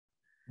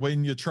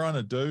when you're trying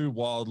to do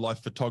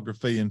wildlife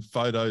photography and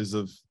photos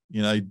of,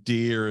 you know,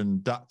 deer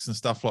and ducks and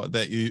stuff like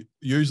that, you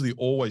usually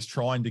always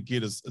trying to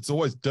get it's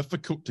always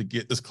difficult to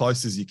get as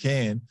close as you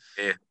can.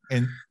 Yeah.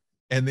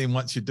 And then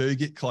once you do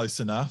get close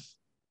enough,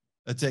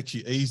 it's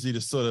actually easy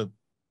to sort of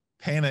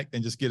panic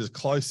and just get as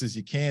close as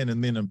you can.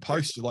 And then in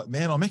post, you're like,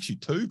 man, I'm actually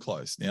too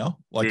close now.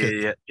 Like,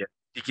 yeah.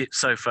 You get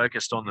so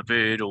focused on the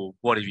bird or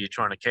whatever you're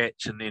trying to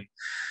catch, and then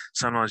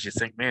sometimes you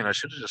think, man, I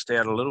should have just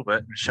out a little bit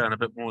and shown a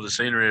bit more of the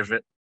scenery of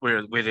it,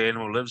 where the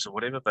animal lives or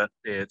whatever. But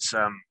yeah, it's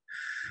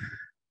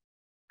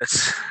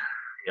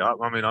yeah.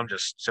 I mean, I'm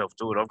just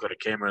self-taught. I've got a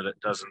camera that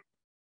doesn't.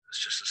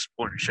 It's just a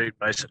point and shoot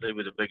basically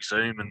with a big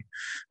zoom, and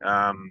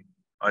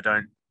I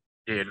don't.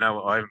 Yeah,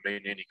 no, I haven't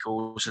been in any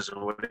courses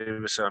or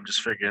whatever, so I'm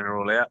just figuring it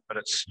all out.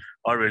 But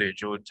I really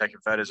enjoyed taking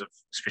photos of,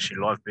 especially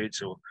live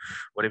birds or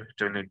whatever,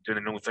 doing the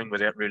normal thing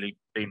without really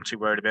being too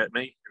worried about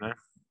me. You know,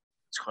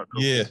 it's quite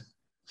cool. Yeah,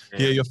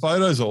 your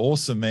photos are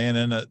awesome, man,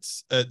 and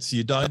it's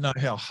you don't know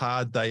how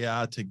hard they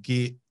are to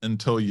get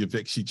until you've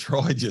actually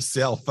tried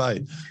yourself, eh?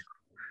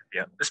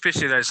 Yeah,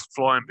 especially those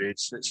flying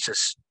birds. It's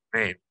just,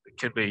 man, it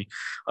could be.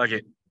 I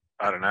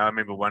don't know. I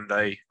remember one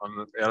day on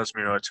the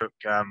Ellesmere, I took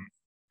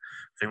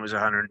I think it was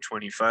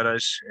 120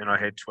 photos, and I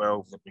had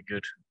 12 that were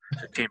good,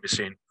 so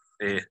 10%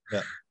 there.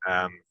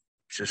 Yeah.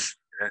 Just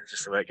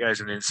the way it goes.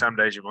 And then some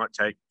days you might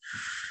take.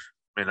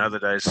 I mean, other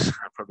days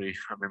I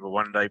remember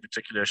one day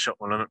particularly I shot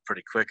my limit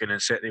pretty quick, and then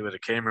sat there with a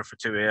camera for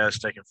 2 hours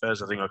taking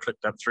photos. I think I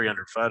clicked up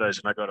 300 photos,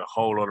 and I got a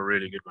whole lot of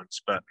really good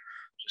ones. But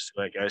just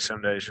the way it goes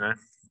some days, you know.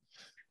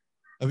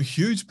 A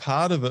huge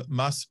part of it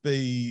must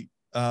be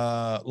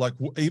like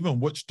even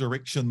which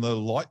direction the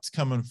light's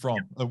coming from.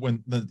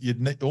 When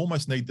you'd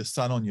almost need the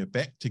sun on your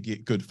back to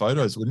get good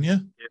photos, wouldn't you?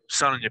 Yeah,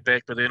 sun on your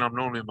back, but then I'm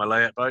normally in my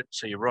layout boat,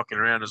 so you're rocking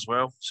around as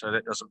well, so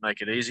that doesn't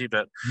make it easy.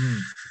 But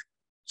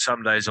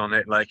some days on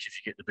that lake, if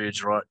you get the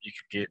birds right, you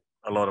can get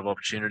a lot of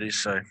opportunities.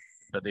 So,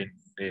 but then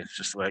it's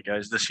just the way it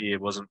goes. This year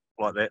wasn't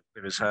like that.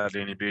 There was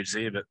hardly any birds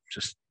there, but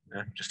just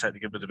take the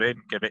good with the bad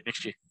and go back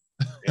next year.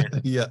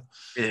 Yeah.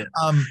 Yeah.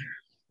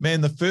 Man,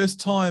 the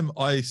first time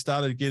I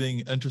started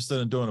getting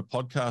interested in doing a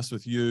podcast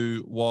with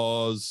you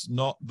was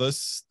not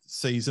this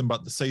season,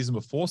 but the season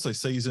before, so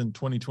season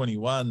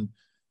 2021.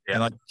 Yeah.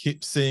 And I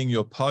kept seeing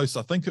your posts.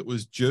 I think it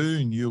was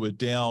June. You were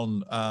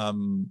down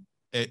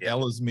at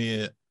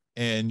Ellesmere,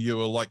 and you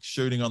were like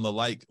shooting on the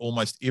lake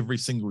almost every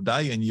single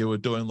day, and you were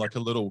doing like a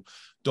little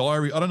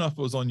diary. I don't know if it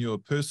was on your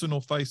personal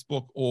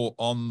Facebook or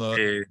on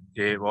the...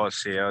 Yeah, it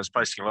was. Yeah, I was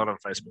posting a lot on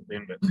Facebook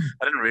then, but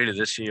I didn't really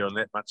this year on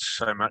that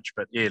so much.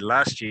 But yeah,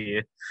 last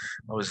year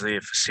I was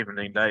there for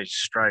 17 days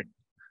straight.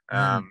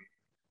 I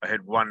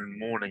had one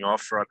morning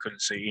off where I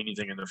couldn't see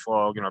anything in the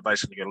fog, and I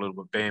basically got a little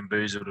bit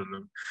bamboozled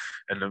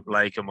in the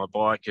lake on my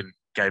bike and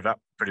gave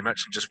up pretty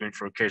much and just went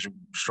for a casual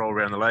stroll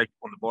around the lake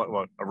on the bike,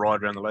 well, a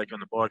ride around the lake on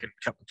the bike, and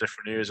a couple of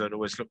different areas I'd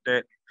always looked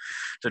at.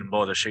 Didn't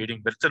bother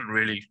shooting, but it didn't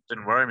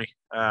worry me.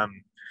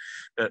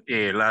 But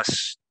yeah,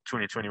 last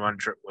 2021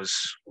 trip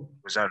was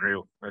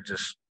unreal. I don't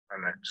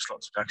know, just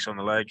lots of ducks on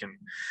the lake, and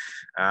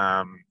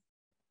I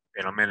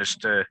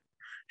managed to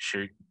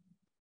shoot.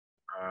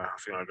 I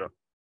think I got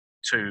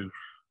two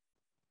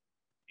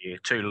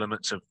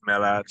limits of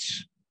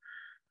mallards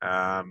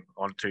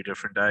on 2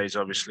 different days,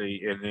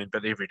 obviously,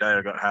 but every day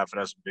I got half a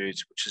dozen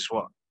birds, which is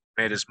what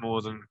matters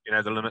more than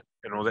the limit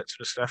and all that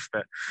sort of stuff.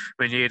 But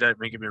don't get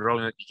me wrong,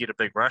 you get a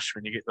big rush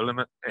when you get the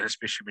limit, and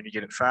especially when you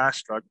get it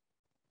fast. Like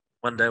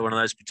one day, one of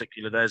those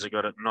particular days, I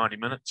got it in 90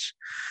 minutes.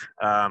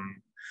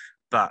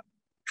 But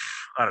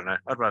I don't know.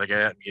 I'd rather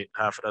go out and get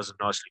half a dozen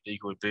nicely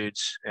decoyed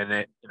birds and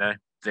that,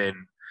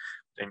 than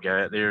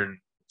go out there and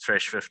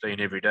thrash 15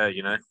 every day,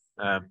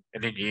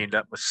 and then you end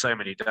up with so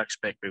many ducks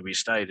back where we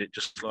stayed. It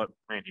just like,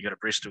 man, you got to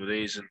breast with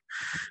these. And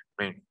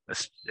I mean,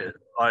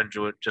 I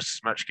enjoy it just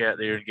as much. Go out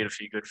there and get a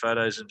few good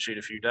photos and shoot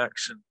a few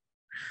ducks,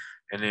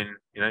 and then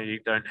you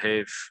don't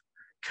have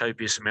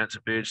copious amounts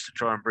of birds to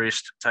try and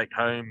breast, take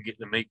home, get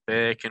the meat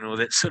back, and all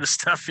that sort of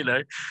stuff.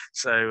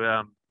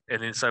 So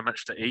and then so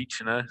much to eat.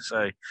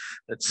 So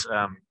it's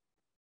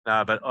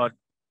but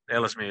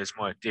Ellesmere is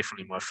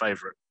definitely my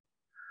favourite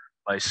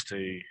place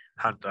to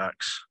hunt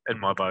ducks in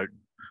my boat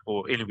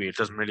or anywhere. It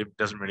doesn't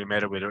really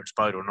matter whether it's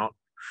boat or not.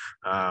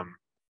 I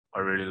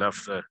really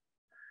love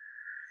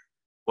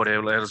what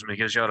Ellesmere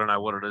gives you. I don't know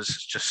what it is.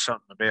 It's just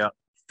something about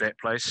that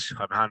place.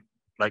 I hunt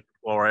Lake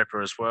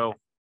Wairarapa as well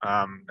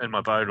in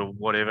my boat or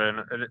whatever,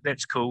 and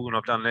that's cool. And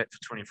I've done that for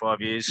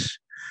 25 years.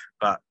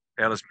 But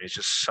Ellesmere is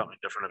just something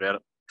different about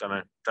it.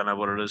 Don't know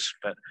what it is,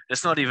 but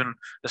it's not even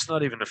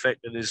the fact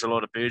that there's a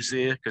lot of birds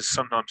there, because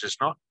sometimes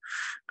it's not.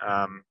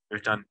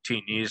 We've done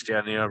 10 years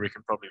down there. I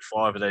reckon probably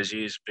 5 of those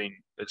years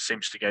it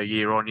seems to go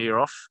year on, year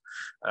off.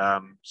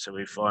 So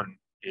we find,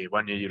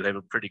 one year you'll have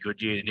a pretty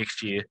good year. The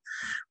next year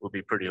will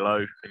be pretty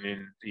low, and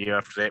then the year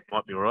after that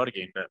might be all right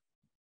again. But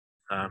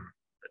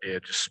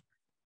it just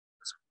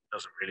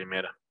doesn't really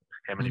matter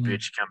how many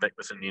birds you come back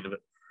with in the end of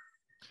it.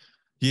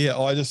 Yeah,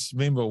 I just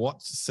remember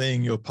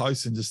seeing your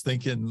post and just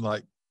thinking,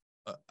 like,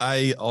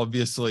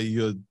 obviously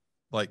you're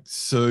like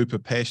super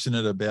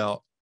passionate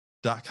about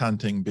duck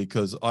hunting,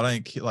 because I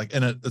don't like,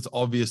 and it's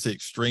obviously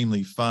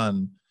extremely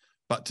fun,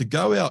 but to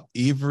go out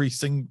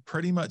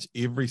pretty much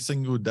every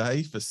single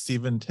day for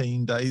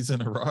 17 days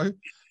in a row,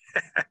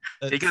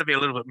 you're going to be a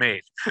little bit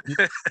mad.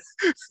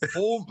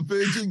 All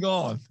verging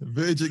on.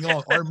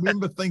 I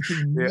remember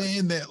thinking,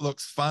 man, that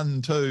looks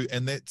fun too.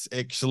 And that's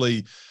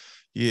actually,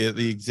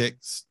 the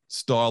exact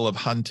style of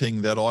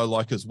hunting that I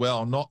like as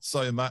well. Not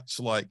so much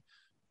like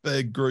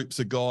big groups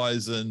of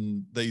guys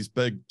and these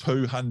big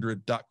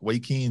 200 duck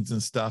weekends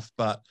and stuff,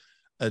 but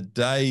a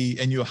day,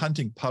 and you're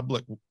hunting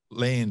public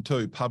land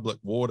too, public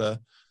water,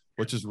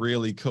 which is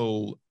really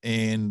cool.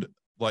 And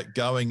like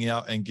going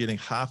out and getting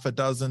half a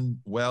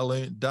dozen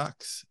well-earned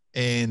ducks,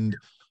 and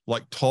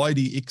like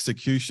tidy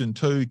execution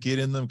too,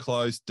 getting them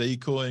close,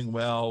 decoying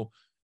well,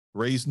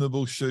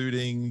 reasonable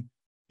shooting,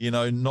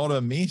 not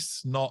a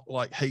mess, not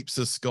like heaps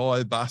of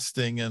sky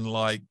busting and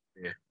like,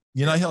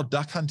 you know how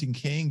duck hunting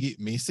can get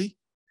messy?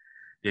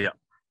 Yeah.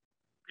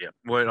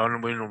 We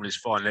normally just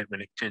find that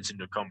when it turns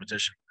into a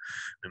competition,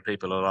 and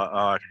people are like,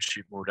 oh, I can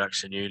shoot more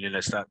ducks than you, and then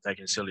they start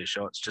taking silly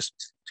shots just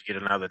to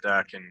get another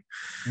duck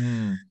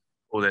and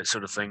all that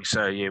sort of thing.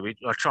 So,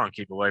 I try and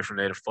keep away from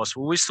that if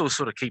possible. We still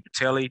sort of keep a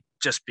tally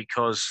just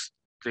because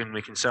then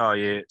we can say, oh,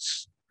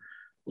 it's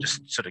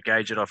just sort of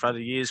gauge it off other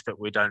years, but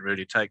we don't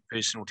really take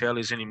personal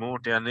tallies anymore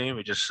down there.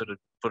 We just sort of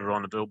put it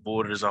on the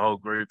billboard as a whole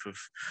group of,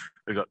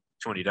 we got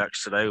 20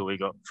 ducks today, or we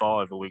got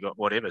 5, or we got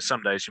whatever.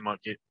 Some days you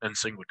might get in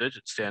single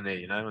digits down there,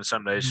 and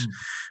some days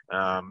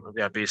our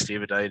best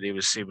ever day there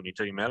was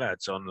 72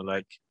 mallards on the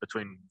lake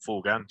between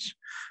 4 guns.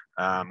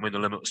 When the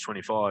limit was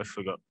 25,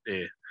 we got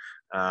there.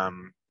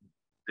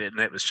 And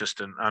that was just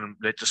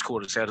that just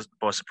caught us out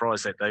by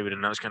surprise that day. We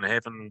didn't know it was going to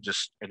happen.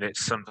 And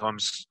that's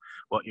sometimes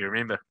what you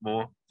remember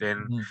more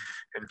than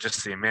and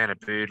just the amount of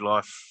bird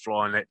life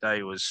flying that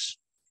day was.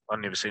 I've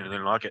never seen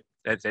anything like it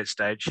at that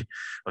stage.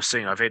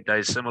 I've had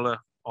days similar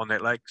on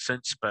that lake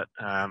since, but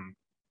that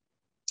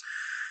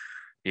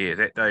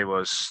day there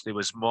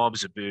was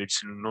mobs of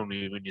birds, and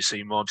normally when you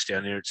see mobs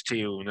down there, it's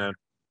teal. There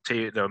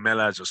were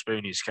mallards or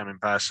spoonies coming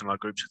past in like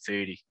groups of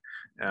 30.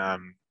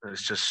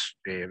 It's just,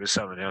 it was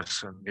something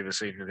else. I've never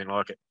seen anything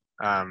like it.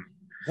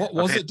 What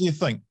was it, do you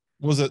think?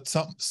 Was it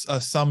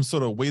some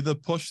sort of weather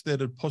push that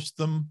had pushed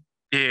them?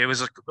 Yeah, it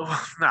was it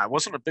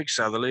wasn't a big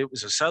southerly. It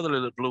was a southerly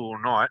that blew all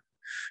night,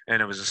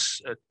 and it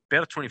was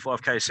about a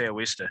 25k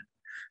southwester.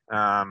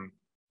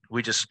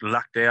 We just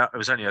lucked out. It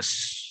was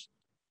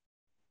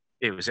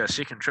our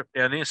second trip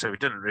down there, so we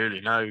didn't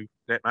really know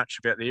that much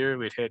about the area.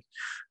 We'd had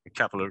a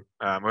couple of,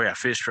 our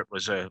first trip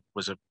was a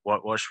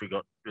whitewash. It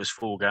was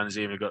 4 guns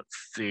there, and we got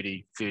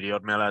 30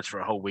 odd mallards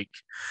for a whole week.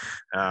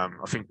 I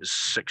think it was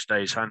 6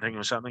 days hunting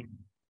or something.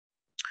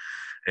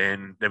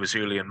 And that was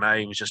early in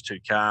May. It was just too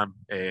calm,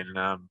 and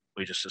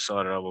we just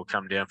decided, we'll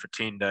come down for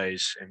 10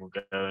 days, and we'll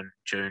go in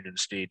June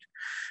instead.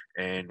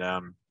 And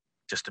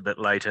just a bit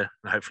later,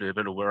 and hopefully a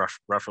bit of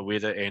rougher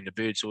weather. And the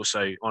birds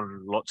also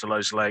on lots of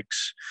those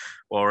lakes,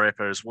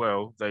 Wairarapa as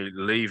well, they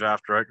leave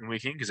after opening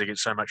weekend because they get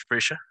so much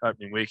pressure.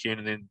 Opening weekend,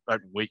 and then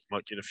opening week you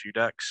might get a few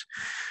ducks,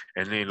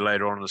 and then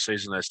later on in the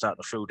season they start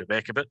to filter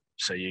back a bit,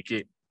 so you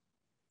get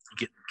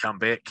them come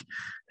back.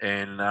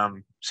 And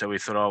so we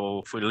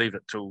thought, if we leave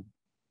it till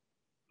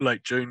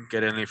late June,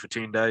 get in there for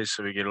 10 days,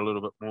 so we get a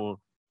little bit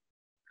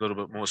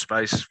more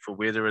space for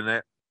weather and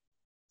that.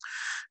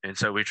 And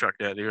so we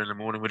trucked out there in the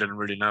morning. We didn't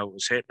really know what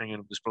was happening,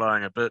 and it was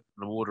blowing a bit,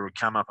 and the water would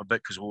come up a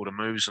bit because water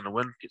moves and the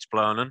wind gets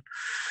blown in.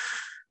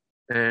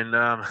 And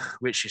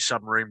we actually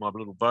submarined my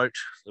little boat,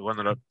 the one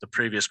the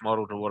previous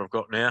model to what I've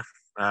got now,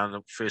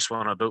 the first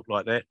one I built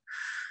like that.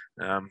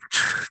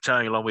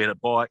 Towing along, we had a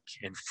bike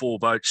and 4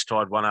 boats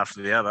tied one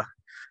after the other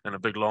in a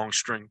big long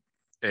string.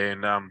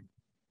 And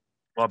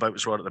my boat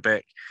was right at the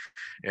back,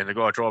 and the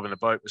guy driving the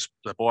bike was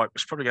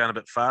probably going a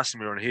bit fast,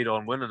 and we were on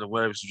head-on wind, and the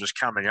waves were just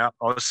coming up.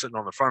 I was sitting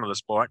on the front of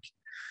this bike,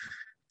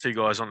 2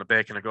 guys on the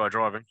back and a guy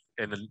driving,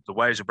 and the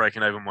waves were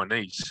breaking over my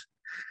knees.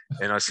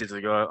 And I said to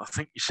the guy, I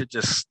think you should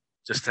just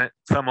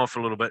thumb off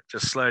a little bit,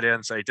 just slow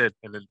down. So he did,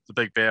 and then the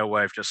big bow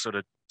wave just sort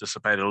of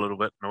dissipated a little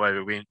bit, and away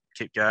we went,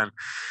 kept going.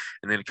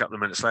 And then a couple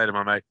of minutes later,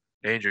 my mate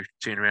Andrew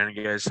turned around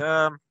and goes,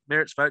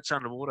 Merritt's boat's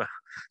underwater.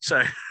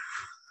 So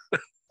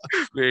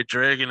we're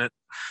dragging it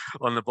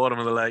on the bottom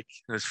of the lake.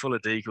 It was full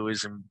of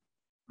decoys, and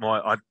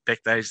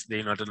back days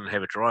then I didn't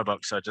have a dry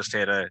box, so I just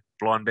had a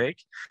blind bag,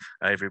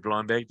 Avery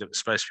blind bag that was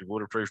supposed to be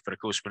waterproof, but of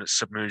course when it's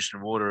submerged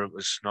in water it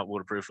was not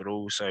waterproof at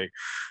all. So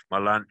my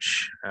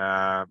lunch,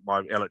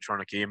 my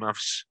electronic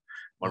earmuffs,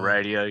 my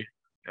radio,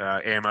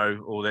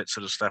 ammo, all that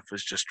sort of stuff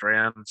was just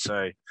drowned.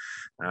 So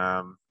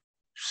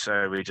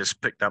we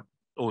just picked up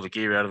all the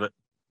gear out of it,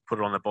 put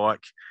it on the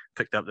bike,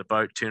 picked up the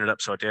boat, turned it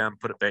upside down,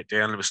 put it back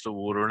down. There was still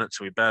water in it,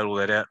 so we bailed all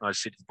that out. And I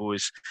said to the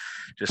boys,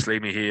 just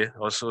leave me here.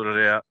 I'll sort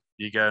it out.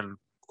 You go and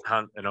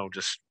hunt, and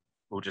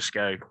we'll just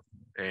go.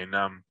 And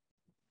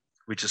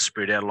we just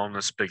spread out along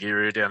this big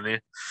area down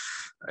there.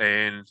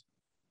 And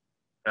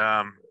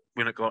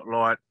when it got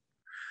light,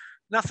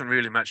 nothing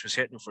really much was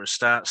happening for a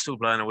start, still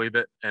blowing a wee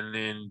bit. And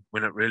then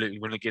when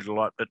it get a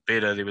lot bit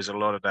better, there was a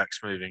lot of ducks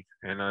moving.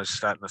 And I was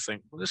starting to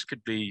think, well, this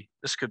could be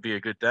a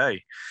good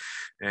day.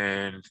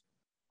 And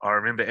I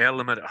remember our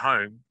limit at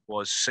home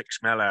was 6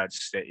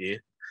 mallards that year.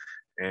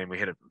 And we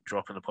had a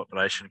drop in the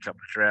population, a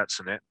couple of droughts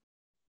and that.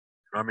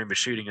 I remember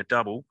shooting a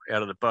double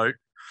out of the boat.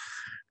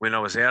 When I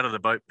was out of the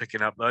boat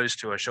picking up those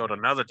two, I shot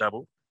another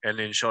double and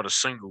then shot a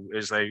single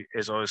as I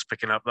was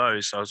picking up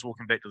those. So I was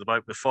walking back to the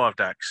boat with 5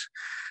 ducks.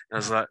 And I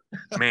was like,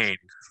 man,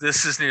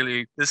 this is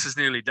nearly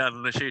done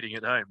in the shooting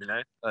at home, you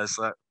know. I was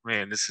like,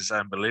 man, this is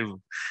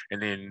unbelievable.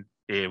 And then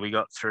we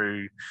got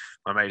through.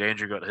 My mate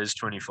Andrew got his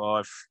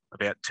 25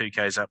 about 2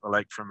 k's up the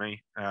lake from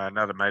me.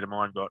 Another mate of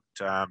mine got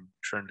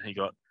Trin. He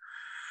got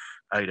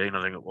 18,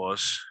 I think it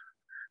was.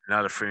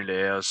 Another friend of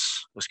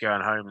ours was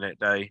going home that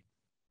day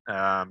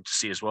to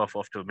see his wife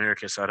off to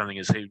America, so I don't think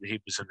he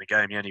was in the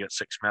game. He only got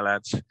 6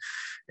 mallards,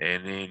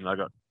 and then I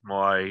got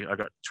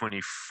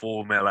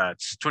 24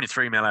 mallards,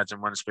 23 mallards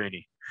and 1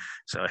 spoonie.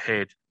 So I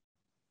had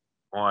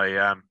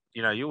my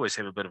you always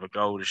have a bit of a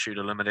goal to shoot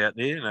a limit out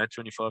there,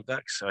 25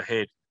 ducks. So I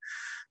had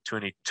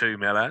 22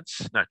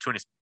 mallards, no 20.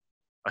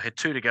 I had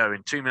 2 to go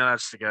and 2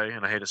 mallards to go,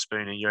 and I had a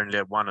spoonie. You only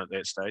had 1 at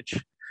that stage,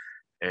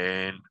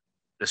 and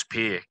this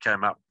pair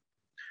came up.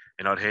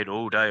 And I'd had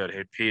all day,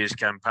 pairs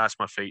come past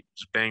my feet,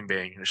 just bang,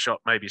 bang. I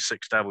shot maybe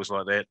 6 doubles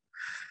like that.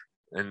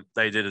 And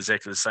they did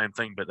exactly the same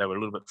thing, but they were a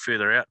little bit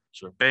further out.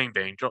 So bang,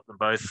 bang, dropped them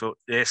both, thought,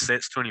 yes,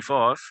 that's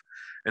 25.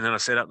 And then I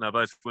sat up and they were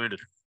both wounded,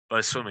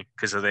 both swimming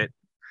because of that.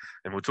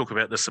 And we'll talk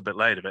about this a bit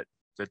later, but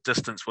the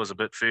distance was a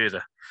bit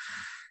further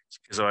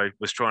because I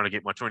was trying to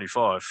get my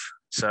 25.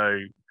 So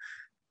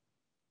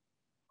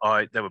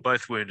they were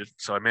both wounded.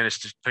 So I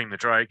managed to ping the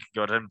Drake,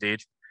 got him dead.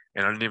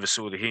 And I never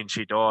saw the hen.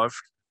 She dived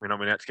when I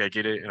went out to go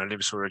get her, and I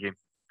never saw her again.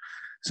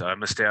 So I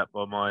missed out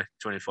by my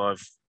 25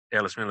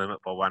 Alice Mill limit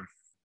by 1.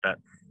 But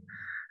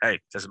hey,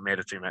 it doesn't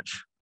matter too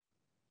much.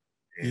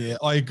 Yeah,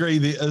 I agree.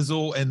 There is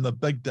and the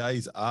big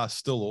days are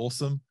still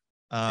awesome.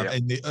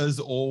 And there is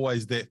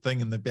always that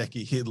thing in the back of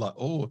your head, like,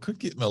 oh, I could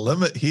get my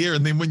limit here.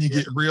 And then when you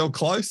get real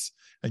close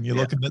and you're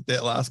looking at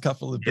that last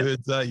couple of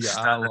birds,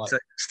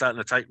 starting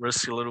to take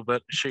risks a little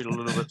bit, shoot a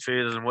little bit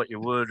further than what you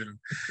would. And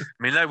I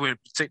mean, they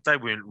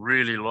weren't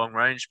really long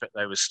range, but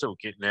they were still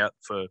getting out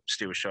for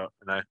steal shot,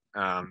 And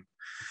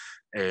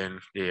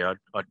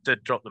I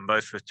did drop them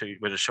both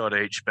with a shot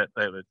each, but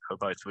they were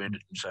both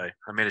wounded. So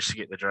I managed to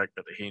get the Drake,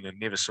 but the hen I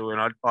never saw.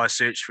 And I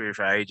searched for her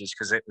for ages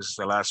because that was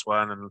the last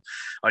one. And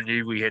I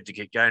knew we had to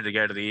get going to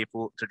go to the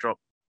airport to drop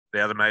the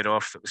other mate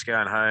off that was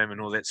going home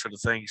and all that sort of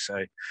thing.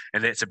 So,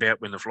 and that's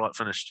about when the flight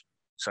finished.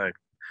 So,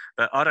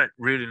 but I don't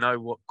really know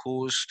what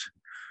caused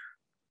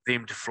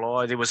them to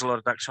fly. There was a lot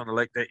of ducks on the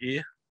lake that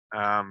year.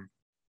 And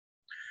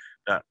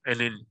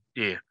then,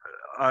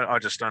 I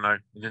just don't know.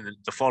 And then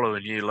the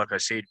following year, like I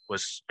said,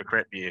 was a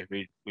crap year.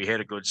 We had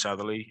a good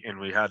southerly and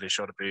we hardly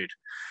shot a bird.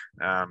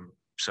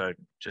 So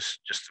just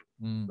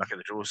luck of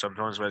the draw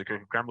sometimes where the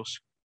cookie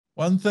crumbles.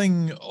 One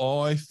thing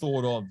I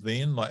thought of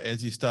then, like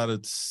as you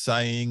started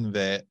saying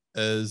that,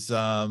 is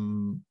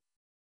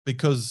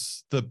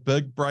because the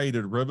big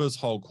braided rivers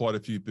hold quite a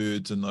few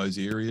birds in those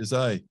areas,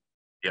 eh?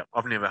 Yeah,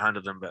 I've never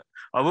hunted them, but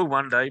I will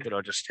one day, but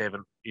I just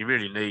haven't. You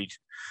really need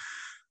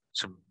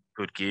some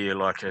good gear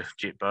like a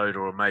jet boat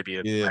or maybe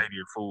a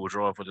four-wheel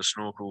drive with a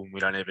snorkel. We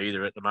don't have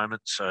either at the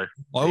moment. So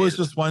I was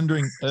just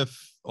wondering if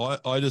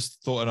I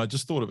just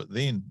thought of it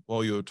then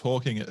while you were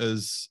talking,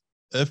 is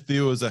if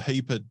there was a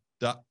heap of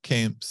duck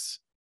camps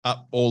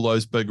up all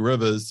those big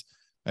rivers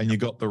and you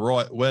got the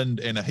right wind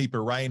and a heap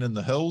of rain in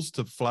the hills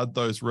to flood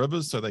those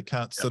rivers so they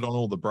can't sit on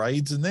all the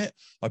braids and that,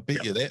 I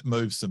bet you that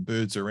moves some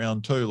birds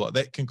around too. Like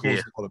that can cause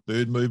a lot of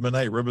bird movement,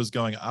 rivers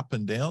going up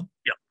and down.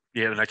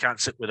 Yeah, and they can't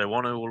sit where they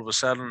want to all of a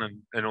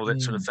sudden and all that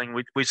sort of thing.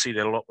 We see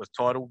that a lot with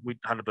tidal. We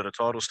hunt a bit of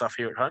tidal stuff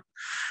here at home.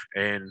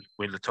 And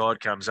when the tide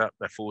comes up,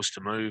 they're forced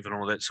to move and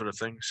all that sort of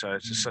thing. So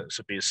it's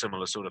a be a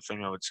similar sort of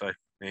thing, I would say.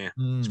 Yeah,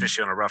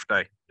 especially on a rough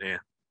day.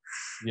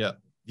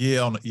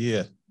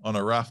 On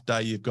a rough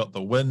day, you've got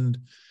the wind.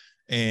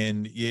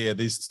 And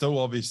there's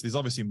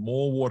obviously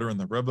more water in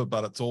the river,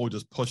 but it's all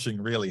just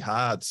pushing really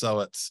hard. So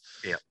it's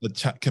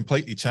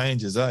completely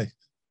changes, eh?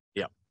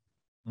 Yeah.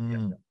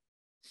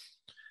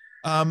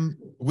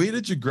 Where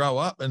did you grow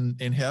up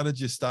and how did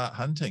you start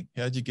hunting?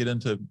 How did you get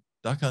into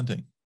duck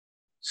hunting?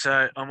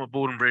 So I'm a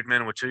born and bred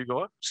Manawatu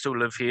guy. Still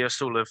live here.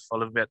 I live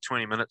about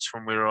 20 minutes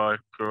from where I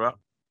grew up.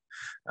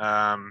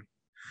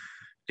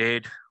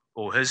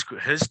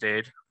 His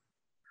dad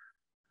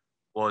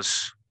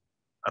was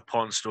a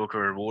pond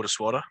stalker and water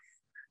swatter,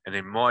 and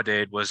then my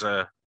dad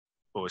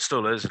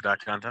still is a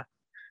duck hunter.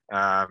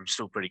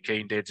 Still pretty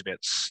keen. Dad's about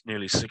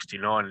nearly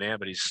 69 now,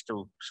 but he's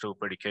still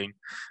pretty keen.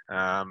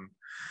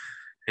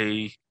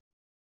 He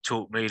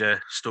taught me to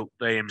stalk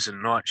dams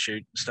and night shoot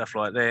and stuff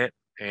like that.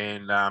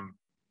 And I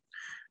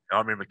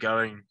remember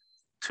going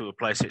to a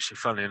place, actually,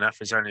 funnily enough,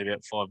 is only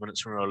about 5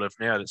 minutes from where I live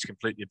now, that's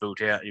completely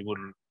built out. You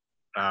wouldn't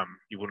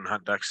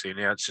hunt ducks there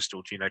now. It's just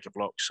all 10-acre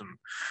blocks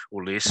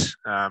or less.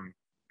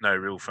 No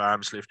real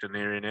farms left in the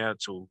area now.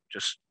 It's all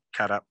just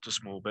cut up to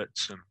small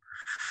bits, and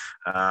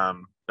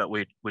but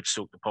we'd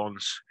stalk the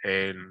ponds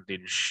and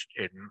then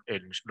and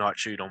night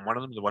shoot on one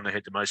of them, the one that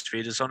had the most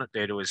feathers on it.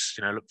 Dad always,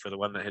 look for the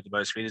one that had the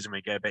most feathers, and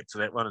we go back to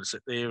that one and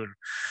sit there.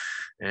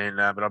 And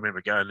but I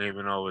remember going there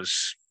when I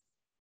was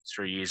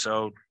 3 years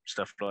old,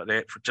 stuff like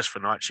that, just for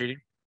night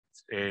shooting,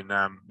 and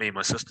me and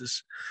my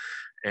sisters.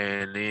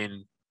 And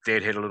then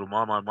Dad had a little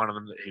mama, one of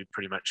them that he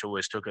pretty much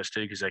always took us to,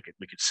 because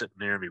we could sit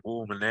in there and be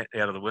warm and that,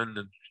 out of the wind,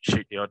 and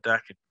shoot the odd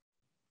duck. And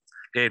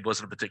Dad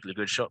wasn't a particularly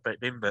good shot back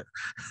then, but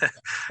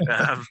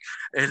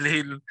and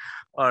then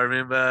I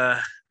remember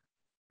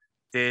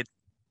Dad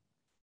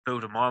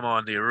built a maimai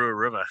on the Arua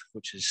River,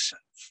 which is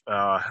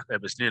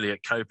it was nearly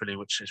at Kopeni,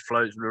 which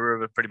flows the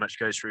river, pretty much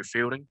goes through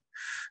Fielding,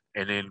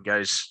 and then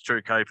goes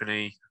through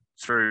Kopeni,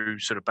 through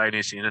sort of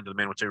Baynesi and into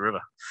the Manawatu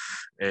River.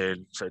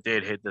 And so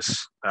Dad had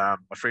this a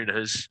friend of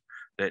his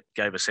that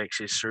gave us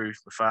access through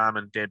the farm,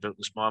 and Dad built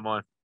this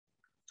maimai.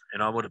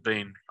 And I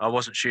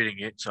wasn't shooting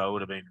yet, so I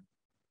would have been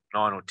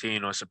 9 or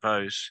 10, I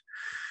suppose.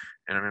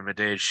 And I remember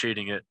Dad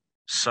shooting it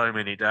so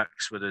many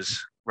ducks with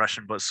his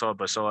Russian side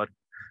by side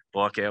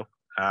black owl.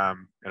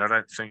 And I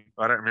don't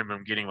remember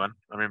him getting one.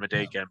 I remember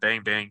Dad going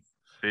bang bang,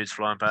 birds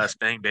flying past,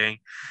 bang bang.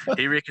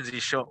 He reckons he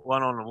shot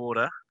one on the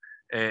water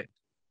at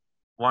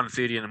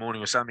 1:30 in the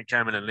morning, or something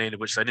came in and landed,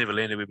 which they never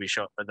landed where we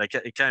shot. But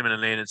he came in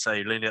and landed, so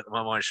he leaned out the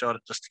maimai and shot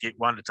it just to get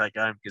one to take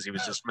home, because he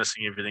was just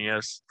missing everything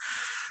else.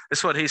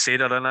 That's what he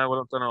said. I don't know. I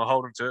don't know. I'll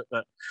hold him to it,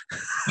 but.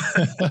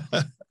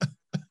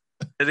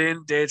 And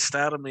then Dad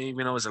started me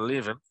when I was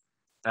 11 in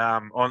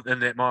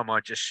that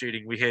maimai, just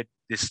shooting. We had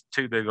this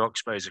 2 big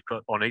oxbows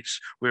on each.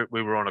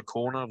 We were on a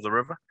corner of the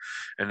river,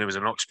 and there was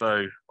an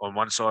oxbow on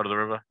one side of the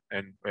river,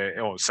 and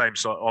same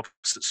side,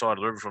 opposite side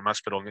of the river from us,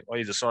 but on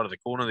either side of the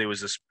corner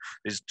there's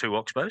 2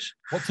 oxbows.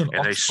 What's an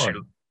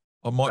oxbow?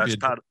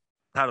 Part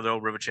of the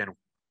old river channel.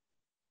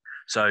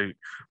 So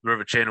the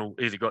river channel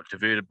either got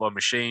diverted by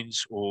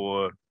machines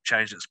or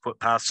changed its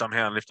path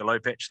somehow and left a low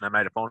patch, and they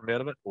made a pond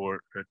out of it, or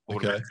it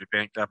automatically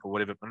banked up or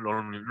whatever. But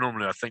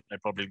normally, I think they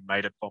probably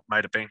made a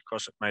bank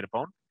across it, made a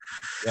pond.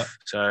 Yep.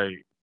 So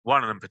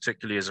one of them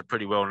particularly is a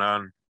pretty well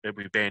known.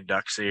 We ban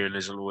ducks there, and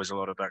there's always a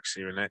lot of ducks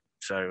there and that.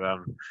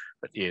 So,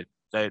 but yeah,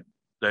 they'd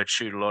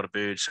shoot a lot of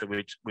birds, so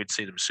we'd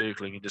see them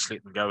circling and just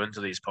let them go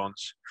into these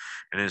ponds.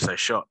 And as they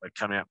shot, they'd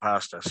come out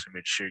past us and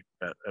we'd shoot.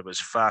 But it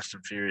was fast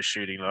and furious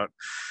shooting. Like,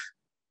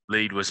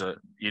 lead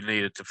you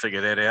needed to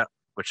figure that out,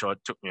 which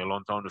took me a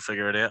long time to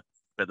figure it out.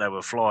 But they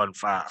were flying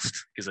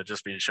fast because they'd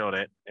just been shot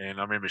at. And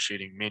I remember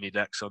shooting many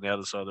ducks on the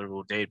other side of the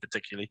river, Dad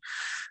particularly.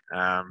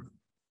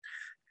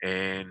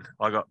 And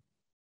I got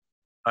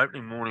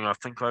opening morning. I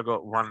think I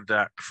got 1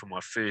 duck for my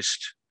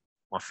first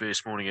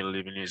morning at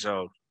 11 years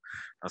old.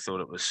 I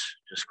thought it was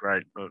just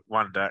great, but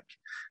 1 duck,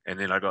 and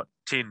then I got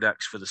 10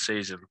 ducks for the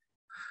season,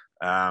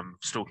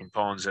 stalking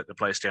ponds at the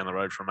place down the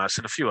road from us,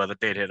 and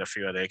Dad had a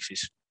few other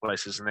access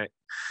places and that.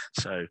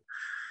 So,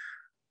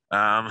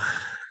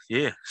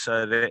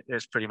 so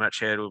that's pretty much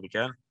how it all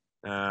began.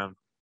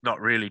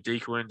 Not really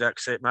decoying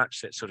ducks that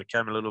much. That sort of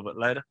came a little bit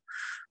later.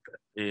 But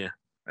yeah,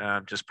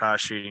 just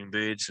past shooting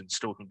birds and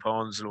stalking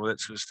ponds and all that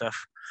sort of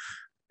stuff.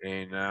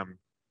 And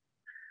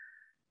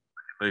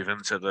move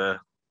into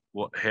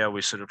how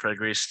we sort of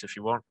progressed, if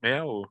you want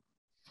now, or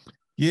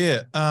we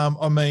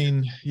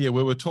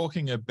were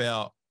talking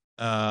about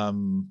how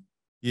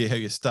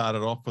you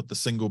started off with the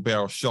single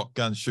barrel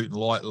shotgun, shooting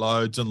light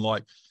loads, and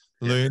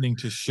learning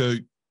to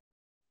shoot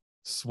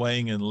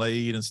swing and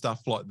lead and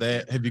stuff like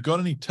that. Have you got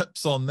any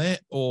tips on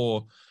that,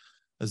 or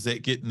is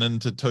that getting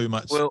into too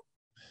much? Well,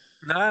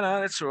 no,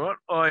 that's all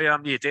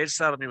right. Dad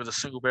started me with a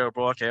single barrel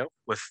black owl.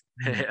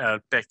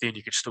 Back then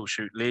you could still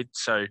shoot lead,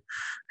 so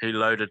he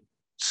loaded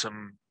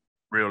some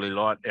really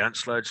light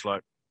ounce loads,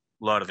 like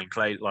lighter than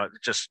clay, like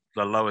just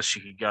the lowest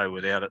you could go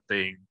without it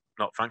being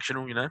not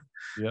functional, Yeah.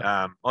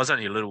 I was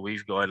only a little wee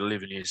guy at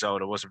 11 years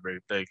old. I wasn't very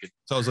big.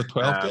 So it was a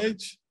 12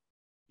 gauge?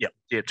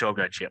 Yeah, 12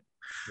 gauge, yeah.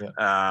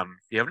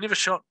 I've never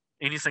shot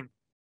anything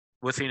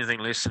with anything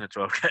less than a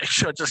 12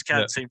 gauge. I just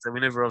can't seem to.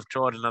 Whenever I've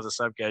tried another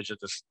sub gauge, I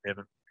just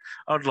haven't.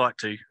 I'd like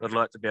to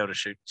be able to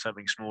shoot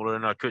something smaller,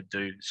 and I could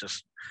do. It's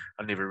just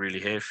I never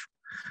really have.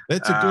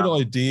 That's a good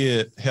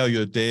idea, how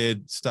your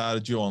dad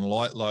started you on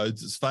light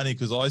loads. It's funny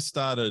because I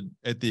started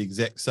at the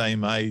exact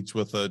same age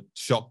with a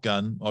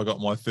shotgun. I got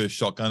my first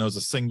shotgun. It was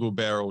a single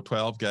barrel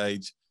 12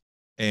 gauge,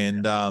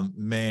 and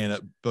man,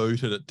 it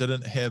booted. It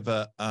didn't have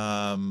a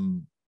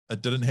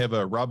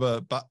rubber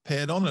butt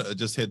pad on it. It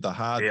just had the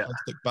hard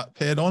plastic butt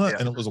pad on it,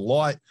 and it was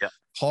light,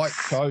 tight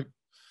coat,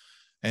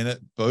 and it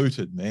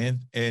booted,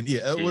 man. And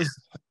it was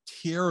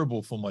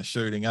terrible for my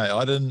shooting.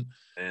 I didn't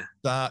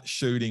start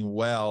shooting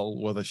well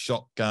with a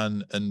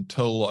shotgun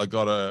until I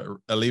got a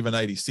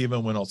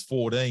 1187 when I was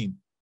 14.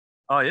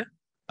 Oh yeah.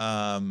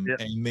 And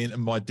then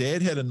my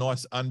dad had a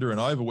nice under and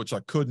over, which I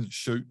couldn't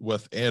shoot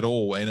with at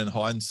all. And in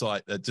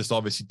hindsight, it just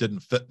obviously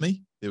didn't fit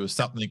me. There was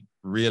something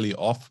really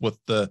off with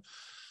the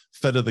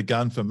fit of the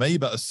gun for me.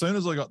 But as soon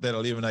as I got that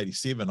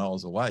 1187, I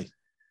was away.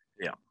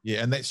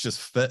 Yeah. And that's just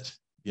fit,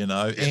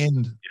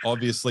 and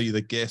obviously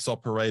the gas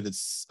operated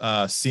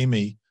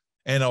semi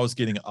and I was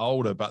getting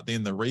older, but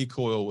then the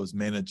recoil was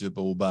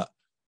manageable. But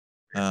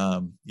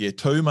yeah,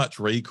 too much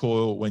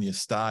recoil when you're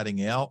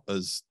starting out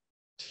is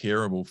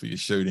terrible for your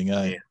shooting,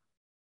 eh?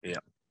 Yeah.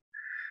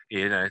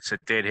 No, so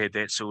Dad had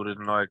that sorted,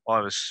 and I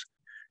was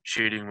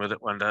shooting with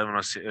it one day when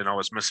I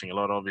was missing a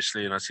lot,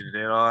 obviously, and I said to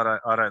Dad,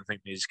 I don't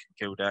think these can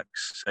kill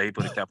ducks. So he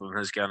put a couple in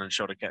his gun and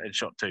shot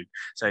two.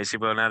 So he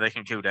said, well, no, they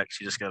can kill ducks.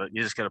 You just got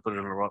to put it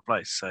in the right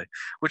place. So,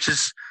 which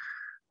is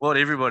what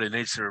everybody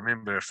needs to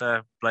remember. If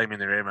they're blaming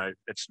their ammo,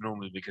 it's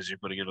normally because you're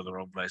putting it in the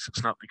wrong place.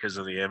 It's not because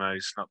of the ammo.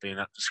 It's not being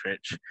up to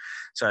scratch.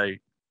 So,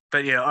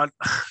 but yeah,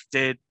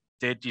 Dad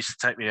used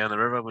to take me down the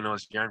river when I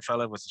was a young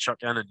fella with the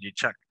shotgun, and you'd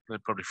chuck, they're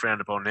probably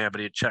frowned upon now, but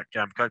he'd chuck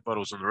Coke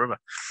bottles in the river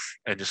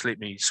and just let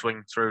me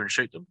swing through and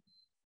shoot them.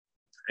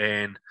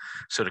 And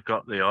sort of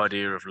got the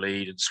idea of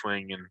lead and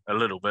swing and a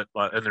little bit,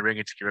 like in the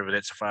Ringatiki River,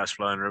 that's a fast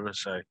flowing river,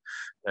 so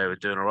they were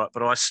doing all right.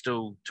 But I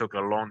still took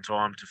a long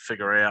time to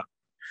figure out,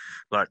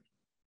 like,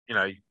 you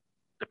know,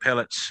 the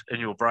pellets in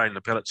your brain, the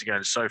pellets are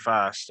going so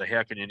fast. So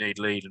how can you need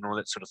lead and all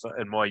that sort of thing?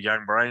 In my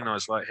young brain, I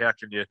was like, how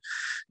can you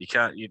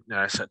can't,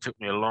 so it took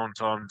me a long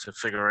time to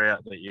figure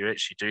out that you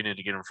actually do need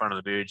to get in front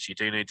of the birds. You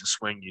do need to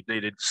swing. You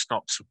need to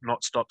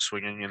not stop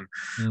swinging and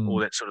all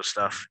that sort of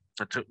stuff.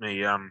 It took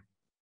me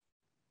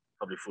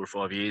probably 4 or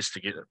 5 years to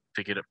get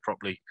it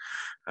properly.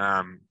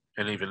 And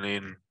even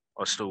then,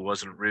 I still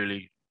wasn't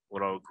really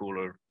what I would call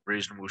a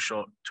reasonable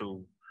shot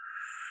till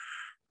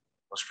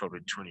I was probably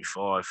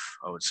 25,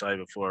 I would say,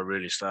 before I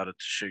really started to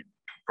shoot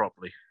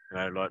properly.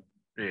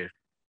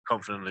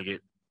 Confidently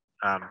get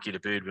a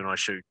bird when I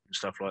shoot and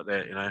stuff like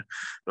that.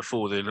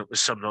 Before then it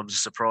was sometimes a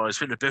surprise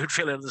when the bird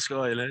fell out of the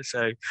sky.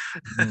 So,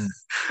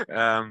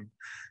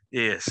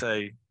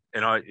 So,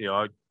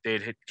 and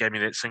Dad gave me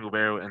that single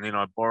barrel, and then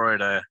I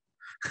borrowed a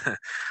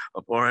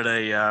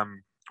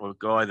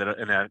guy that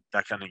in our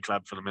duck hunting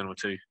club for the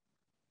Manawatu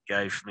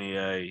gave me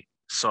a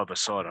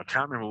side-by-side. I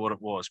can't remember what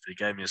it was, but he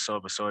gave me a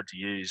side-by-side to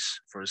use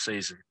for a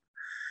season.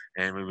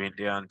 And we went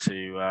down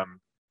to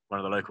one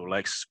of the local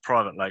lakes,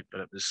 private lake,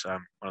 but it was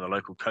one of the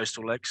local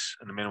coastal lakes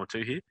in the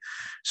Manawatu here,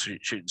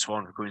 shooting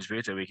swan for Queen's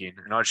Birthday weekend.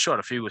 And I'd shot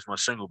a few with my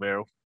single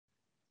barrel.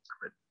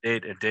 But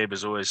Dad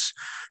was always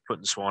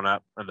putting swan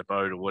up in the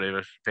boat or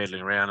whatever,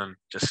 paddling around and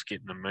just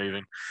getting them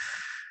moving.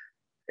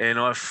 And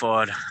I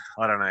fired,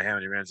 I don't know how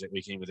many rounds that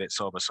weekend with that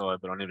side-by-side,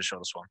 but I never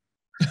shot a swan.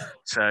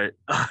 So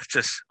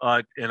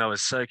I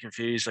was so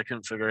confused. I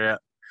couldn't figure out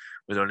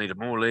whether I needed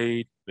more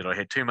lead, whether I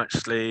had too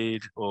much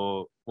lead,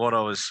 or what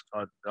I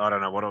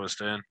don't know what I was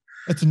doing.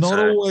 It's not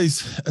always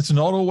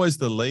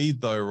the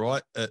lead though,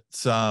 right?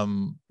 It's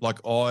like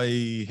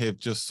I have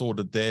just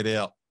sorted that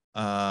out.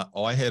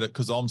 I had it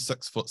because I'm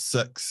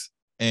 6'6"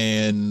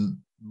 and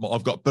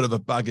I've got a bit of a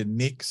buggered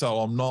neck, so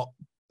I'm not,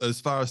 as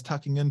far as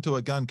tucking into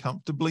a gun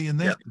comfortably in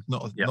that, it's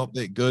not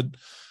that good.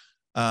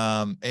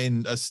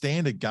 And a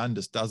standard gun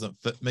just doesn't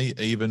fit me,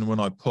 even when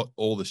I put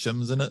all the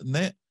shims in it and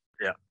that.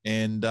 Yeah.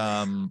 And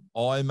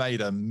I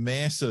made a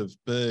massive,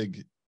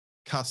 big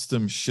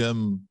custom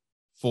shim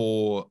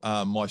for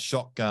my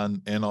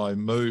shotgun, and I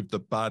moved the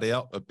butt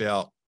out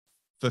about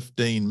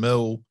 15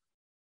 mil,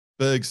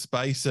 big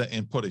spacer,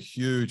 and put a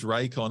huge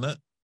rake on it,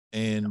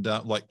 and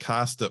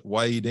cast it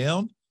way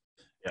down.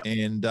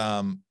 Yeah.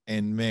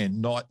 And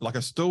man, I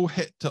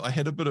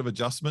had a bit of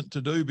adjustment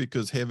to do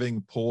because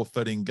having poor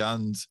fitting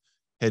guns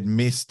had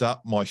messed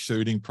up my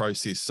shooting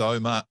process so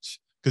much,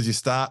 because you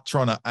start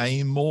trying to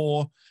aim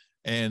more,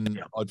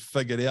 and I'd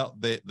figured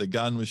out that the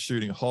gun was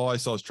shooting high,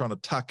 so I was trying to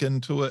tuck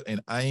into it and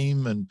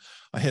aim, and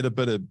I had a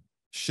bit of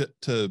shit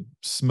to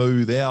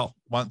smooth out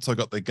once I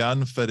got the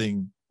gun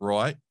fitting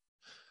right.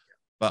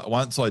 But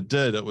once I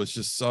did, it was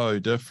just so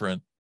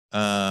different.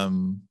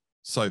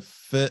 So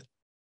fit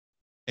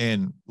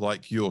and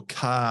like your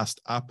cast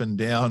up and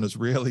down is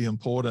really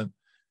important.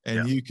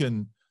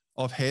 And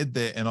I've had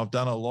that, and I've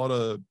done a lot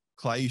of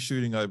clay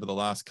shooting over the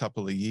last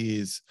couple of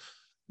years,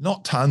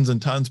 not tons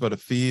and tons, but a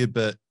fair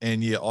bit.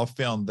 And I've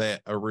found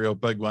that a real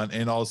big one.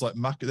 And I was like,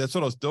 that's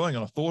what I was doing.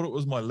 And I thought it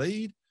was my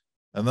lead.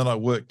 And then I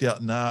worked out,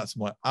 it's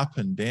my up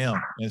and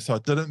down. And so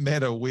it didn't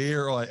matter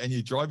where and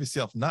you drive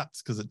yourself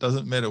nuts because it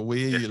doesn't matter where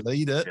you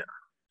lead it.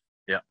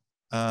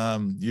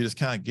 You just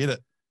can't get it.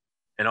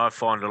 And I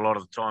find a lot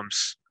of the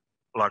times,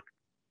 like,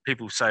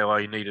 people say,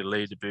 you need to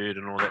lead the bird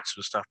and all that sort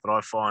of stuff. But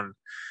I find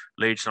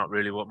lead's not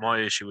really what my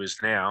issue is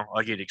now.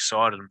 I get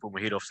excited and pull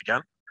my head off the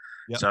gun.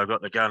 Yep. So I've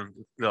got the gun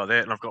like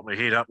that, and I've got my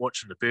head up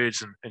watching the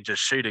birds and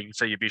just shooting.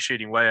 So you'd be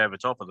shooting way over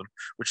top of them,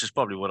 which is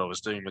probably what I was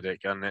doing with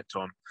that gun that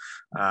time.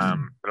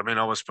 But I mean,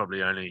 I was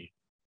probably only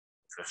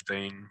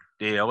 15.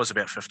 Yeah, I was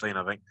about 15,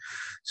 I think.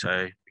 So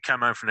I came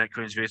home from that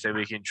Queen's Birthday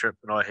weekend trip,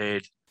 and I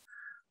had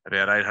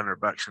about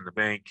 $800 in the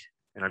bank.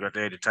 And I got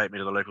Dad to take me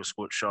to the local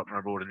sports shop, and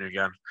I bought a new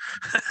gun.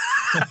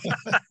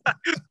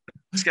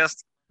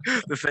 Disgusting,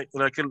 the fact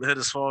that I couldn't hit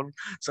a swan.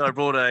 So I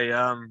bought a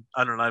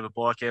under and over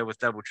bike out with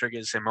double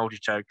triggers and multi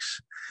chokes.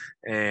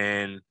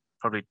 And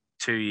probably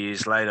 2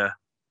 years later,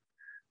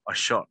 I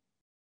shot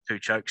 2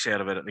 chokes out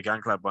of it at the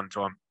gun club one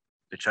time.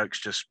 the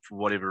chokes just for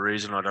whatever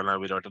reason. I don't know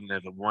whether I didn't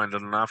have them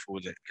winded enough or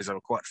because they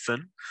were quite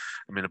thin.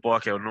 I mean, a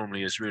bike L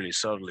normally is really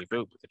solidly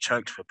built, but the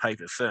chokes were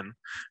paper thin.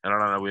 And I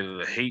don't know whether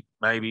the heat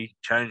maybe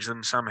changed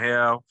them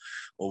somehow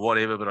or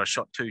whatever, but I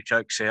shot 2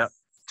 chokes out.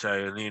 So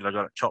in the end, I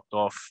got it chopped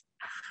off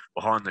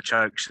behind the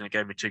chokes, and it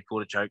gave me 2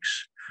 quarter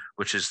chokes,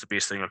 which is the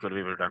best thing I could have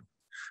ever done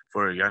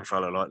for a young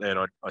fellow like that.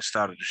 I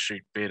started to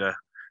shoot better.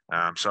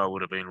 So I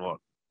would have been,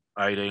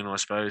 18, I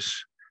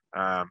suppose.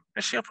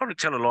 Actually, I'll probably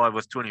tell a lie.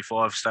 With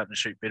 25 starting to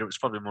shoot better, it was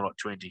probably more like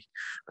 20.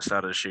 I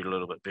started to shoot a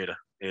little bit better.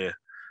 Yeah.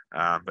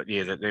 But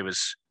yeah, that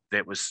was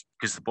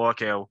because the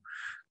bike L,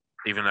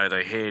 even though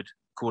they had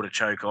quarter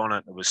choke on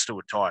it, it was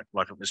still tight.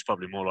 Like it was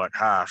probably more like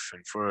half.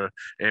 And for an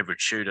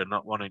average shooter,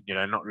 not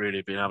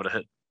really being able to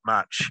hit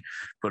much,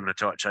 putting a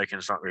tight choke in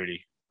is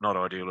not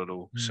ideal at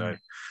all. So,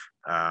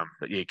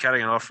 but yeah,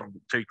 cutting it off from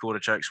 2 quarter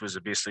chokes was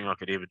the best thing I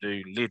could ever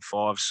do. Lead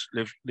 5s,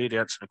 lead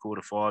outs and a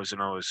quarter 5s,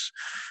 and I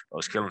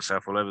was killing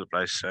stuff all over the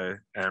place. So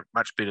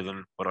much better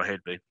than what I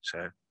had been.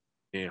 So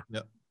yeah.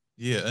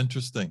 Yeah,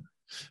 interesting,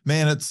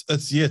 man. It's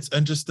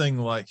interesting.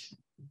 Like,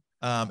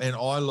 and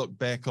I look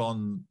back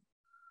on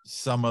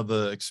some of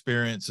the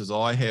experiences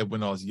I had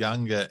when I was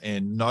younger,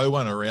 and no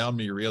one around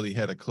me really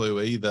had a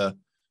clue either.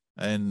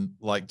 And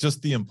like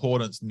just the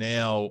importance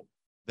now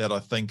that I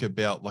think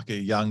about, like a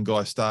young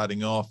guy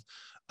starting off,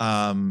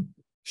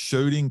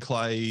 shooting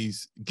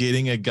clays,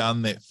 getting a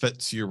gun that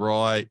fits you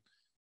right.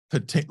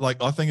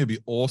 Like, I think it'd be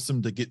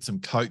awesome to get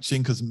some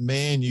coaching, because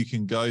man, you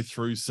can go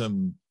through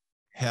some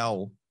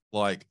hell,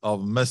 like,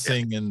 of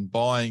missing and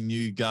buying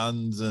new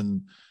guns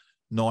and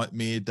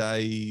nightmare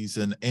days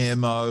and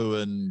ammo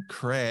and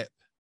crap.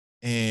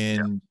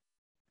 And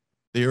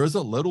there is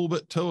a little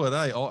bit to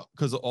it,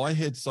 because I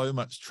had so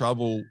much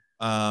trouble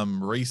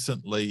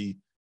recently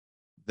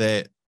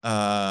that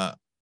I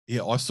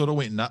sort of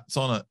went nuts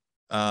on it,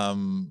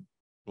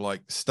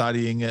 like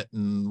studying it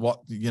and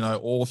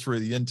all through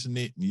the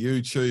internet and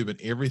YouTube and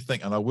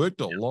everything, and I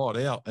worked a lot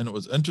out. And it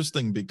was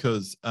interesting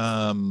because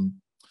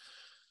when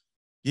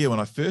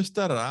I first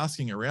started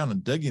asking around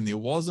and digging, there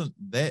wasn't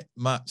that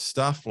much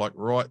stuff like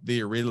right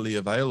there readily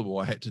available.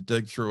 I had to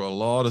dig through a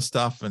lot of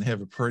stuff and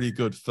have a pretty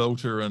good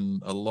filter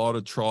and a lot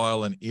of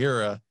trial and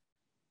error.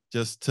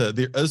 There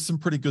is some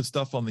pretty good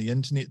stuff on the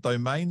internet, though,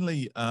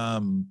 mainly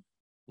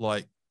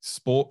like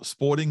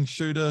sporting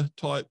shooter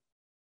type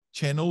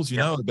channels,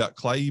 about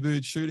clay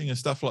bird shooting and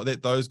stuff like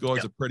that. Those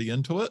guys are pretty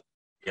into it.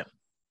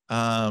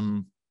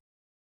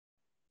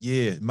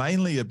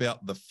 Mainly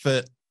about the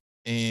fit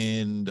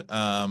and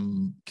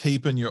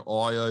keeping your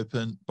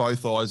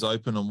both eyes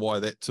open, and why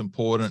that's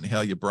important, how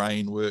your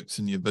brain works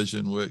and your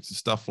vision works and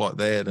stuff like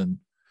that. And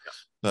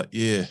well,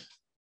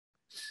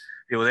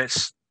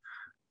 that's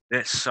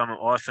some.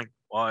 I think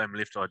I am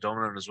left eye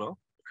dominant as well,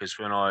 because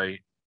when I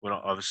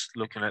was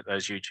looking at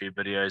those YouTube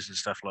videos and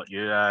stuff like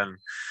you are, and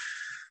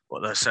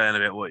what they're saying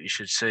about what you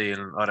should see,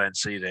 and I don't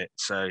see that.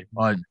 So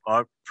I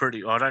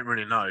don't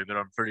really know, but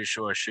I'm pretty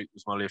sure I shoot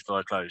with my left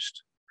eye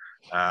closed.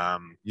 But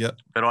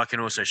I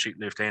can also shoot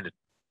left-handed.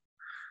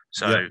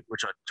 So,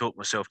 which I taught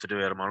myself to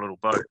do out of my little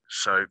boat.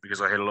 So, because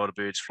I had a lot of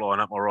birds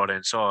flying up my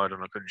right-hand side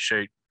and I couldn't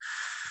shoot.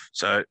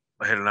 So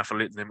I had enough of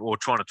letting them, or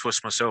trying to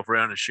twist myself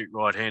around and shoot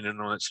right-handed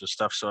and all that sort of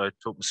stuff. So I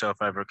taught myself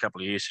over a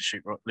couple of years to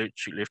shoot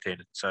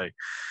left-handed. So,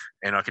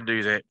 and I can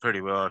do that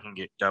pretty well. I can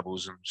get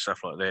doubles and stuff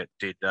like that,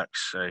 dead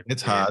ducks. So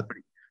it's hard.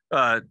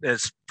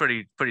 It's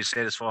pretty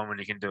satisfying when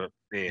you can do it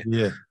there.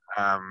 Yeah.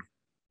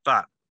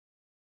 But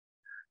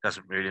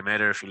doesn't really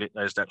matter if you let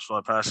those ducks fly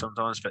past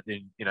sometimes. But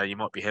then, you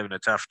might be having a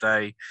tough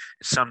day.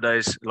 Some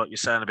days, like you're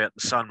saying about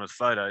the sun with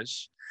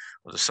photos,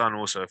 well, the sun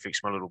also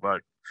affects my little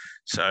boat.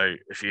 So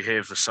if you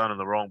have the sun in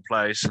the wrong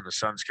place and the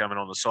sun's coming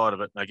on the side of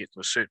it, and they get to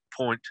a certain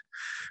point,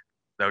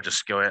 they'll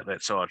just go out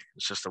that side.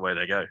 It's just the way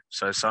they go.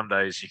 So some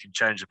days you can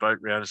change the boat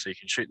around so you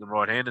can shoot them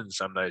right-handed, and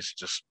some days you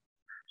just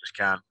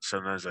can't.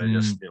 Sometimes they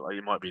just,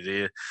 you might be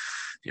there.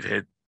 You've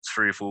had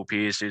 3 or 4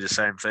 pairs do the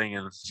same thing,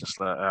 and it's just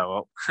like,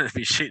 oh well, if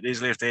you shoot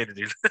these left-handed.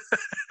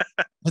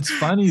 It's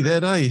funny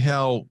that,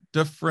 how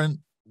different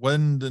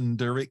wind and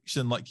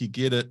direction, like you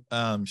get it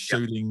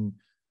shooting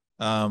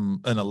in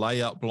a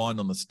layout blind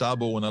on the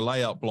stubble, and a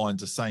layout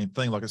blind's the same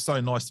thing. Like, it's so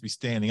nice to be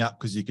standing up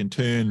because you can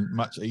turn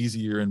much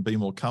easier and be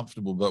more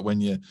comfortable, but when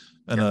you're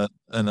in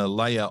a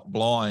layout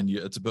blind,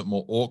 it's a bit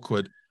more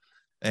awkward.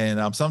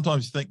 And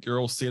sometimes you think you're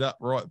all set up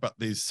right, but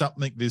there's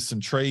some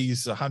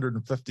trees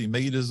 150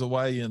 meters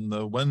away, and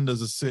the wind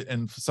is a set,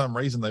 and for some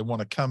reason they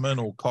want to come in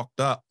all cocked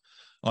up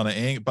on an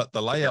angle. But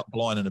the layout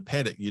blind in a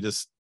paddock, you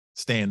just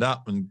stand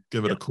up and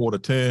give it a quarter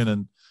turn,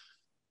 and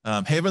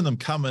having them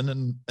come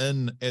in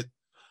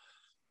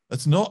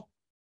it's not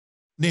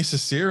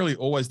necessarily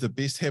always the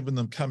best having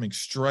them coming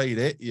straight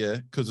at you,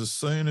 because as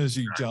soon as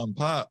you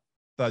jump up,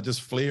 they're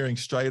just flaring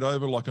straight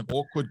over like an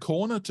awkward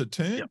corner to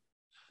turn.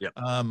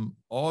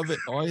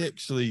 I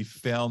actually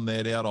found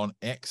that out on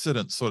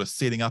accident, sort of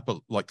setting up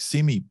like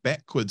semi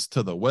backwards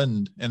to the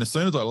wind. And as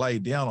soon as I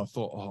laid down, I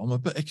thought, I'm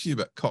actually a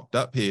bit cocked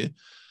up here.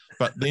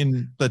 But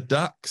then the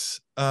ducks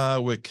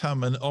were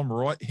coming. I'm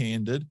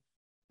right-handed,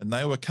 and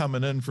they were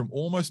coming in from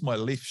almost my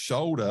left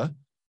shoulder,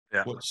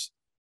 Yeah. which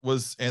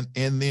was, and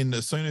then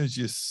as soon as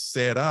you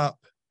sat up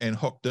and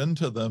hooked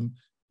into them,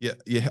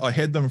 I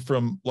had them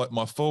from like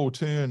my full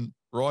turn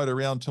right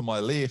around to my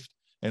left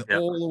and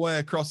all the way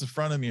across in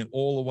front of me and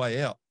all the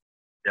way out.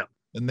 Yeah.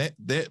 And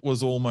that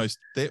was a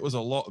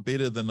lot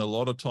better than a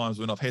lot of times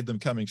when I've had them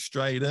coming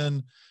straight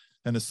in.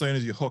 And as soon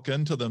as you hook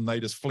into them,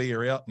 they just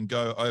flare out and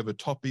go over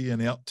toppy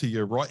and out to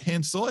your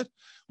right-hand side,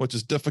 which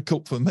is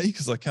difficult for me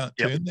because I can't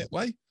turn that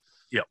way.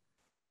 Yep.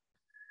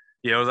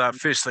 Yeah, well, that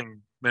first thing,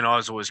 when I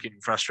was always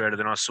getting frustrated,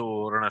 then I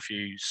don't know if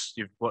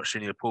you've watched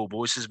any of Paul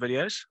Boyce's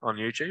videos on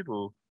YouTube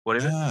or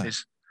whatever.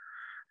 He's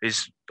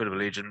a bit of a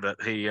legend, but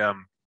he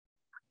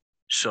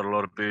shot a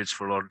lot of birds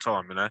for a long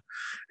time,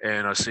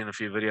 and I've seen a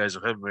few videos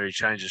of him where he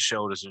changes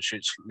shoulders and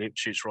shoots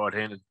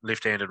right-handed,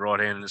 left-handed,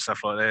 right-handed and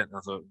stuff like that. And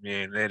I thought,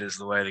 man, that is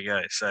the way to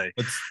go. So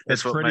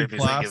that's what made me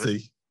think of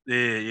it.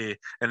 Yeah.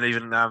 And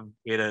even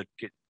we had a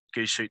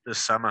goose shoot this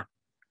summer,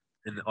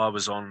 and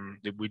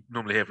we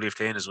normally have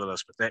left-handers with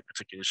us, but that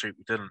particular shoot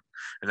we didn't.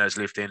 And those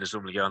left-handers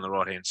normally go on the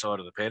right-hand side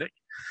of the paddock.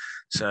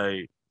 So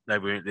they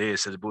weren't there.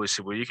 So the boys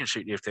said, well, you can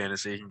shoot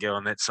left-handers, so you can go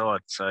on that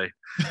side. So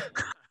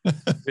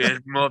we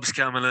had mobs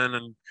coming in,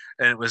 and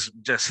it was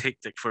just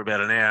hectic for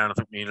about an hour. And I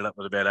think we ended up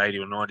with about 80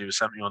 or 90 or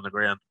something on the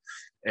ground.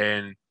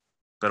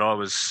 But I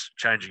was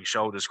changing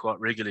shoulders quite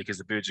regularly because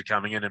the birds are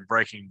coming in and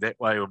breaking that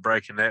way or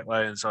breaking that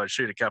way. And so I'd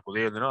shoot a couple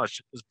there, and then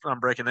I'm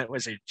breaking that way.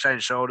 So you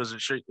change shoulders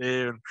and shoot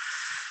there. And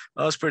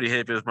I was pretty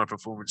happy with my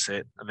performance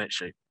in that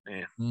shoot.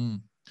 Yeah.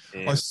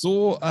 I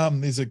saw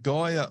there's a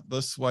guy up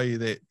this way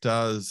that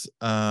does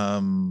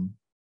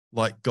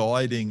like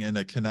guiding in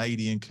a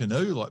Canadian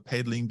canoe, like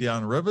paddling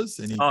down rivers,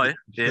 and he gets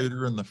the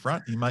shooter in the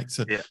front. He makes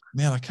it. Yeah.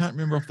 Man, I can't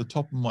remember off the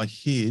top of my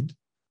head.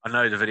 I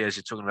know the videos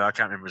you're talking about. I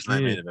can't remember his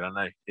name either, but I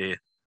know. Yeah.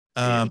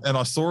 And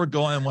I saw a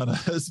guy in one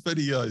of his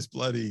videos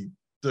bloody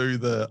do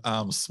the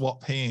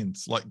swap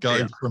hands, like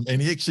go from,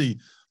 and he actually,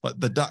 like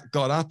the duck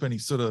got up and he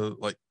sort of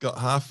like got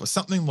half or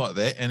something like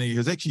that, and he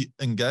was actually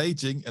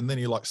engaging, and then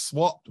he like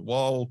swapped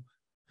while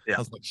I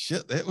was like,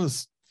 shit, that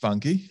was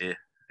funky.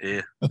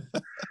 Yeah.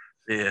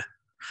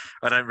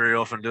 I don't very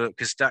often do it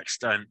because ducks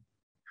don't.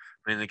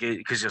 I mean,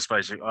 because you're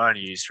supposed to. I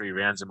only use 3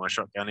 rounds in my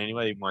shotgun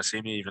anyway, my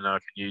semi. Even though I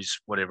can use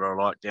whatever I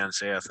like down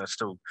south, I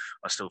still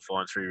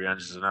find 3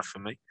 rounds is enough for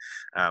me.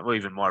 Well,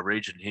 even my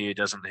region here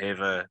doesn't have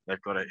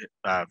they've got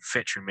a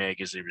factory mag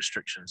as a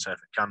restriction. So if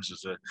it comes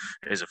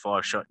as a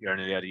 5-shot, you're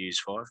only allowed to use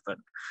 5. But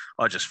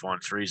I just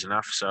find 3's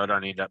enough, so I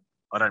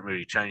don't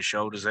really change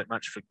shoulders that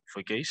much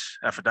for geese,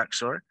 for ducks,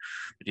 sorry.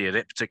 But yeah,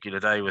 that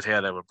particular day with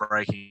how they were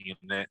breaking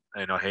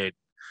and I had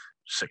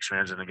 6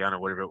 rounds in the gun or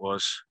whatever it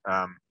was.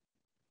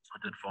 I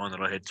did find that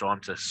I had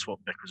time to swap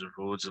backwards and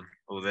forwards and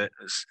all that.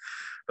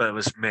 But it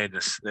was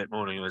madness that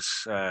morning. It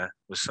was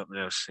something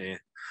else.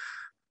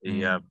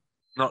 Yeah,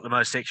 not the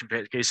most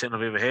action-packed geese hunt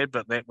I've ever had,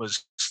 but that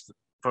was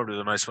probably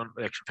the most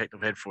action-packed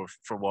I've had for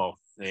a while.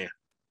 Yeah.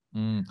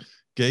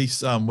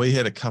 Geese. We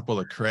had a couple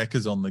of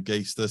crackers on the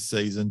geese this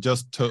season.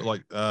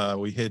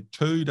 We had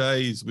 2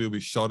 days where we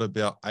shot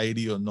about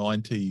 80 or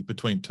 90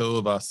 between 2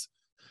 of us.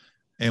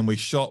 And we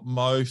shot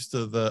most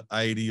of the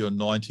 80 or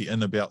 90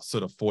 in about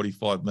sort of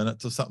 45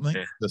 minutes or something.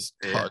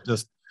 Yeah.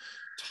 Just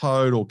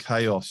total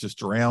chaos, just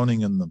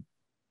drowning in them.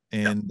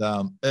 And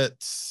I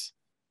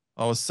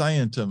was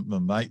saying to my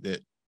mate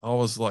that I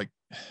was like,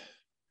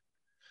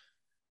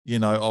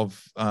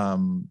 I've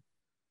done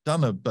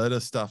a bit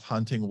of stuff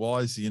hunting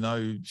wise,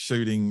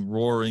 shooting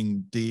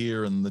roaring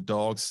deer and the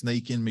dogs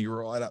sneaking me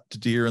right up to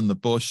deer in the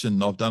bush.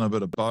 And I've done a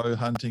bit of bow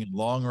hunting and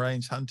long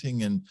range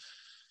hunting. And,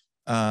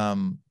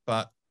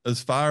 but as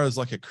far as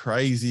like a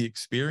crazy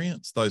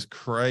experience, those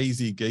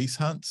crazy geese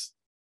hunts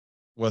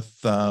with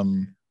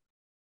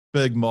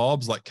big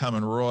mobs like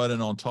coming right in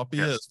on top of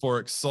you, it's for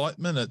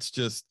excitement. It's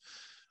just,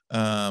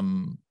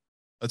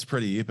 it's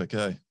pretty epic,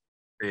 eh?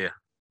 Yeah,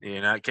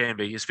 no, it can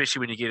be, especially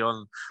when you get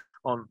on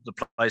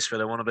the place where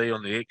they want to be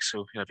on the X,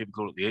 or people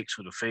call it the X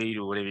or the feed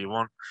or whatever you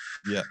want.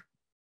 Yeah.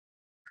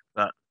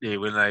 But yeah,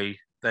 when they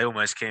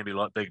almost can be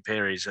like big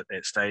Perrys at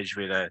that stage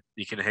where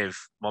you can have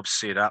mobs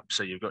set up,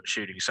 so you've got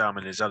shooting some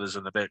and there's others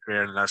in the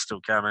background and they're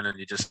still coming, and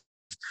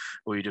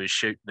all you do is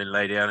shoot and then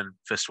lay down and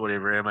fist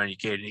whatever ammo you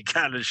can, and you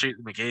can't just shoot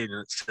them again.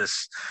 And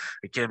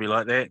it can be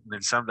like that. And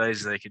then some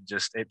days they can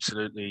just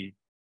absolutely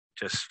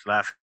just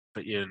laugh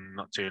at you and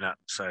not turn up.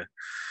 So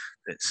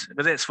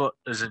that's what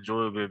is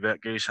enjoyable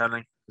about goose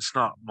hunting. It's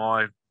not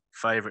my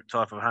favourite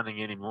type of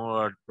hunting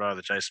anymore. I'd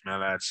rather chase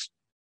mallards,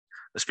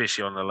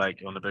 especially on the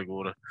lake, on the big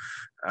water.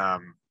 I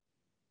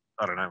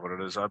don't know what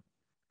it is. I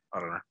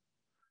don't know.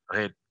 I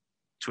had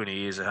 20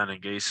 years of hunting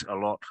geese a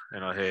lot,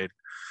 and I had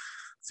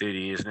 30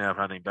 years now of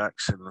hunting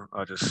ducks, and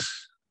I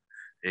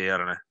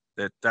don't know.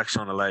 The ducks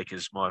on the lake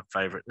is my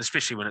favourite,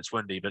 especially when it's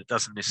windy, but it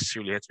doesn't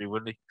necessarily have to be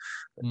windy.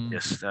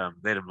 Just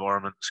that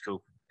environment is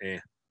cool. Yeah.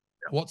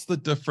 What's the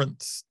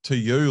difference to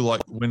you,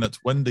 like when it's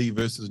windy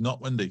versus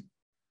not windy?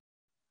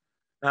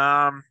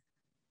 Well,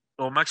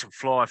 it makes them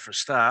fly for a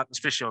start,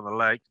 especially on the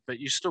lake. But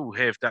you still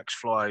have ducks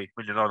fly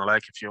when you're not on the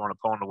lake. If you're on a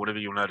pond or whatever,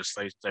 you'll notice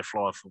they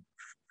fly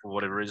or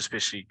whatever it is,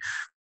 especially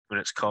when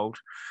it's cold.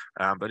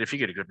 But if you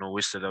get a good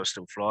nor'wester, they'll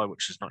still fly,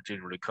 which is not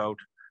generally cold.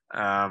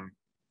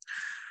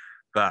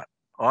 But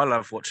I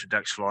love watching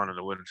ducks flying in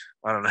the wind.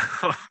 I don't know.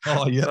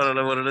 Oh yeah. I don't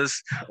know what it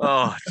is.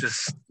 Oh,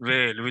 just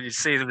man, when you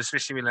see them,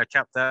 especially when they're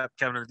capped up,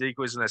 coming in the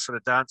decoys, and they sort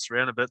of dance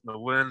around a bit in the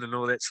wind and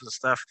all that sort of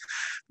stuff.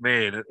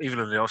 Man, even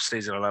in the off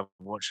season, I love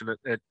watching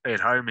it. At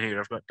home here,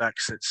 I've got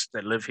ducks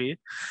that live here.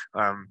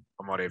 I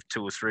might have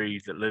 2 or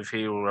 3 that live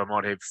here, or I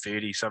might have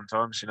 30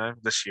 sometimes. You know,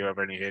 this year I've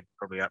only had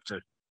probably up to, I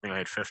think I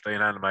had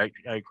 15 under my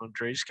acorn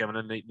trees coming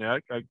in and eating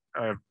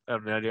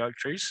the oak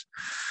trees.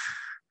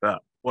 But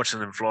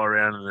watching them fly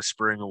around in the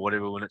spring or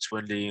whatever when it's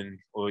windy, and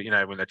or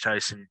when they're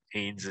chasing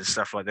hens and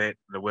stuff like that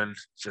in the wind,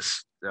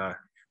 just I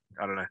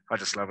don't know, I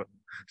just love it.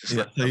 Just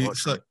love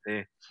watching it.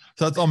 Yeah.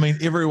 So it's, I mean,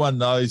 everyone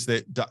knows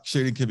that duck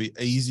shooting can be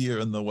easier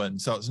in the wind.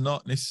 So it's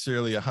not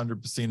necessarily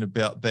 100%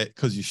 about that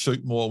because you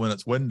shoot more when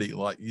it's windy,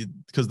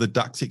 because the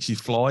ducks actually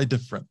fly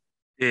different.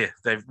 Yeah,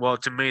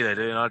 to me they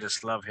do, and I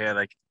just love how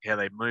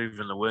they move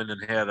in the wind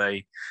and how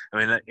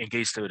and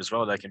geese do it as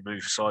well. They can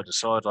move side to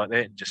side like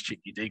that and just check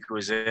your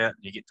decoys out,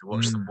 and you get to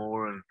watch them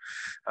more. And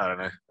I don't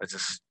know, I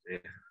just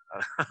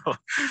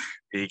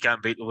you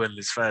can't beat the wind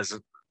as far as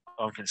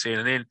I'm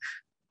concerned. And then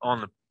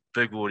on the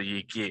big water,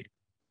 you get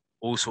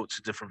all sorts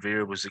of different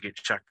variables that get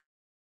chucked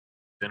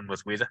in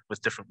with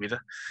different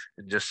weather,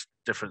 and just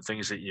different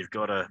things that you've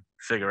got to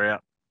figure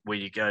out where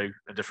you go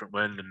in different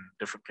wind and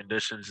different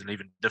conditions, and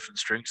even different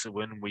strengths of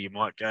wind where you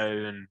might go.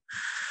 And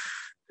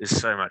there's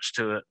so much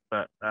to it.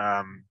 But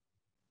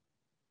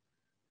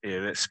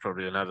that's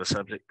probably another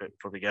subject, but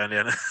probably going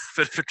down a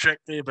bit of a track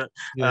there. But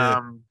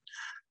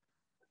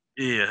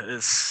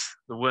it's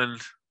the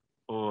wind,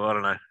 or I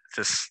don't know,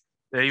 just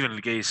even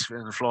the geese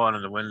and flying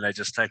in the wind, they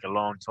just take a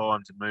long time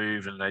to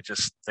move, and they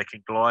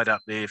can glide up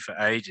there for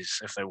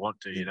ages if they want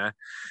to,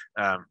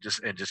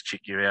 just check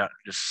you out,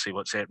 just see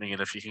what's happening.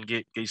 And if you can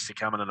get geese to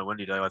come in on a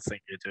windy day, I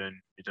think you're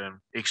doing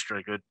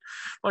extra good.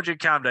 Mind you,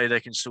 calm day, they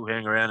can still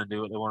hang around and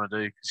do what they want to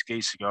do, because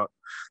geese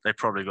they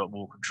probably got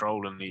more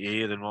control in the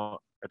air than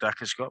what a duck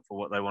has got for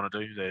what they want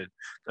to do.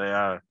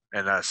 They're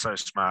so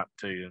smart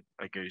too,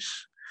 a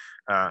goose,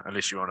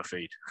 unless you're on a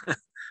feed.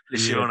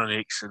 Unless you're on an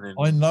X, and then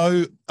I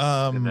know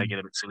then they get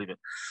a bit silly. But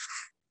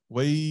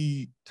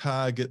we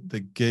target the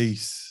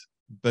geese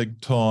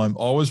big time.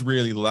 I was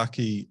really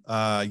lucky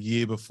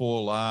year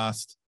before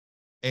last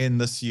and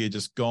this year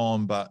just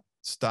gone, but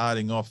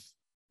starting off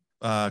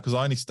because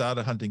I only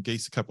started hunting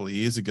geese a couple of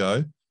years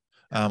ago.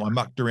 I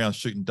mucked around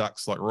shooting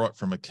ducks right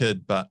from a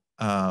kid, but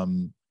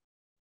and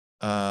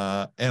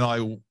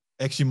I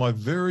actually, my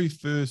very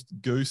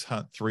first goose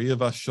hunt, 3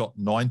 of us shot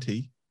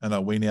 90. And I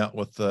went out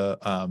with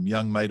a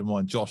young mate of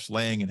mine, Josh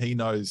Lang, and he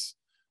knows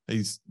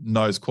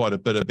quite a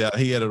bit about it.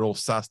 He had it all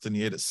sussed, and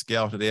he had it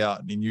scouted out,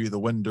 and he knew the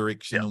wind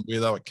direction and where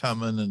they were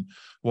coming and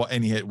what.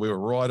 And we were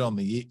right on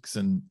the X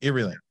and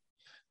everything.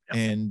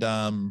 And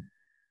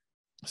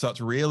so it's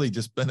really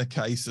just been a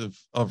case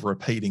of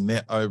repeating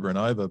that over and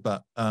over.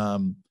 But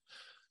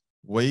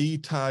we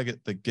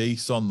target the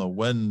geese on the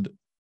wind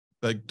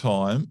big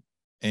time,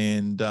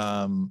 and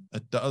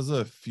it does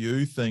a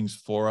few things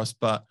for us,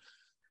 but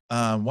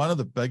one of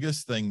the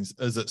biggest things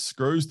is it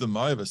screws them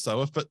over.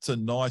 So if it's a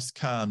nice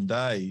calm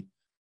day,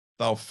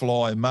 they'll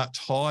fly much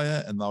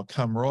higher, and they'll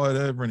come right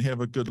over and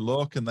have a good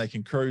look, and they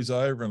can cruise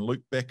over and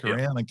loop back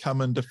around and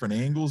come in different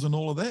angles and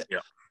all of that.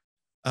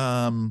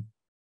 And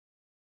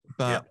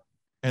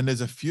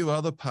there's a few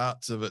other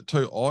parts of it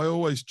too.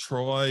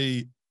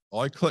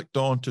 I clicked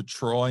on to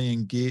try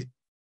and get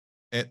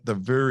at the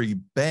very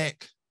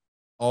back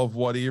of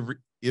whatever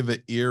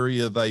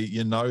area they,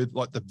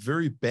 like the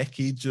very back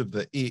edge of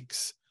the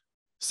X,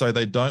 so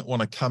they don't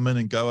want to come in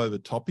and go over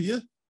top of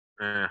you.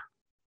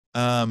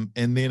 And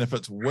then if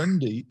it's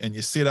windy and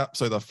you set up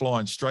so they're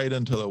flying straight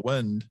into the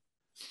wind,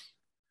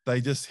 they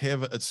just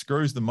it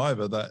screws them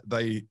over.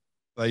 They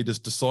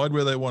just decide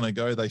where they want to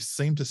go. They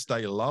seem to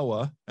stay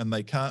lower, and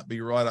they can't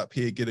be right up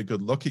here, get a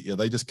good look at you.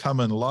 They just come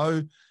in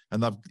low,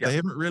 and they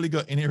haven't really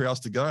got anywhere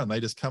else to go, and they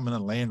just come in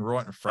and land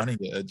right in front of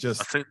you. I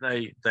think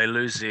they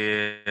lose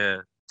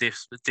their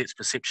depth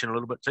perception a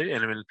little bit too,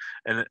 and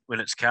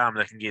when it's calm,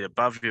 they can get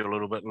above you a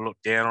little bit and look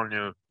down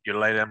on your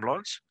lay down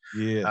blinds,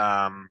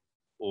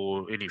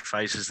 or any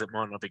faces that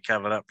might not be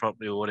covered up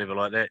properly or whatever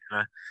like that.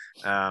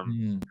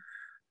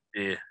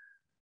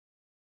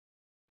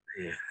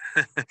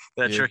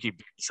 They're tricky.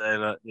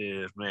 So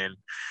man,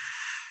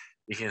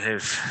 you can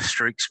have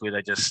streaks where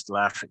they just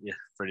laugh at you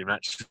pretty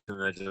much,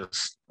 and they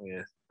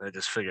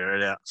just figure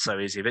it out so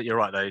easy. But you're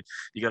right, though.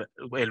 You got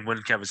and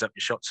wind covers up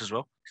your shots as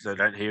well, because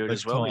they don't hear it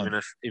as well. Even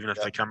if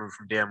they're coming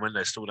from downwind,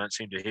 they still don't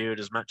seem to hear it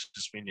as much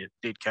as when you're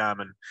dead calm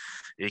and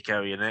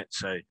echoey and that.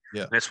 So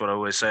that's what I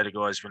always say to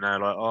guys when they're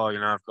like, "Oh,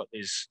 I've got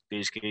these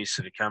geese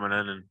that are coming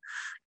in, and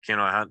can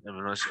I hunt them?"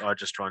 And I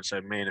just try and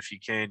say, "Man, if you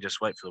can,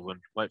 just wait for the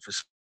wind. Wait for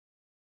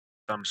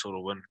some sort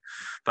of wind."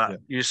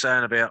 But you're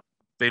saying about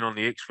being on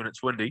the X when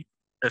it's windy.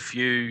 If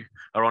you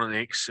are on an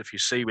X, if you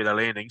see where they're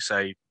landing,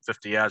 say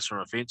 50 yards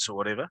from a fence or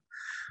whatever,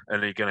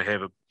 and you're going to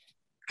have a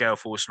gale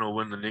force north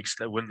wind the next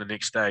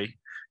day,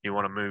 you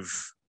want to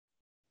move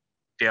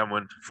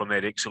downwind from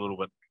that X a little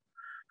bit,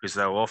 because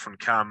they'll often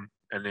come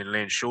and then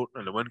land short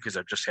in the wind because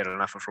they've just had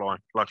enough of flying.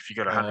 Like if you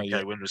got a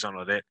 100k wind or something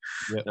like that,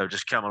 they'll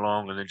just come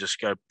along and then just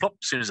go plop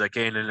as soon as they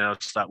can, and they'll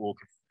start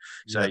walking.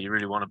 So you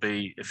really want to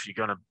be, if you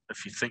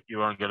think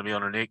you're going to be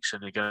on an X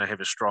and you're going to have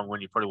a strong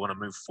wind, you probably want to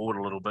move forward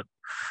a little bit.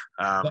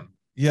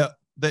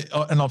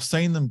 And I've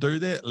seen them do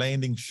that,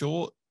 landing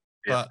short.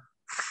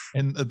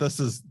 And this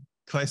is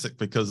classic,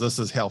 because this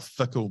is how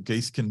fickle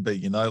geese can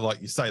be.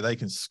 Like you say, they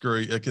can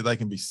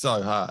be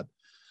so hard.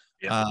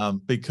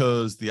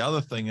 Because the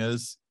other thing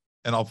is,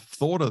 and I've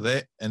thought of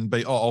that, and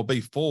I'll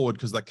be forward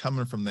because they're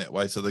coming from that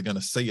way, so they're going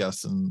to see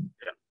us and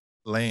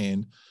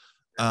land.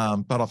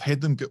 But I've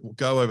had them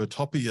go over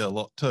top of you a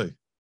lot too.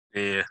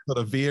 Sort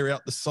of veer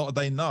out the side.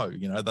 They know,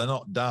 they're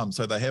not dumb,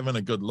 so they're having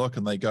a good look,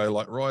 and they go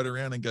like right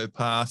around and go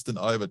past and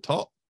over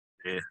top.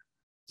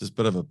 Just a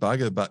bit of a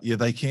bugger, but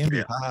they can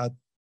be hard.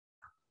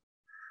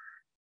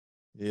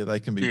 They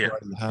can be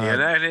pretty hard.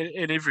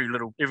 And every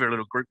little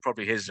group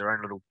probably has their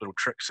own little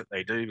tricks that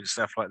they do and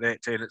stuff like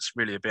that. And it's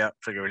really about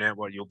figuring out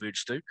what your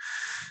birds do.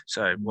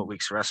 So what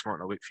works for us might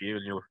not work for you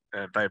and your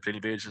Bay of Plenty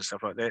birds and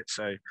stuff like that.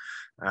 So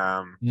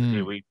I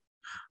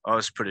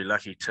was pretty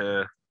lucky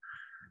to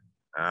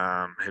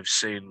have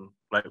seen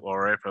Lake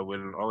Wairarapa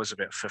when I was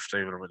about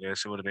 15 when I went there.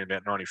 So it would have been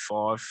about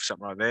 95,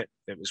 something like that.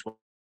 That was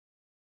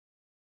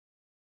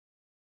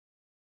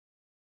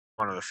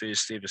one of the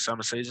first ever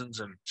summer seasons,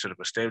 and sort of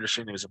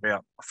establishing. I think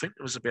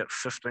there was about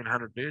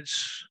 1,500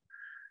 birds,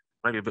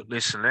 maybe a bit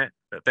less than that.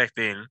 But back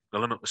then, the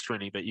limit was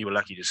 20, but you were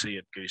lucky to see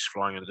a goose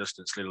flying in the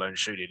distance, let alone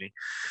shoot any.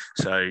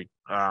 So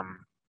and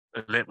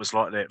that was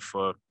like that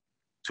for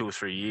 2 or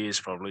 3 years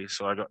probably.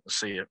 So I got to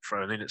see it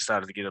and then it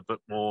started to get a bit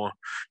more.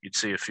 You'd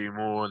see a few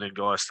more, and then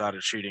guys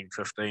started shooting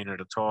 15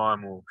 at a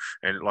time.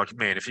 And like,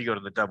 man, if you got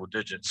in the double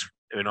digits,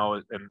 when I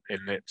was in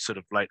that sort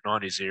of late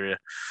 90s area,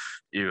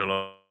 you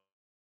were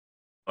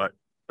like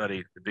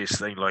bloody the best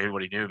thing. Like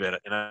everybody knew about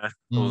it,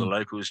 all the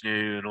locals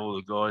knew, and all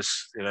the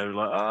guys,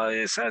 like, oh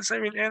yeah, so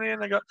went down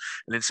there, and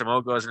then some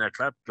old guys in our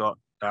club got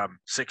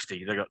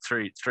 60. They got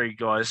three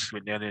guys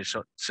went down there and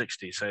shot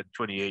 60, so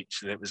 20 each.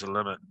 So that was the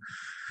limit,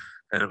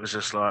 and it was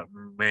just like,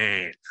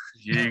 man,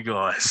 you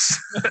guys,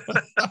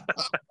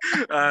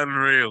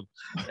 unreal.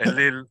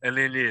 And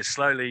then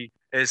slowly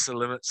as the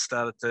limits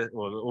started to,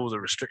 or all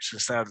the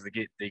restrictions started to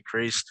get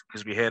decreased,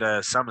 because we had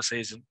a summer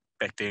season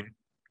back then.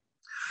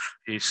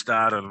 He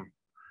started in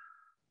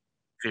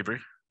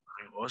February.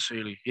 I think it was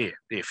early.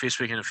 First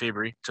weekend of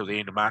February till the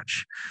end of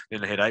March.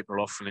 Then they had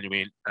April off, and then he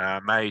went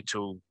May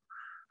till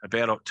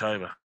about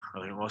October. I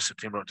think it was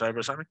September, October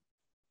or something.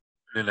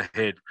 And then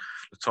they had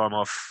the time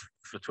off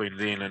between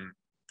then and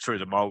through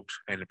the molt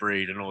and the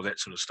breed and all that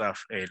sort of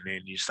stuff. And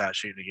then you start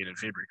shooting again in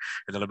February,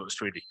 and the limit was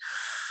 20.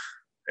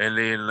 And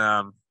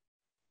then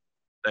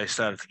they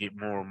started to get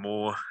more and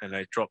more, and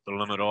they dropped the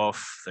limit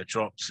off. They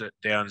dropped it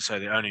down, so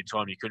the only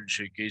time you couldn't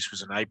shoot geese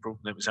was in April.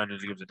 That was only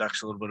to give the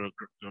ducks a little bit of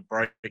a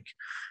break,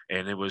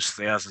 and there was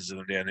thousands of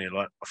them down there.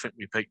 Like, I think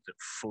we peaked at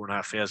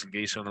 4,500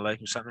 geese on the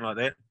lake or something like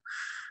that.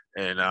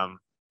 And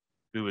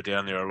we were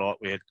down there a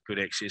lot. We had good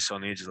access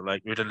on the edge of the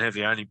lake. We didn't have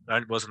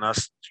it wasn't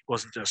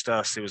just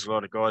us. There was a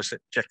lot of guys.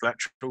 Jack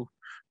Luttrell,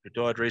 who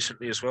died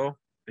recently as well.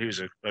 He was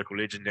a local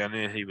legend down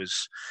there. He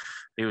was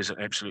an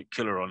absolute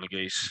killer on the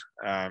geese.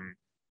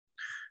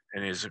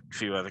 And there's a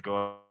few other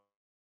guys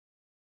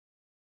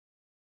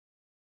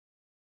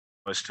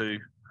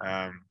too.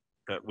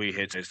 But we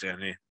had those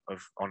down there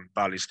on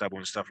barley stubble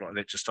and stuff like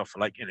that, just off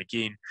the lake. And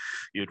again,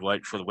 you'd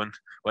wait for the wind,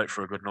 wait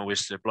for a good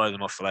nor'wester, blow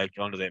them off the lake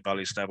onto that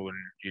barley stubble, and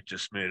you'd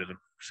just murder them.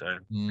 So,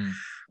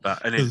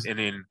 and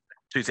then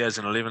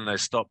 2011 they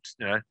stopped.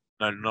 Not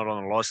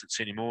on a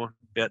license anymore.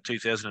 About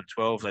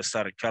 2012 they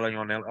started culling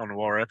on the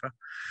Wairarapa,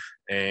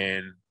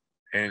 and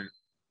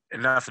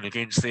nothing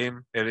against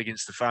them,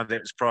 against the fund. That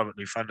was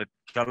privately funded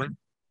culling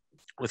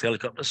with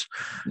helicopters.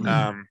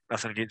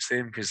 Nothing against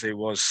them, because there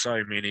was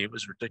so many. It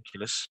was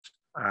ridiculous.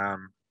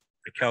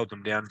 They culled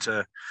them down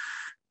to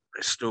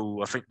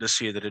still, I think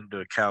this year they didn't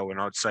do a cull, and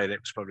I'd say that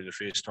was probably the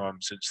first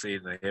time since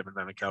then they haven't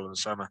done a cull in the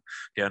summer,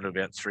 down to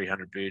about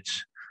 300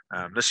 birds.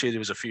 This year there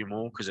was a few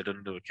more because they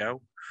didn't do a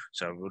cull,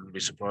 so I wouldn't be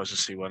surprised to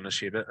see one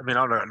this year. But I mean,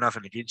 I've got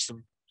nothing against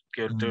them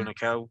doing a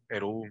cull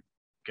at all.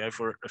 Go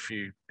for it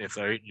if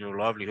they're eating your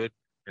livelihood.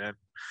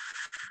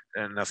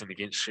 And nothing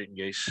against shooting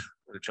geese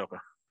with a chopper.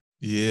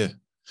 Yeah.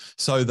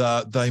 So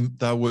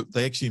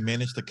they actually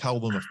managed to cull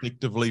them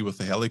effectively with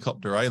the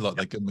helicopter, Like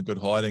they give them a good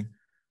hiding.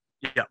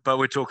 Yeah, but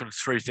we're talking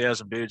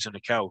 3,000 birds in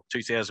a cull,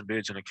 2,000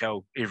 birds in a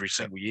cull every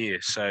single year.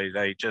 So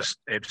they just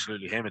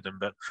absolutely hammered them.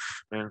 But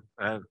man,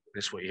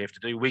 that's what you have to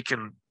do.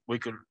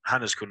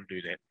 Hunters couldn't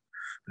do that.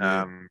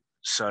 And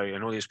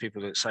all these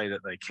people that say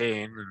that they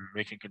can and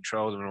we can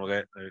control them and all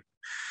that,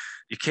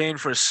 you can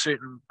for a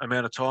certain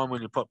amount of time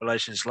when your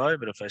population is low,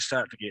 but if they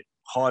start to get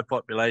high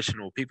population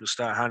or people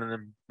start hunting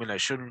them when they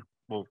shouldn't,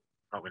 well,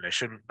 not when they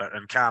shouldn't, but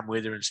in calm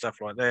weather and stuff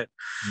like that,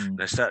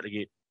 they start to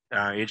get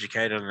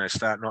educated and they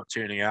start not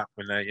turning up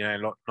when they,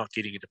 not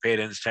getting into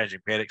paddings, changing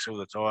paddocks all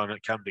the time,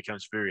 it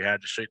becomes very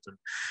hard to shoot them.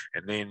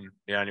 And then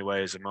the only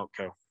way is a molt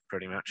kill,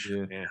 pretty much.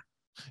 Yeah.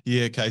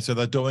 Yeah. Okay. So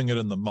they're doing it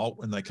in the molt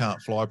when they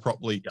can't fly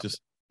properly,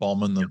 just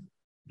bombing them.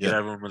 Get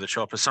over them with a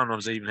chopper.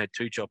 Sometimes they even had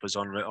 2 choppers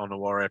on the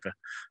Warrapper,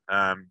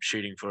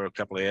 shooting for a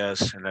couple of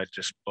hours, and they'd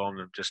just bomb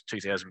them, just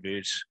 2,000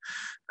 birds,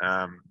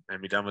 and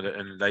be done with it.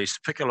 And they used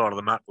to pick a lot of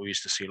them up. We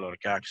used to see a lot of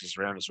carcasses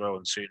around as well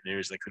in certain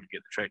areas they couldn't get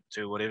the tractor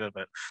to or whatever,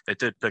 but they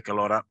did pick a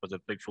lot up with a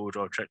big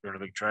 4-drive tractor and a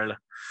big trailer,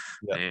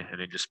 and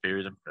then just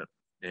bury them. But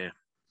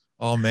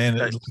Oh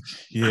man,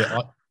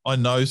 I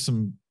know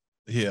some.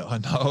 Yeah, I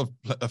know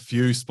a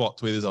few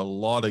spots where there's a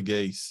lot of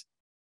geese.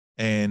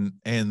 And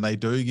they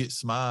do get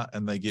smart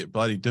and they get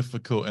bloody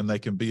difficult and they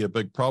can be a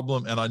big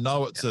problem. And I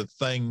know it's a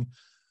thing.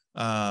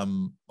 I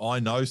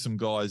know some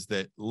guys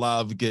that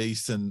love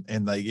geese and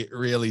they get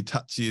really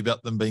touchy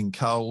about them being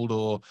cold,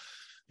 or,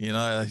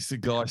 a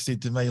guy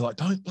said to me, like,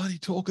 don't bloody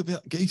talk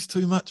about geese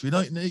too much. We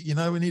don't need,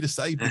 we need to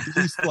save the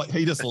geese. Like,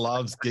 he just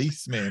loves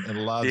geese, man,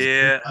 and loves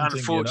geese hunting,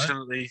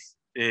 unfortunately.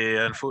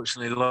 Yeah,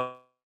 unfortunately,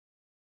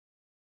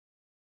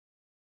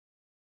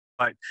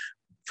 like,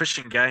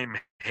 fishing game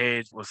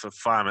had with the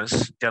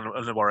farmers down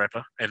in the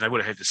Warrapper, and they would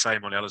have had the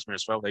same on Ellesmere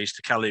as well. They used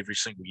to cull every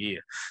single year.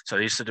 So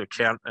they used to do a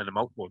count in the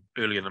molt, or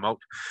early in the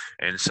molt.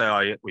 And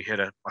so we had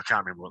I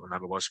can't remember what the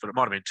number was, but it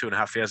might have been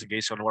 2,500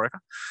 geese on the Warrapper.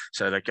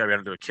 So they go around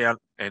and do a count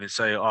and then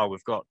say,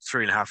 we've got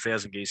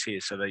 3,500 geese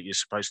here. So that you're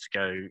supposed to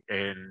go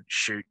and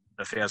shoot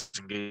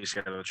 1,000 geese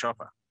out of the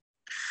chopper.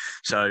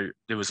 So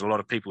there was a lot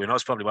of people, and I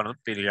was probably one of them,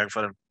 being a young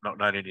fella, not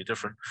knowing any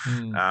different,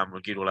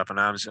 would get all up in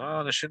arms.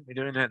 They shouldn't be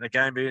doing that. The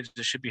game birds,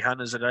 there should be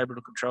hunters that are able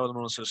to control them,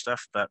 all that sort of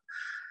stuff. But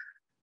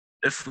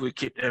if we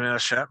kept our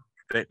mouth shut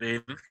back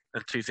then in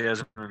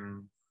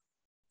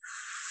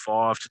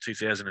 2005 to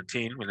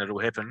 2010, when it all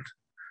happened,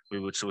 we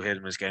would still have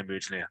them as game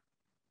birds now.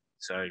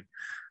 So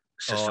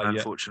it's just an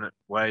unfortunate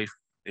way.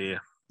 Yeah.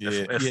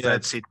 If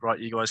they'd said, right,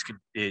 you guys can,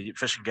 your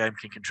fishing game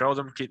can control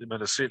them, keep them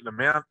at a certain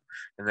amount,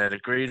 and they'd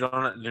agreed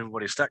on it, and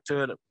everybody stuck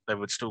to it, they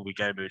would still be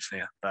game birds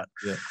now. But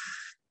you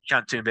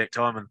can't turn back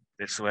time, and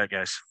that's the way it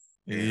goes.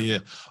 Yeah.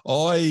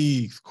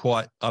 I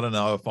don't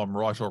know if I'm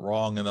right or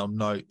wrong, and I'm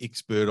no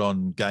expert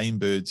on game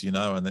birds,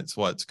 and that's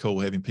why it's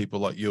cool having people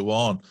like you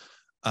on.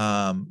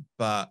 And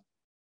the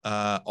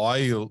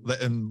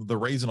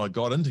reason I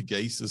got into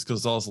geese is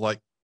because I was like,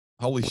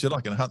 holy shit,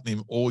 I can hunt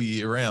them all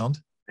year round.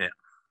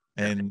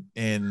 And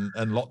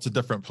lots of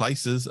different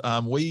places.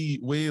 We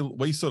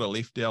sort of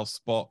left our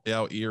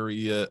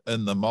area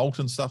in the molt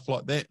and stuff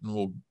like that,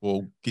 and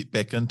we'll get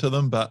back into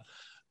them. But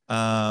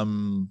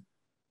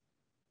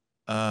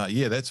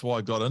that's why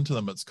I got into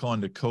them. It's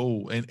kind of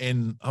cool.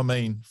 And I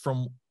mean,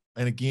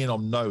 and again,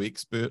 I'm no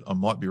expert. I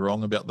might be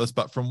wrong about this,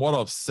 but from what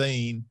I've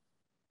seen,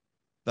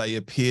 they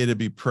appear to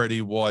be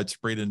pretty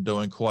widespread and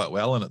doing quite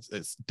well. And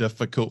it's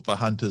difficult for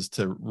hunters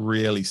to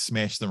really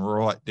smash them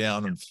right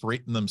down and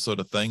threaten them, sort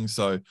of thing.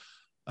 So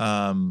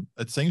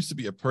it seems to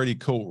be a pretty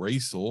cool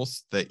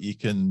resource that you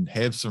can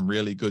have some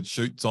really good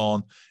shoots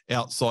on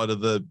outside of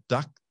the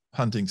duck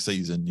hunting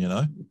season,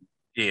 Yeah,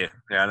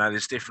 I know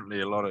there's definitely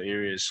a lot of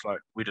areas like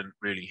we didn't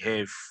really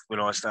have when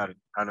I started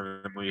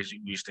hunting them. We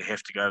used to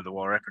have to go to the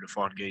Warrapper to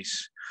find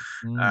geese.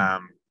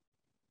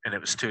 And it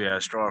was 2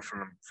 hours drive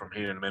from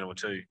here in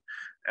Manawatu.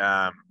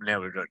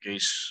 Now we've got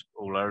geese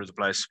all over the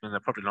place. I mean, they're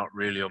probably not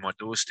really on my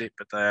doorstep,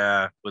 but they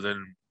are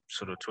within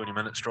sort of 20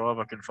 minutes drive.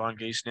 I can find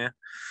geese now.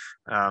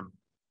 And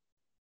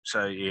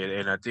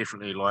I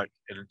definitely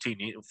and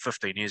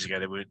 15 years ago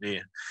they weren't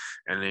there,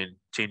 and then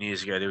 10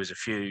 years ago there was a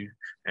few,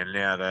 and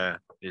now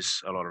there's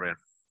a lot around.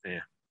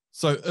 Yeah.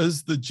 So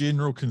is the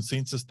general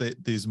consensus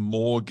that there's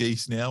more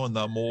geese now and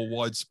they're more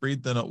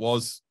widespread than it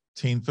was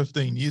 10,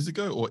 15 years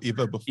ago or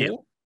ever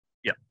before?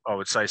 Yeah, I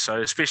would say so,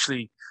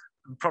 especially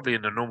probably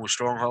in the normal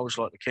strongholds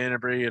like the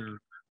Canterbury and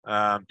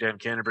down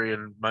Canterbury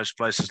and most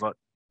places like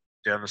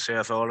down the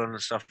South Island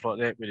and stuff like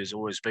that, where there's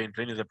always been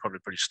plenty. They're probably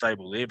pretty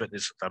stable there, but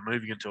they're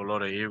moving into a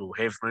lot of areas, or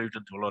have moved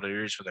into a lot of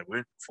areas where they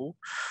weren't before.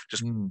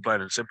 Just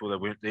plain and simple, they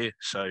weren't there.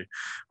 So,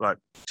 like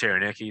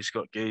Taranaki's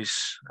got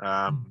geese.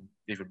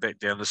 Even back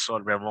down this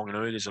side around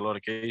Wanganui, there's a lot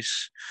of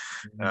geese.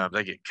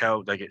 They get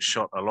killed. They get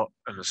shot a lot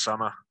in the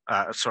summer.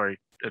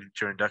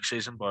 During duck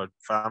season by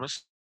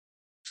farmers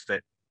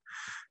that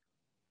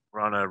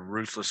run a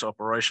ruthless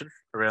operation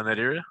around that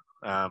area.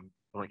 I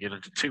won't get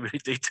into too many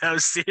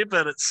details there,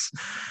 but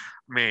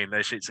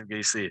they shoot some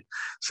geese there.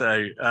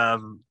 So,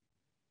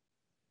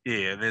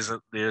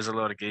 there's a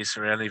lot of geese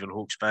around, even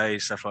Hawke's Bay,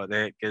 stuff like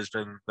that,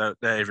 Gisborne, they're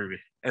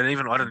everywhere. And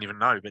even, I didn't even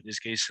know, but there's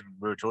geese in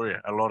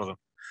Ruatoria, a lot of them.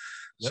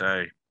 Yep.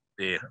 So,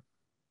 yeah.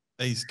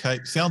 East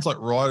Cape, sounds like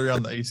right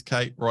around the East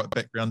Cape, right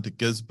back around to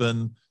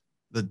Gisborne,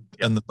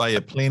 in the Bay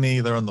of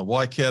Plenty, they're in the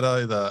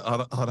Waikato,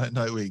 I don't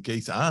know where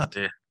geese aren't.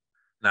 Yeah.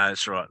 No,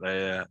 that's right.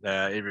 They are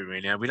everywhere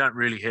now. We don't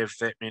really have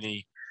that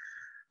many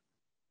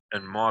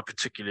in my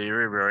particular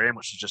area where I am,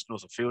 which is just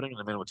north of Fielding in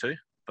the Manawatu.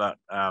 But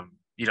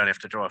you don't have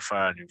to drive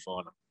far and you'll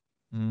find them.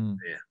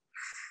 Yeah.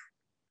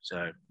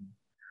 So,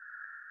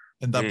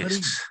 and they're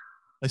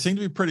They seem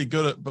to be pretty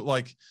good at, but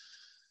like,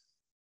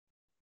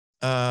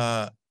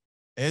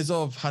 as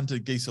I've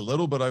hunted geese a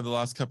little bit over the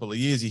last couple of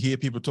years, you hear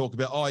people talk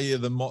about, oh yeah,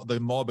 the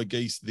mob of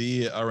geese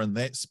there are in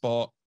that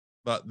spot.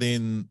 But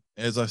then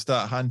as I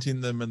start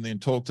hunting them and then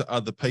talk to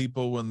other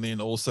people and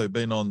then also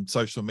been on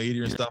social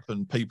media and stuff,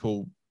 and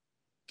people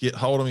get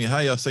hold of me,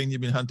 hey, I've seen you've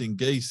been hunting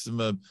geese.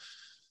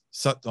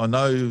 I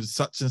know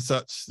such and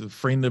such, a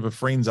friend of a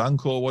friend's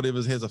uncle or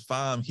whatever has a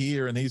farm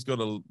here, and he's got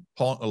a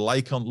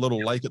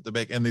little lake at the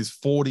back, and there's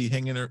 40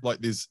 hanging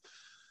like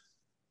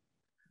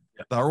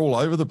they're all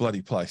over the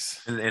bloody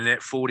place. And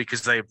that 40,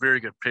 because they're very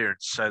good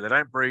parents, so they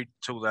don't breed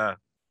till they're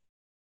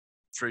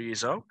 3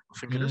 years old, I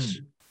think it is,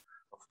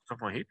 off the top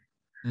of my head.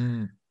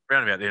 Round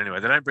about there anyway.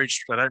 They don't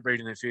breed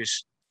in their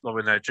first, like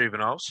when they're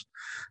juveniles.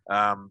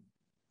 So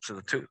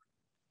the two,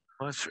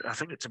 I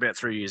think it's about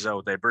 3 years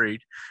old they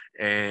breed,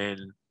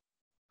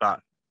 but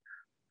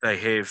they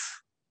have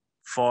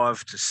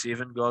 5 to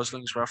 7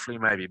 goslings roughly,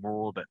 maybe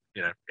more, but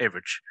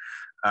average.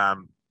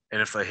 And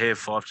if they have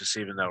 5 to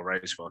 7, they'll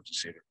raise 5 to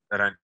 7. They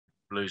don't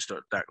lose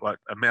like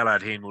a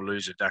mallard hen will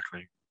lose a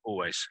duckling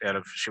always.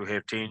 She'll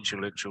have 10,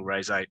 she'll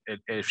raise 8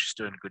 if she's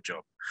doing a good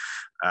job.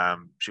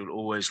 She'll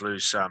always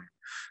lose some,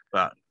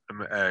 but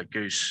a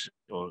goose,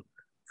 or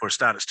for a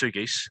start, it's 2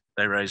 geese.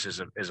 They raise as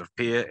a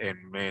pair, and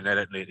man, they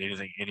don't let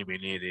anything anywhere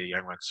near their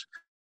young ones.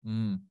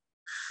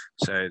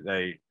 So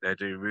they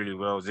do really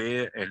well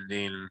there. And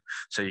then,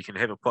 so you can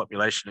have a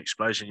population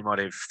explosion. You might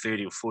have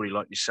 30 or 40,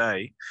 like you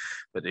say,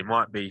 but there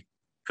might be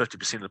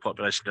 50% of the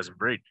population doesn't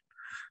breed.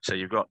 So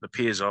you've got the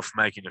pairs off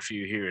making a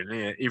few here and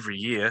there. Every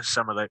year,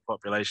 some of that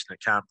population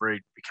that can't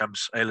breed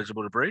becomes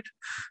eligible to breed.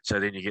 So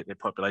then you get the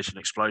population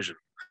explosion.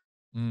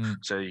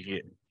 So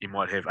you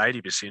might have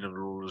 80% of the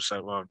rulers.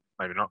 So, well,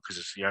 maybe not because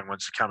it's the young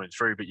ones coming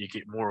through, but you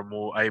get more and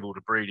more able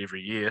to breed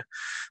every year.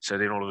 So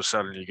then all of a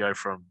sudden you go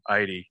from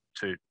 80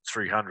 to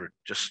 300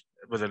 just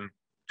within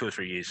 2 or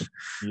 3 years,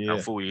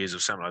 4 years or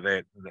something like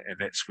that. And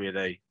that's where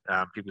they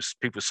people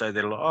say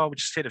they're like, oh, we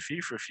just had a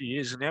few for a few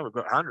years and now we've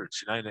got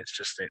hundreds, and that's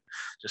just that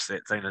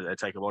thing that they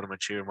take a while to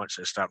mature, and once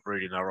they start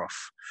breeding, they're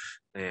off.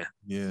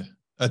 Yeah,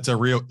 it's a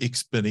real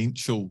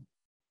exponential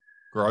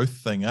growth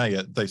thing,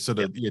 eh? They sort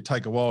of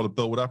take a while to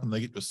build up, and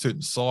they get to a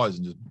certain size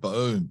and just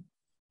boom.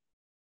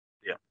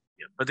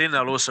 But then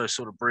they'll also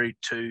sort of breed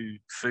to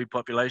food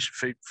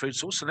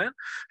source, and that.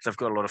 If they've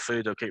got a lot of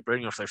food, they'll keep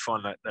breeding. If they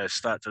find that they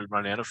start to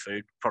run out of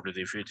food, probably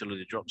their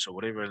fertility drops or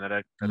whatever, and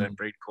they don't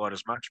breed quite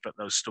as much, but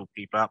they'll still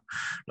keep up.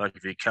 Like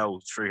if you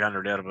cull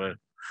 300 out of a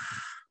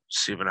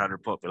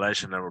 700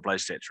 population, they'll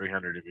replace that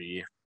 300 every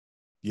year.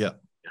 Yeah.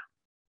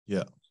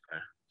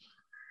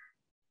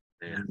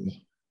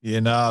 Yeah,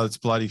 no, it's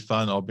bloody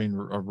fun. I've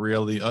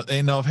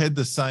had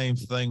the same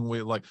thing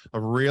where, like, I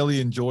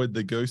really enjoyed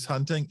the goose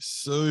hunting.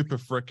 Super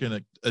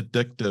freaking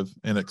addictive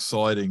and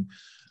exciting.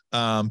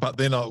 But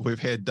then we've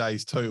had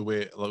days too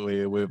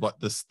where we've like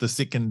the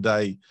second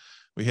day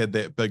we had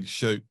that big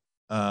shoot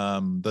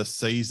this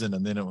season,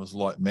 and then it was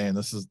like, man,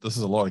 this is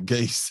a lot of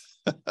geese.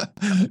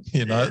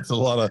 It's a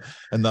lot of,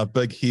 and they're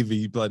big,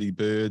 heavy, bloody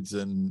birds,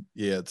 and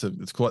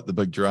it's quite the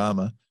big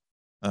drama.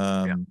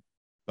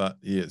 But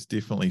it's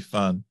definitely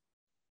fun.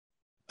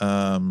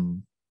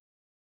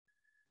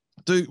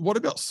 What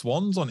about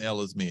swans on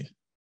Ellesmere?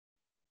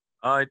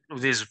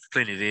 There's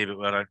plenty there,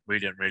 but we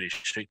don't really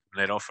shoot them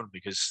that often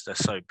because they're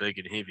so big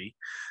and heavy,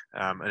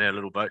 and our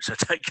little boats they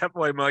take up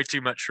way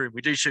too much room.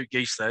 We do shoot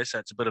geese though, so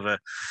it's a bit of a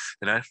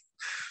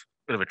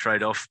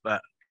trade-off.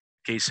 But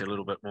geese are a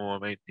little bit more. I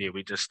mean,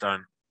 we just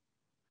don't.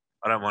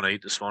 I don't want to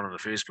eat the swan in the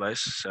first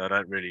place, so I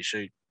don't really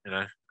shoot.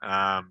 And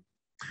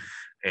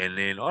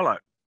then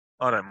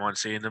I don't mind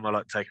seeing them. I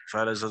like taking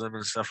photos of them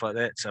and stuff like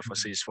that. So if I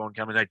see a swan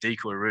coming, they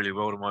decoy really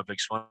well to my big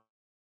swan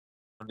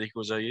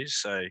decoys I use.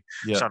 So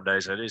some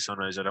days I do, some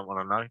days I don't want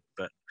to know.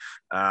 But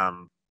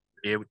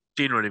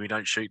generally we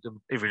don't shoot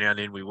them. Every now and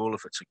then we will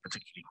if it's a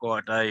particularly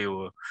quiet day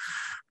or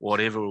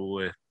whatever, or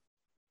we're,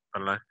 I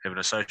don't know, having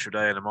a social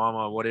day in the mama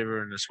or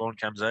whatever, and the swan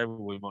comes over,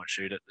 we might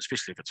shoot it,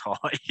 especially if it's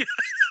high.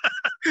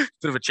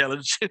 Bit of a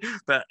challenge,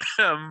 but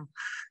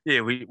they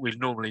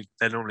normally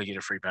get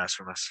a free pass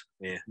from us.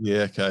 Yeah.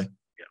 Okay.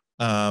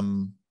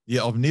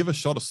 I've never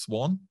shot a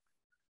swan.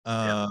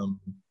 And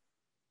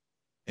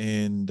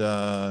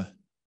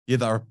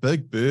they're a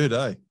big bird,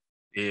 eh?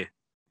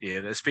 Yeah,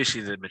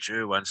 especially the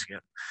mature ones.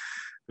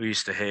 We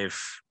used to have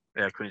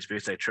our Queen's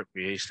birthday trip.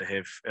 We used to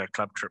have our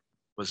club trip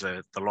was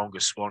the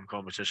longest swan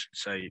competition.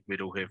 So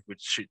we'd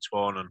shoot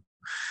swan, and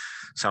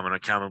someone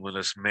would come in with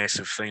this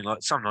massive thing.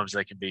 Like sometimes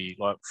they can be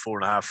like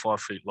 4.5,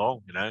 5 feet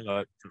long.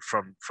 Like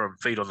from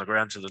feet on the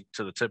ground to the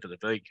tip of the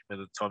beak. By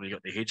the time you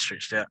got their head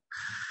stretched out,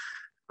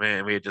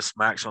 man, we had just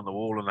marks on the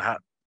wall in the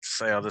hut to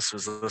say, "Oh, this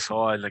was this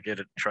high," and they get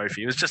a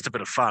trophy. It was just a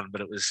bit of fun,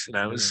 but it was,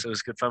 it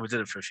was good fun. We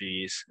did it for a few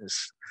years.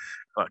 It's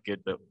quite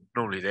good, but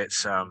normally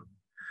that's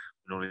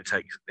normally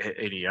take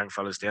any young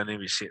fellas down there.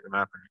 We set them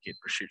up and get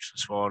to shoot some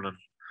swan, and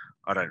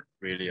I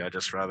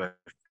just rather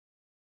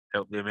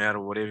help them out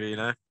or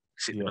whatever,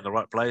 set them in the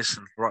right place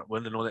and right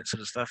wind and all that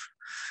sort of stuff.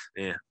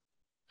 Yeah.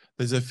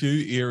 there's a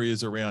few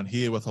areas around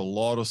here with a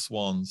lot of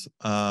swans,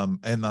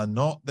 and they're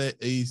not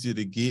that easy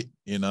to get,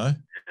 you know.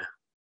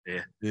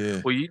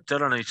 Yeah. Well, you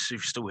don't know if you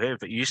still have,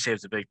 but you used to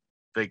have the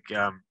big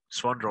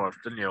swan drive,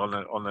 didn't you, on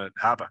the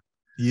harbour?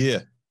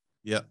 Yeah.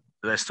 Do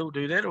they still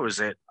do that, or is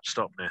that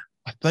stopped now?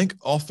 I think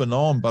off and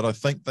on, but I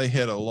think they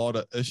had a lot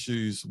of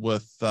issues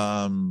with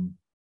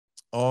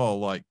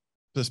like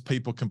just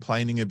people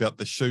complaining about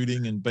the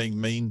shooting and being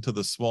mean to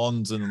the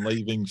swans and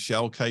leaving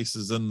shell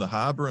cases in the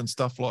harbour and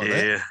stuff like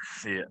that.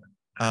 Yeah.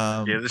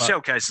 The But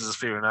shell cases is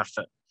fair enough,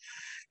 but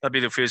they'd be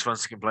the first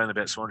ones to complain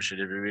about swan shit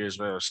everywhere as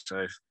well.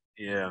 So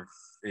yeah.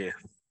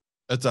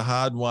 it's a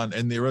hard one,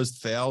 and there is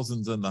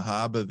thousands in the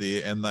harbour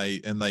there, and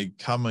they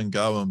come and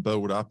go and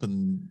build up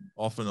and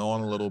off and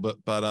on a little bit,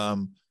 but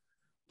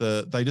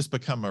they just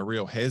become a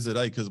real hazard,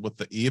 because with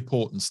the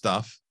airport and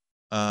stuff,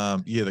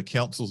 the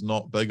council's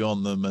not big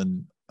on them,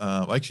 and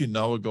I actually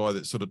know a guy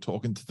that's sort of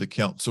talking to the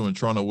council and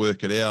trying to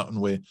work it out,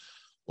 and we're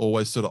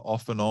always sort of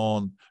off and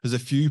on. There's a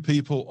few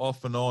people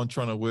off and on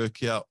trying to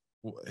work out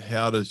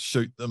how to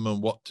shoot them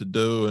and what to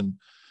do, and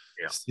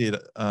set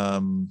it.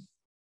 And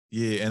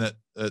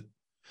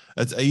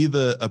it's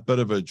either a bit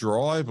of a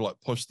drive, like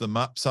push them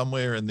up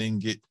somewhere and then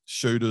get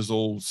shooters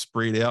all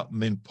spread out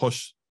and then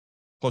push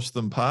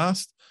them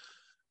past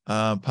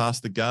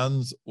the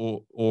guns,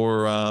 or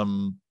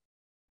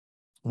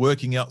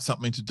working out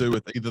something to do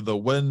with either the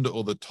wind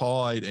or the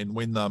tide and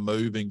when they're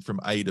moving from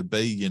A to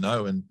B, you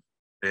know, and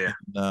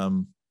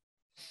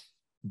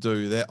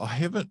do that. I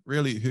haven't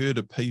really heard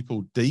of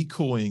people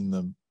decoying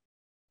them,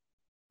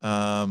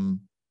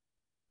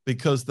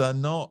 because they're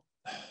not,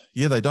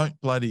 they don't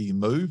bloody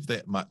move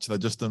that much. They're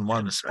just in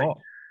one spot.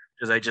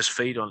 Do they just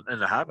feed in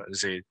the harbour?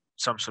 Is there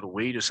some sort of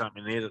weed or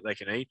something there that they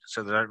can eat,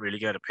 so they don't really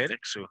go to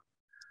paddocks? Or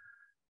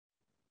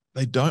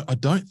I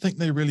don't think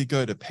they really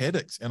go to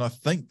paddocks, and I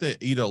think they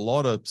eat a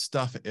lot of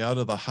stuff out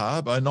of the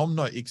harbour. And I'm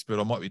no expert,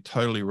 I might be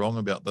totally wrong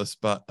about this,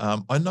 but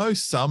I know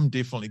some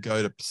definitely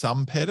go to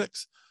some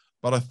paddocks,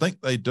 but I think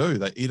they do.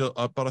 They eat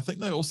but I think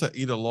they also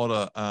eat a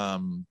lot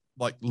of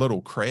like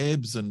little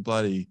crabs and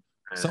bloody.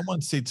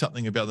 Someone said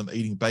something about them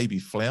eating baby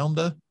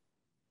flounder.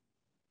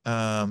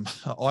 I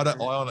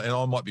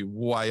might be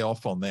way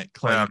off on that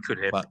claim. Well, could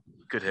happen.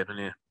 Could happen,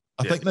 yeah.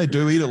 I think they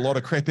do eat a lot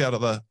of crap out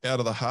of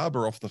the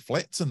harbour off the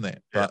flats and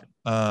that. But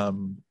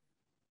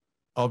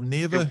I've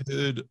never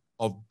heard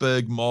of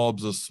big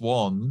mobs of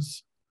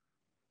swans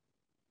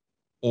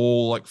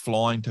all like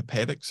flying to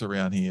paddocks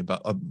around here.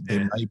 But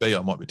there may be. I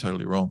might be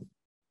totally wrong.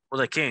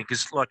 Well, they can,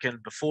 because like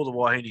before the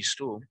Waihingi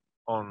storm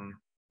on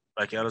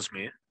Lake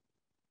Ellesmere,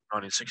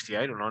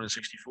 1968 or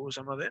 1964 or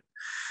something like that,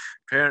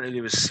 apparently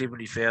there was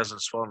 70,000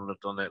 swan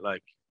lived on that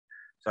lake.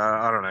 So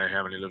I don't know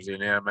how many live there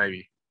now,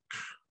 maybe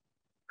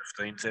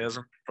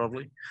 15,000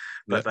 probably,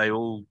 but they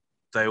all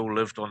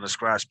lived on this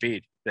grass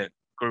bed that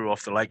grew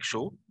off the lake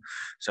shore,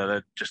 so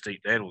they'd just eat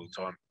that all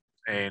the time.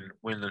 And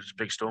when this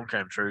big storm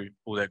came through,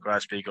 all that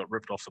grass bed got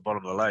ripped off the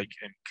bottom of the lake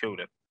and killed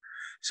it.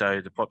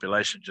 So the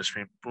population just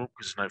went broke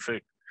because there's no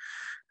food.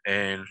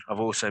 And I've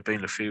also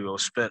been to Farewell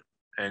Spit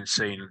and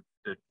seen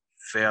the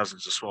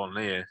thousands of swan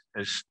there,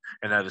 and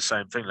they're the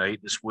same thing. They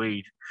eat this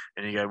weed,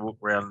 and you go walk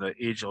around the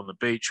edge on the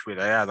beach where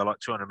they are. They're like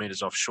 200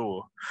 meters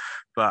offshore,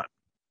 but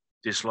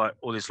there's like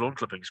all these lawn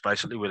clippings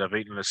basically where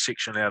they've eaten a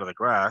section out of the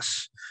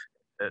grass,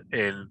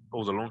 and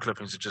all the lawn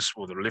clippings are just,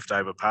 the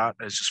leftover part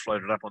is just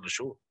floated up on the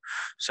shore.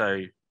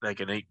 So they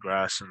can eat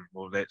grass and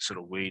all that sort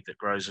of weed that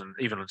grows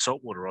even in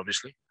salt water,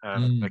 obviously. They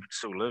can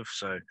still live.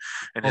 So,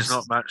 and there's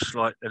not much,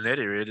 like in that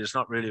area, there's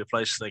not really a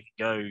place they can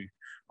go.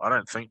 I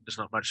don't think there's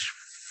not much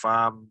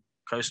farm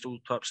coastal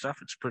type stuff.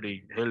 It's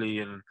pretty hilly,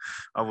 and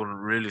I wouldn't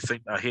really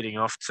think they're heading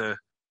off to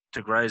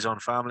graze on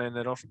farmland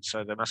that often.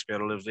 So they must be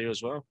able to live there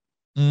as well.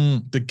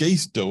 The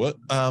geese do it,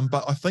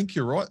 but I think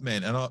you're right,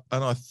 man, and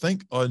I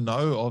think I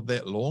know of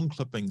that lawn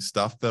clipping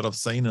stuff that I've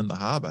seen in the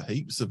harbour,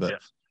 heaps of it,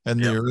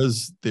 and there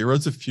is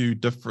a few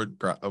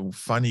different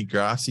funny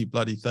grassy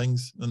bloody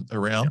things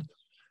around,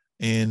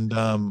 and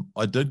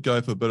I did go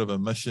for a bit of a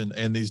mission,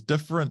 and there's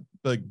different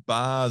big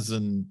bars,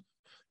 and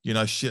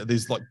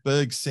there's like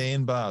big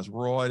sandbars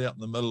right out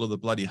in the middle of the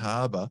bloody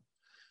harbour.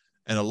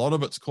 And a lot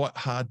of it's quite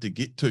hard to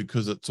get to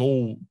because it's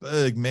all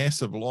big,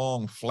 massive,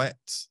 long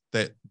flats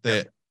that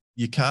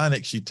you can't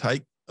actually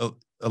take a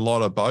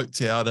lot of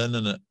boats out in,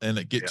 and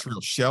it gets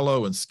real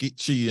shallow and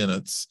sketchy,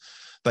 and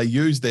they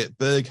use that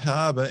big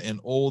harbour and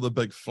all the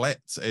big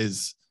flats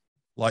as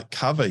like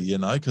cover,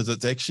 because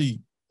it's actually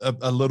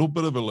a little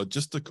bit of a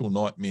logistical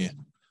nightmare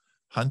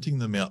hunting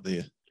them out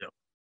there.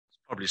 It's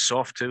probably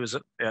soft too, is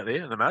it, out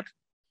there in the mud?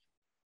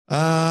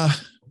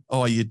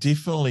 You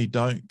definitely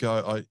don't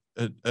go.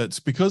 It's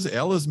because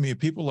Ellesmere,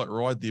 people like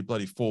ride their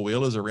bloody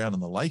four-wheelers around in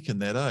the lake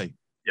and that, eh?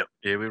 Yep.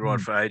 Yeah, we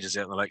ride for ages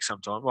out in the lake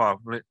sometimes. Well,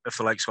 if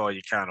the lake's high, you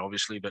can't,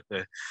 obviously, but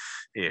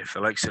if the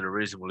lake's at a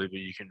reasonable level,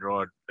 you can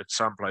ride. At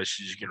some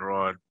places, you can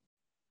ride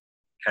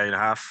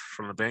K.5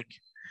 from the bank.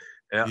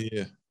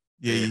 Yeah,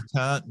 you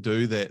can't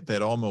do that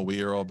I'm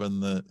aware of in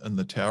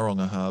the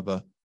Tauranga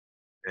Harbour.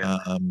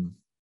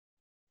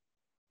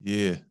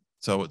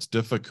 So it's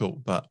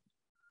difficult, but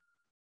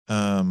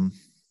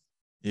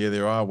Yeah,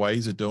 there are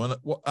ways of doing it.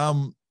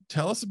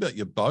 Tell us about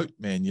your boat,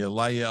 man. Your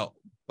layout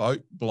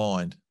boat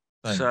blind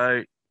thing.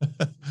 So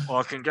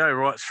I can go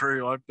right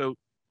through.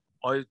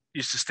 I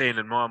used to stand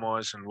in my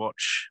eyes and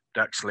watch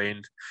ducks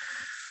land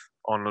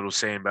on little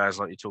sandbars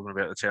like you're talking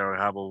about the Tower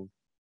of Hubble.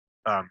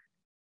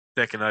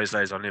 Back in those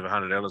days, I never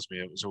hunted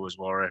Ellesmere. It was always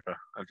Wairarapa.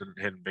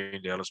 Hadn't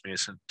been to Ellesmere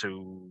since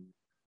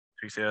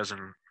 2000,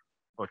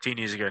 or 10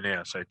 years ago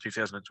now. So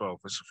 2012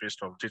 was the first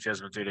time,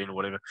 2013 or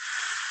whatever.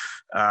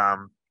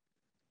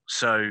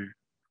 So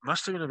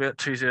must have been about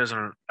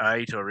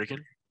 2008, I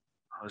reckon.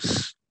 I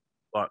was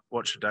like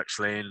watching ducks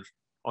land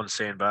on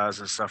sandbars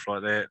and stuff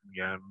like that, and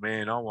going,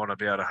 man, I want to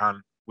be able to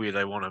hunt where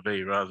they want to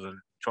be rather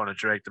than trying to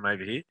drag them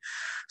over here.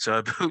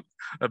 So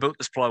I built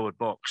this plywood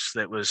box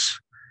that was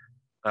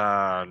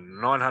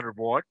 900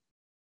 wide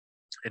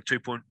and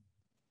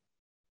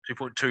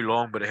 2.2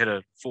 long, but it had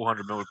a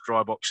 400 mil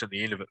dry box in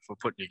the end of it for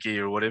putting your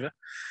gear or whatever.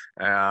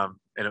 And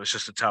it was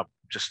just a tub,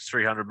 just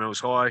 300 mils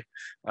high,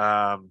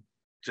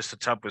 just a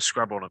tub with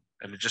scrub on it,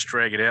 and just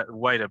drag it out.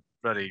 Weighed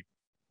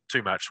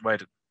too much.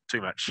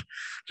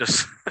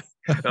 Just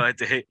I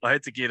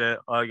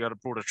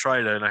brought a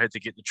trailer, and I had to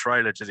get the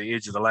trailer to the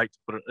edge of the lake to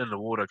put it in the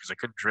water because I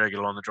couldn't drag it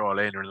along the dry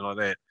land or anything like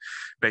that.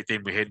 Back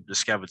then, we hadn't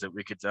discovered that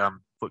we could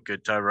put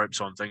good tow ropes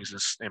on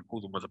things and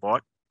pull them with a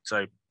bike. So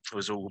it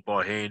was all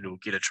by hand, or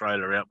get a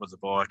trailer out with the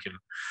bike, and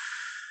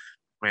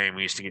man,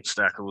 we used to get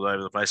stuck all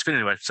over the place. But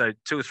anyway, so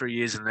 2 or 3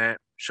 years in that,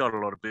 shot a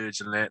lot of birds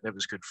in that. That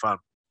was good fun.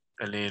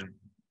 And then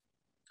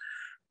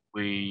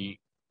we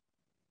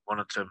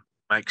wanted to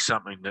make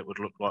something that would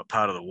look like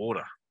part of the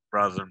water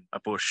rather than a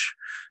bush.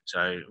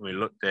 So we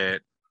looked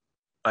at,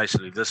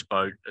 basically this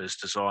boat is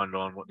designed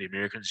on what the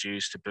Americans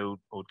use to build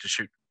or to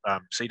shoot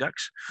sea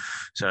ducks.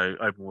 So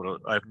open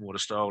water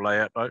style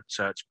layout boat.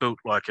 So it's built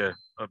like a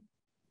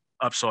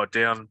upside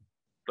down,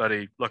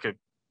 like a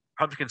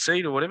pumpkin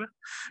seed or whatever,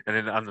 and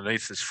then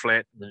underneath is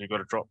flat, and then you've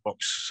got a drop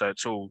box. So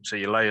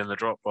you lay in the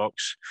drop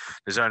box.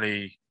 There's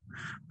only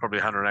probably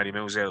 180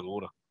 mils out of the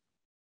water.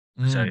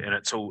 So, and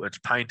it's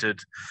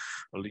painted.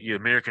 Well, you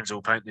Americans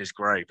all paint this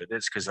grey, but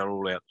that's because they're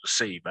all out to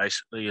sea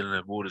basically, and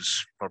the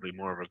water's probably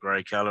more of a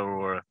grey colour,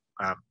 or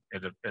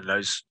and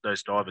those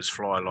divers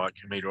fly like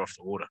a metre off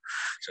the water,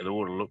 so the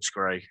water looks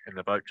grey and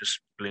the boat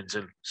just blends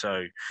in.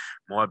 So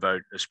my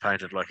boat is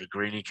painted like a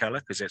greeny colour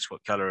because that's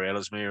what colour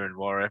Ellesmere and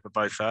Wairarapa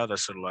both are. They're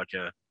sort of like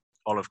a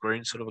olive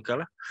green sort of a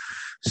colour.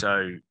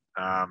 So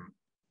the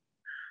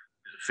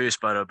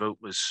first boat I built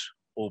was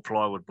all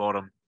plywood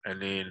bottom,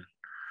 and then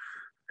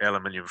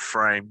aluminium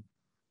frame,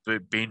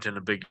 bent in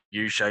a big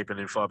U shape, and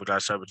then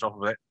fiberglass over top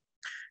of that,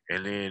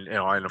 and then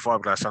and a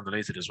fiberglass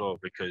underneath it as well,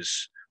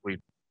 because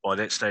by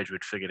that stage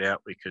we'd figured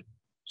out we could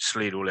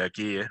sled all our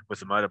gear with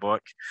the motorbike,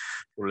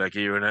 all our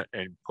gear in it,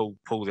 and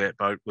pull that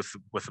boat with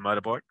the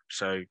motorbike.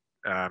 So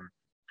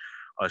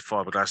I'd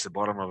fiberglass the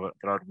bottom of it,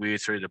 but I'd wear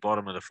through the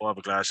bottom of the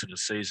fiberglass in the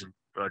season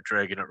by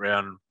dragging it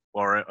around.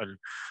 And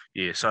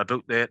yeah, so I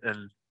built that,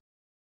 and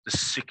the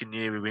second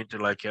year we went to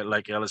Lake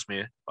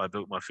Ellesmere, I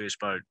built my first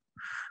boat,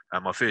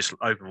 my first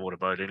open water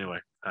boat anyway,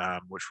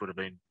 which would have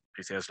been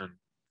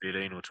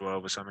 2013 or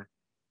 12 or something.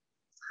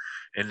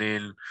 And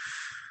then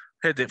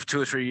had that for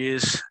 2 or 3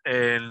 years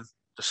and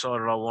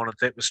decided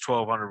that was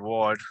 1,200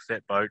 wide,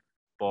 that boat,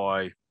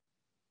 by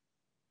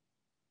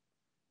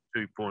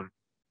 2.6 or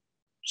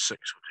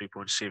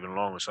 2.7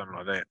 long or something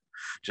like that,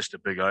 just a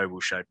big oval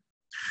shape.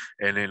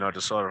 And then I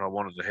decided I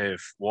wanted to have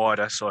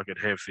wider so I could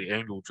have the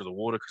angle to the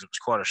water, because it was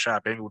quite a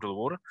sharp angle to the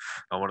water.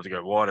 I wanted to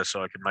go wider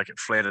so I could make it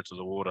flatter to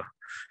the water,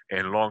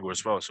 and longer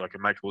as well, so I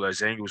could make all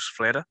those angles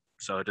flatter.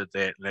 So I did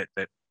that, and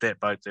that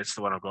boat, that's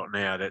the one I've got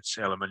now. That's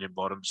aluminium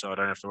bottom, so I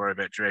don't have to worry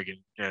about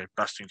dragging,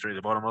 busting through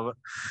the bottom of it.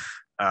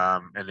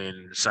 And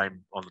then the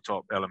same on the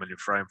top, aluminium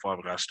frame,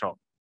 fiberglass top.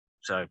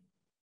 So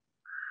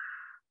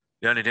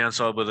the only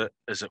downside with it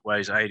is it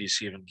weighs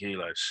 87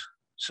 kilos.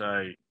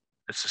 So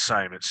it's the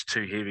same. It's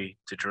too heavy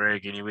to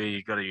drag anywhere.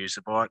 You've got to use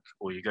the bike,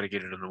 or you've got to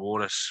get it in the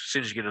water. As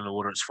soon as you get in the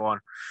water, it's fine.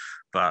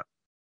 But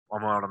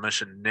I'm on a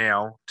mission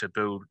now to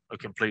build a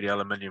complete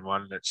aluminium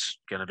one that's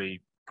going to be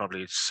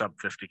probably sub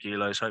 50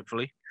 kilos,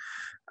 hopefully.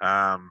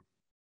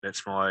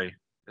 That's my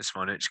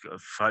next.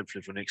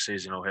 Hopefully for next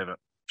season I'll have it.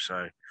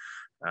 So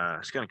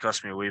it's going to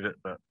cost me a wee bit,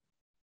 but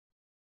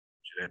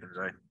shit happens,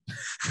 eh?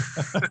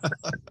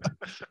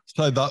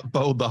 So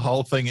build the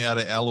whole thing out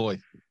of alloy.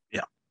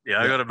 Yeah,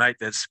 I got a mate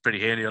that's pretty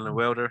handy on the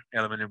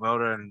aluminium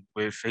welder, and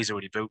he's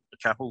already built a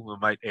couple.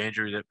 My mate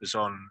Andrew, that was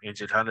on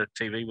NZ100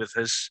 TV with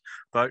his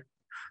boat.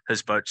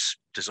 His boat's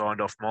designed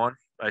off mine,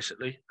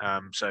 basically.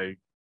 So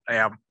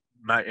our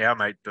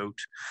mate built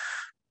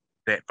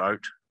that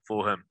boat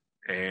for him,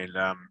 and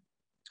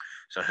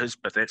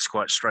but that's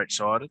quite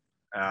straight-sided,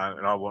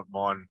 and I want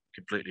mine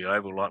completely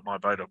oval like my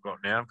boat I've got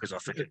now, because I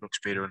think it looks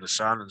better in the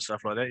sun and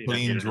stuff like that.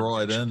 Cleans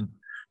right in.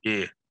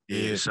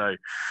 Yeah, so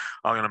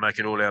I'm going to make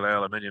it all out of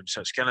aluminium.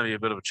 So it's going to be a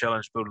bit of a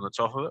challenge building the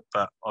top of it,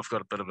 but I've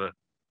got a bit of a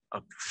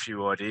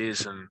few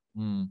ideas, and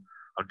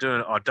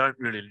I don't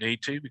really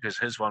need to because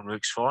his one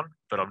works fine,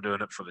 but I'm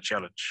doing it for the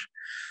challenge.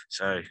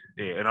 So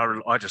yeah,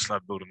 and I just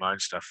love building my own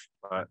stuff.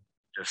 But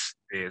just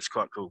yeah, it's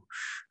quite cool.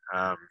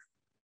 Um,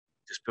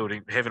 just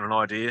having an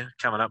idea,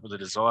 coming up with a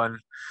design,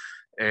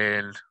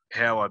 and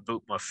how I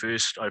built my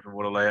first open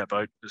water layout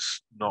boat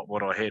is not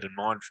what I had in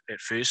mind at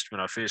first. When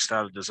I first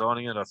started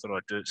designing it, I thought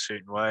I'd do it a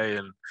certain way,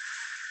 and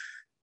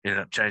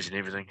ended up changing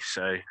everything.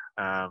 So,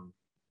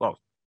 well,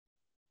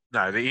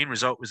 no, the end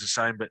result was the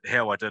same, but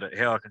how I did it,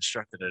 how I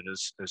constructed it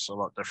is a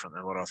lot different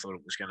than what I thought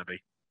it was going to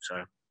be.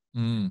 So,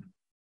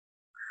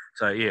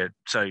 so yeah,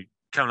 so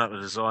coming up with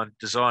a design,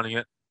 designing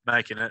it,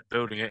 making it,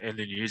 building it, and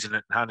then using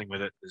it and hunting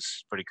with it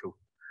is pretty cool.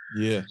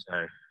 Yeah.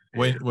 So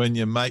when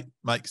your mate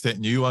makes that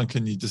new one,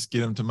 can you just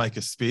get him to make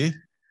a spare?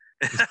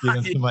 Just get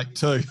him to make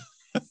two.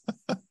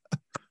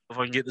 If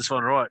I can get this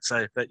one right,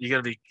 so but you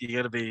gotta be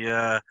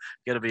aware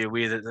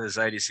that there's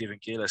 87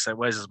 kilos, so it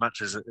weighs as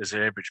much as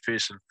the average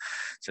person.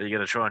 So you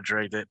got to try and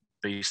drag that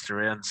beast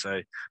around.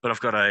 So, but I've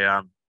got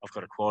a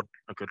quad,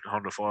 a good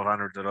Honda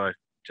 500 that I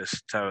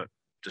just tow it,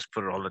 just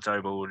put it on the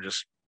tow ball and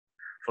just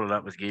fill it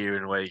up with gear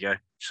and away you go.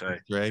 So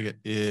drag it,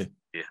 yeah.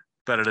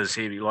 But it is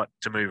heavy. Like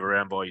to move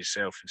around by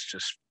yourself, it's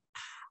just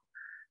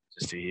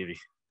too heavy.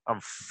 I'm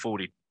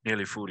 40,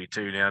 nearly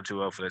 42 now,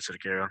 too old for that sort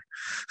of carry on.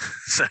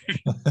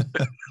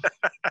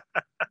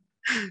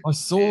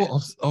 So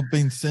I've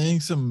been seeing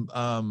some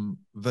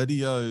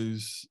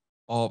videos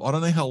of, I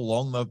don't know how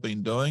long they've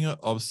been doing it,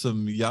 of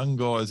some young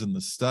guys in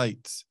the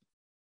States,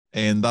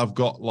 and they've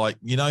got, like,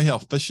 you know how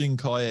fishing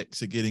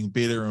kayaks are getting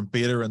better and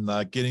better, and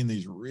they're getting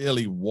these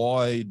really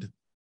wide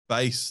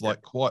base,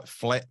 like quite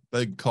flat,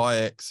 big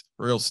kayaks,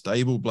 real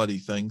stable bloody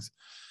things.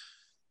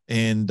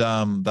 And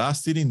they're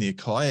setting their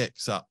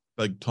kayaks up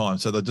big time.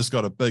 So they've just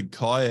got a big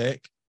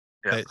kayak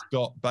that's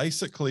got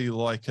basically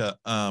like a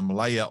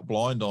layout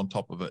blind on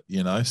top of it,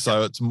 you know.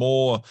 So it's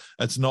not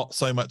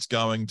so much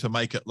going to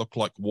make it look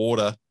like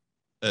water.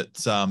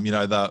 It's you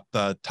know,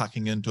 they're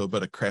tucking into a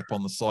bit of crap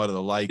on the side of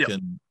the lake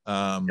and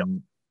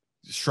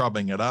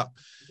shrubbing it up.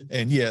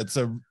 And yeah, it's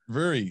a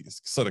very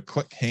sort of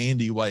quick,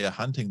 handy way of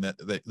hunting that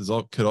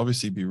could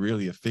obviously be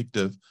really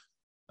effective.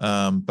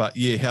 But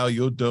yeah, how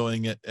you're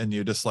doing it, and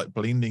you're just like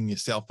blending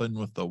yourself in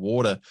with the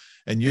water,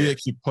 and you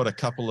actually put a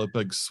couple of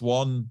big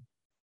swan.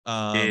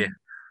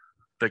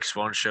 Big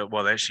swan shell.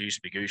 Well, they actually used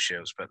to be goose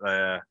shells, but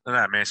they're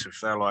not massive.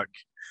 They're like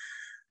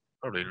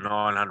probably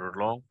 900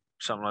 long,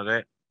 something like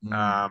that.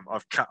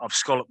 I've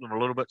scalloped them a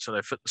little bit so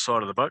they fit the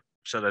side of the boat,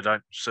 so they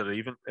don't sit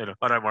even.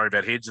 I don't worry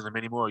about heads in them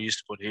anymore. I used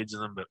to put heads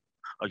in them, but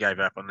I gave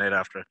up on that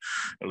after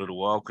a little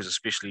while, because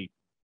especially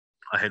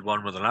I had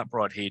one with an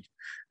upright head,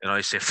 and I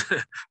used to have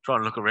to try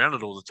and look around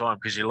it all the time,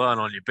 because you're lying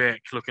on your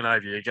back looking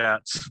over your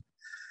guts,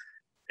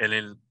 and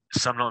then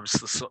sometimes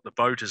the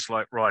boat is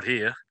like right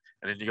here,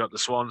 and then you got the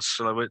swan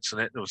silhouettes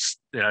and that. There was,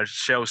 you know,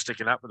 shells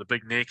sticking up with a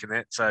big neck and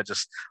that. So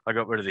I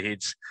got rid of the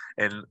heads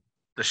and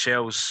the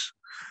shells.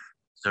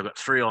 So I've got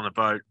 3 on the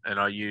boat, and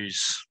I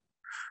use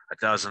a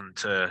dozen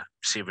to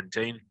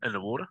 17 in the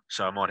water.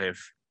 So I might have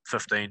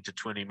 15 to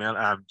 20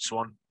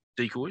 swan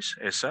decoys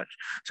as such.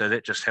 So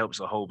that just helps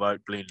the whole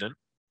boat blend in.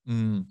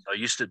 I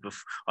used it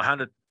before. I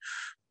hunted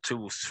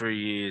 2 or 3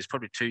 years,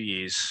 probably 2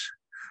 years,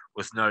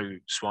 with no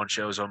swan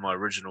shells on my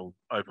original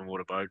open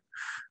water boat.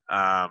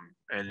 And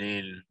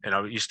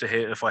I used to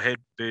have, if I had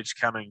birds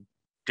coming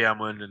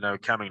downwind and they were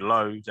coming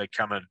low, they'd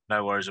come in,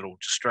 no worries at all,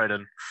 just straight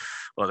in.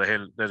 Well, they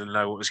didn't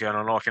know what was going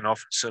on. I can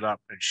often sit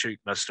up and shoot, and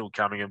they're still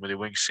coming in with their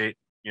wings set,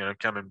 you know,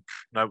 coming,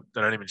 no,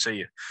 they don't even see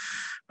you.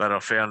 But I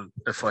found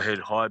if I had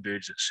high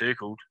birds that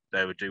circled,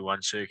 they would do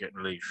one circuit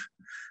and leave.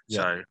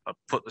 So I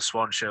put the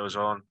swan shells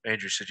on.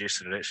 Andrew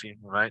suggested it, actually,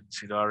 my mate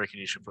said, I reckon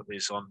you should put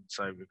these on.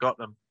 So we got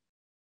them,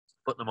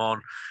 put them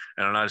on,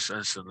 and I noticed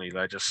instantly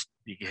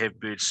you can have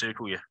birds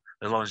circle you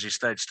as long as you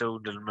stayed still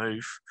and didn't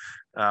move.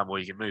 Or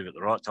you can move at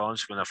the right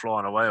times when they're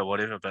flying away or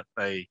whatever, but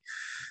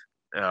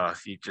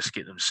if you just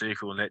get them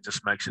circle, and that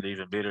just makes it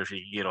even better. If you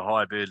can get a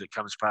high bird that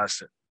comes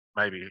past it,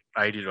 maybe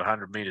 80 to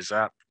 100 meters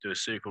up, do a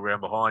circle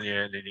around behind you,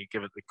 and then you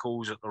give it the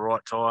calls at the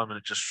right time, and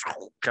it just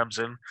comes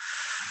in.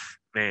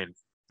 Man,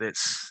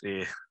 that's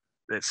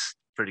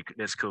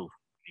cool.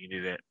 You can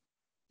do that.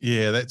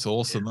 Yeah, that's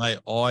awesome, mate.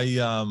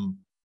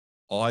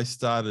 I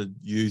started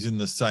using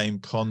the same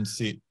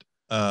concept,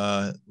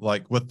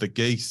 like with the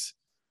geese,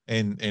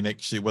 and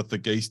actually with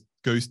the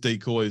goose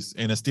decoys,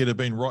 and instead of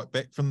being right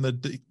back from the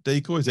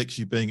decoys,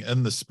 actually being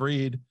in the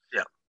spread.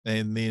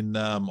 And then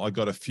I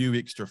got a few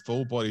extra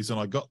full bodies, and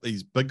I got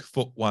these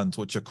Bigfoot ones,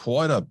 which are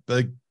quite a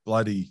big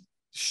bloody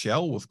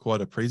shell with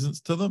quite a presence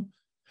to them.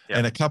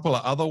 And a couple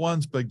of other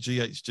ones, big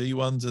GHG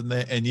ones in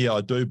there. And yeah,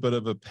 I do a bit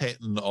of a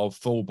pattern of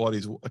full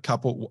bodies,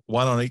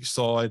 one on each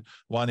side,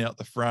 one out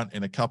the front,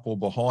 and a couple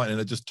behind, and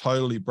it just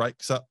totally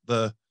breaks up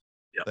the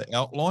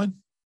outline.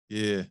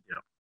 Yeah.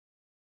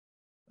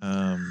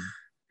 So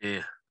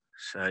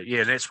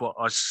that's what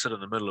I sit in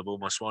the middle of all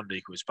my swan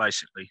decoys.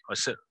 Basically,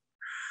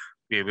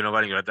 when I've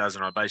only got a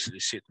dozen, I basically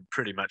set them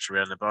pretty much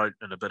around the boat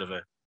in a bit of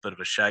a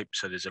shape.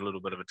 So there's a little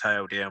bit of a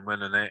tail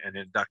downwind and that, and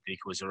then duck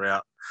decoys are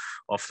out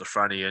off the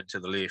front here and to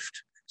the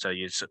left. So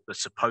it's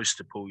supposed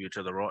to pull you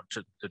to the right,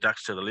 to the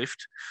ducks to the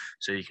left,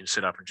 so you can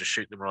sit up and just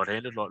shoot them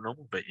right-handed like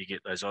normal. But you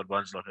get those odd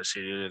ones, like I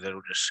said earlier,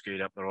 that'll just scoot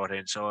up the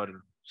right-hand side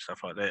and stuff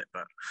like that.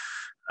 But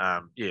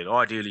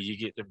ideally you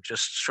get them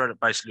just straight up,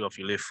 basically off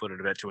your left foot at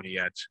about 20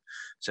 yards.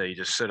 So you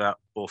just sit up,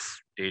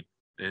 off, dead.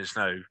 There's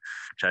no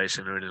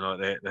chasing or anything like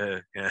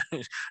that.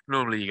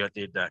 Normally you got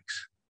dead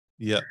ducks.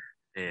 Yeah.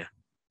 Yeah.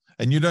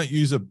 And you don't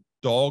use a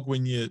dog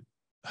when you're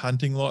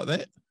hunting like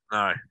that?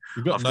 No.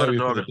 You've got I've got a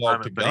nowhere for dog the at the dog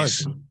moment, to but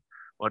go.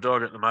 my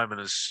dog at the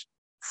moment is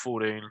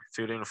 13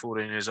 or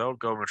 14 years old,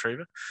 golden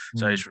retriever.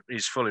 So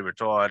he's fully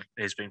retired.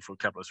 He's been for a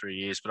couple of 3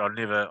 years, but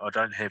I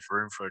don't have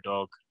room for a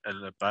dog in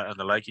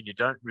the lake, and you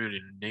don't really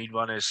need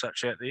one as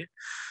such out there.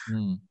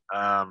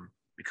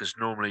 Because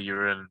normally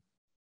you're in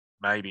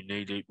maybe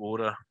knee-deep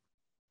water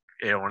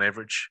on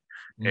average,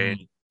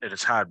 and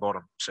it's hard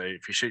bottom. So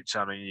if you shoot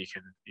something, you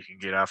can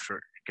get after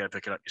it, go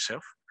pick it up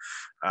yourself.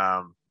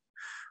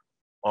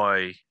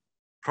 I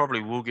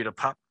probably will get a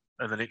pup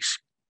in the next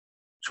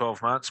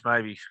 12 months,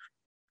 maybe.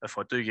 If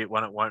I do get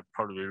one, it won't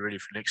probably be ready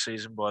for next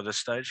season by this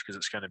stage, because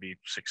it's going to be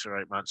 6 or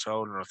 8 months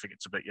old, and I think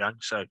it's a bit young.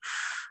 So,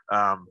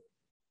 I'm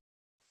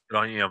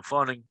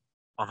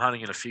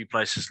hunting in a few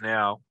places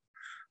now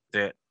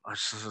that I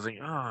sort of think,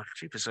 oh,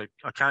 jeepers,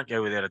 I can't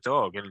go without a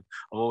dog. And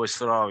I've always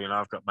thought,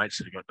 I've got mates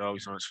that have got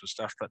dogs and all that sort of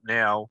stuff. But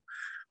now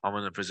I'm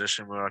in a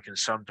position where I can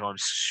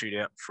sometimes shoot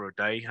out for a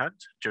day hunt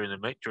during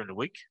the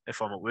week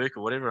if I'm at work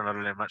or whatever, and I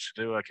don't have much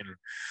to do.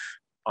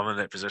 I'm in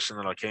that position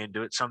that I can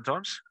do it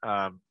sometimes.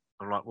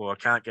 I'm like, well, I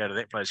can't go to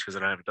that place because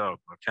I don't have a dog.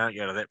 I can't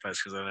go to that place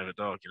because I don't have a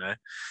dog,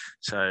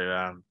 So,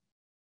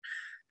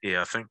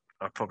 I think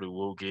I probably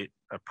will get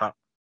a pup.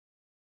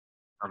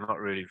 I'm not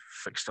really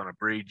fixed on a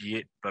breed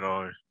yet, but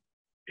I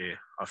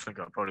think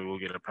I probably will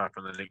get a pup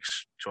in the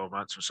next 12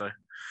 months or so.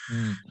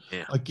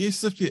 Yeah. I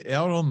guess if you're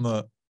out on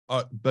the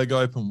big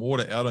open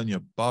water, out on your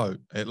boat,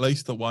 at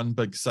least the one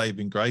big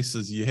saving grace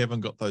is you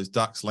haven't got those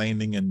ducks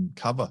landing in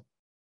cover.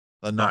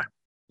 They're not. No.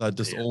 They're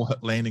just all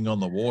landing on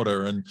the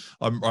water. And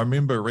I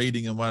remember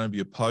reading in one of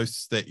your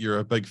posts that you're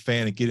a big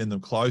fan of getting them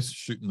close,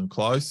 shooting them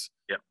close.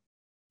 Yep.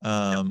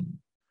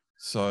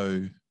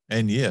 So,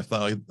 and if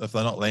they're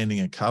not landing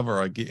in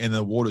cover, and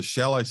the water's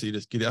shallow, so you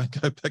just get out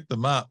and go pick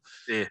them up.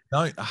 Yeah.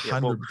 Don't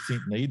 100%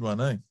 need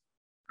one, eh?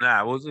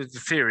 No, well, the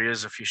theory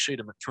is if you shoot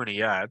them at 20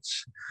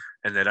 yards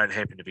and they don't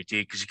happen to be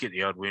dead, because you get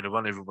the odd wounded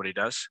one, everybody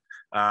does.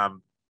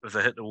 If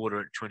they hit the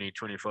water at 20,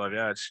 25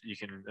 yards,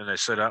 and they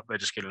sit up, they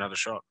just get another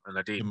shot and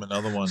they're dead. Give them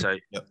another one. So,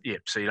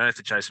 so you don't have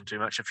to chase them too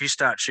much. If you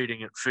start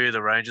shooting at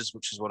further ranges,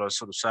 which is what I was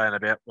sort of saying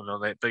about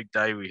on that big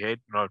day we had,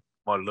 my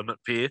limit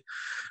pair,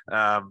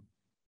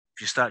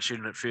 if you start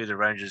shooting at further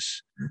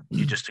ranges,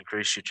 you just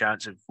increase your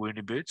chance of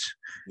wounding birds.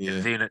 Yeah.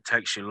 And then it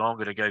takes you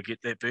longer to go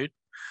get that bird.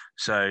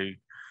 So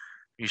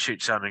you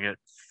shoot something at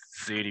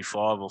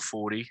 35 or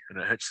 40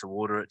 and it hits the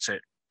water, it's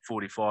at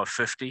 45,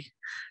 50,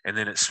 and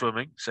then it's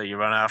swimming. So you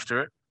run after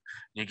it,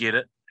 you get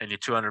it, and you're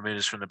 200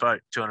 metres from the boat,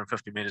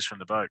 250 metres from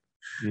the boat.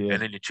 Yeah.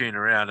 And then you turn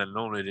around and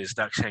normally there's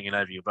ducks hanging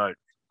over your boat,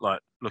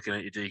 like looking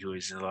at your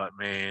decoys, and like,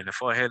 man,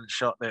 if I hadn't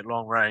shot that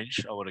long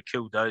range, I would have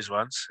killed those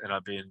ones and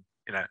I'd be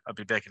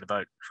back in the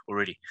boat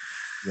already.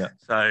 Yeah.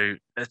 So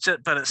it's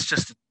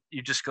just,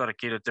 you just got to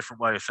get a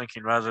different way of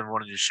thinking. Rather than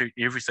wanting to shoot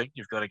everything,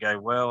 you've got to go,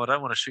 well, I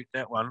don't want to shoot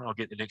that one, I'll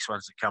get the next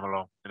ones that come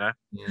along,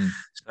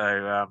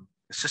 So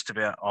it's just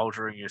about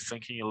altering your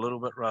thinking a little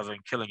bit rather than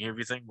killing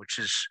everything, which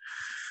is,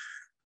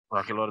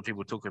 like a lot of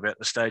people talk about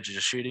the stages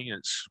of shooting,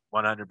 it's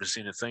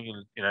 100% a thing.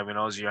 And, when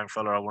I was a young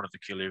fella, I wanted to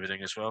kill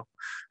everything as well.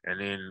 And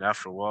then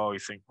after a while, you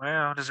think,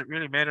 well, does it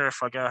really matter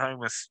if I go home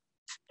with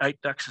 8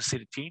 ducks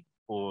instead of 10?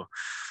 Or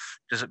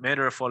does it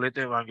matter if I let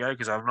that one go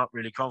because I'm not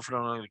really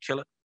confident I'm going to kill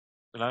it,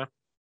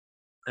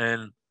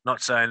 And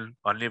not saying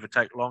I never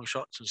take long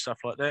shots and stuff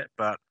like that,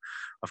 but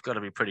I've got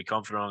to be pretty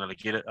confident I'm going to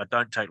get it. I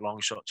don't take long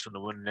shots in the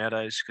wind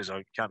nowadays because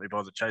I can't be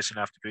bothered chasing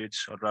after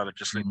birds. I'd rather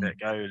just let that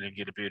go and then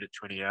get a bird at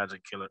 20 yards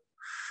and kill it.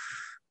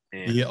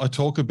 Yeah, I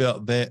talk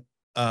about that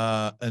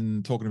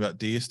and talking about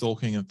deer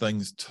stalking and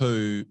things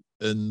too,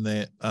 in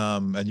that,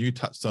 and you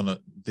touched on it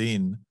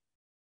then,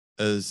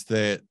 is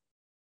that,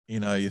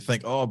 you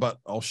think, oh, but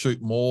I'll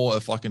shoot more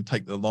if I can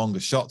take the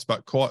longer shots.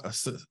 But quite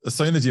as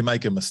soon as you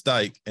make a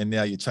mistake and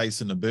now you're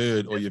chasing a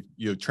bird or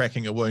you're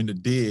tracking a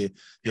wounded deer,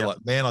 you're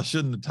like, man, I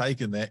shouldn't have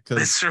taken that.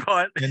 That's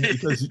right.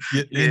 Because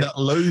you end up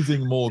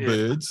losing more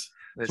birds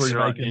through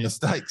making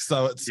mistakes.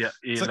 So it's you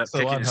end up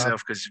kicking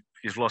yourself because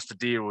you've lost a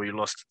deer or you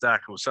lost a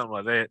duck or something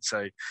like that.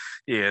 So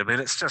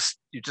it's just,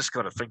 you just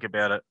got to think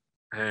about it.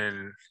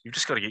 And you've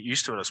just got to get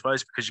used to it, I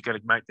suppose, because you've got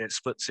to make that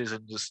split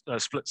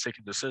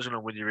second decision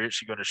on when you're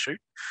actually going to shoot.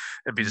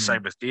 It'd be the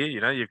same with deer,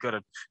 You've got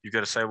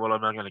to say, well,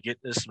 am I going to get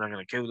this? Am I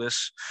going to kill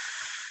this?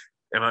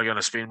 Am I going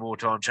to spend more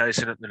time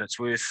chasing it than it's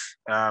worth?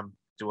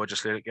 Do I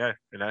just let it go?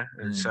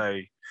 And so,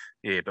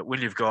 but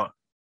when you've got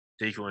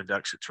decoying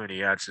ducks at 20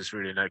 yards, there's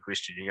really no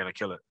question you're going to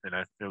kill it.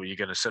 You're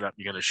going to sit up,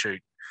 you're going to shoot.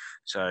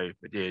 So,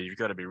 but you've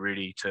got to be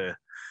ready to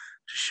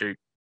shoot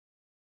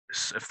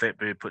if that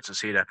bird puts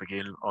its head up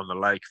again on the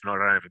lake, and I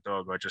don't have a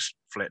dog, I just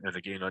flatten it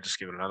again. I just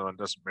give it another one. It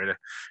doesn't matter.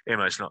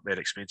 Ammo's not that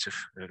expensive.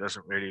 It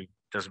doesn't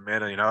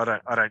matter. You know,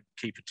 I don't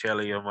keep a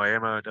tally on my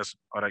ammo.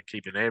 I don't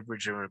keep an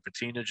average or a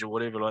percentage or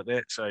whatever like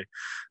that. So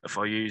if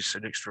I use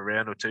an extra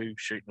round or two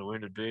shooting a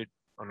wounded bird,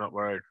 I'm not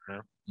worried. You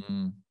know?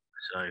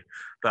 So,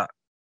 but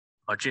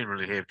I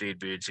generally have dead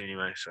birds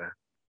anyway. So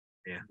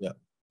yeah.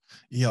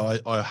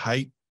 I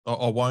hate.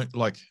 I won't,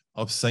 like,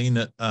 I've seen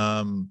it.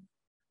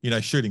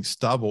 Shooting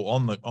stubble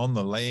on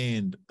the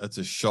land, it's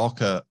a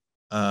shocker.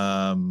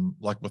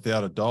 Like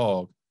without a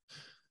dog,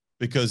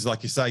 because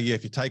like you say,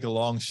 if you take a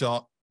long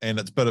shot and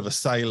it's a bit of a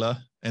sailor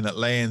and it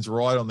lands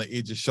right on the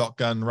edge of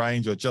shotgun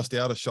range or just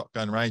out of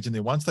shotgun range, and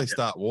then once they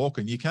start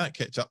walking, you can't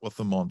catch up with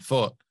them on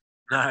foot.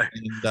 No.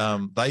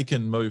 And they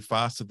can move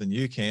faster than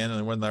you can,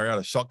 and when they're out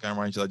of shotgun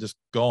range, they're just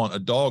gone. A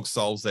dog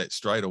solves that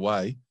straight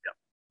away.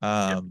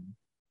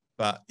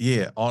 But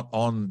yeah,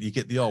 on you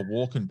get the old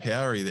walking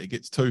Powery that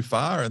gets too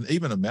far, and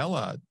even a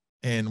mallard.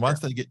 And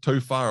once they get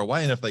too far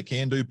away, and if they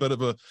can do a bit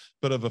of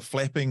a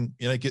flapping,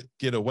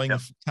 get a wing,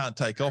 can't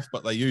take off,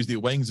 but they use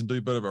their wings and do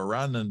a bit of a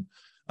run, and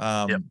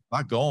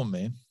they're gone,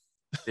 man.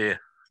 Yeah,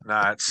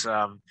 no, it's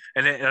I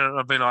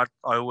mean, I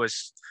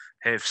always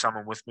have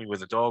someone with me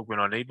with a dog when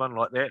I need one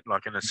like that.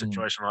 Like in a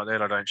situation like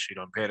that, I don't shoot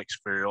on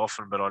paddocks very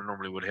often, but I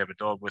normally would have a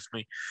dog with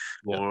me,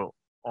 or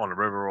on a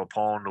river or a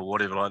pond or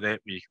whatever like that,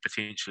 where you could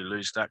potentially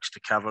lose ducks to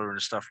cover and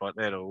stuff like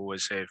that. I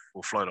always have,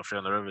 or float off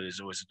down the river,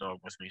 there's always a dog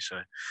with me.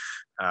 So,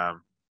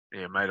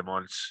 mate of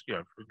mine's,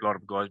 a lot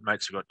of guys,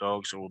 mates have got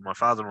dogs, or my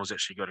father-in-law's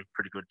actually got a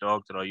pretty good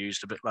dog that I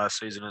used a bit last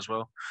season as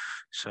well.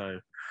 So,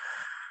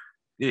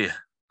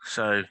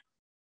 so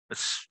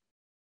it's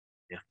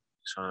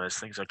one of those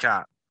things. I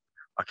can't.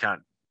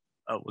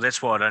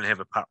 That's why I don't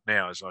have a pup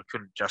now, is I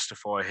couldn't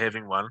justify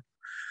having one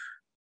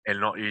and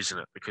not using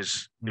it,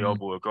 because the old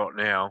boy I've got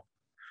now,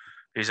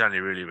 he's only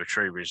really a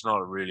retriever. He's not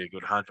a really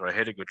good hunter. I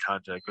had a good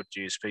hunter, a good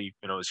GSP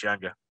when I was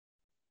younger.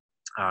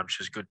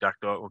 She's a good duck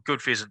dog, or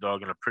good pheasant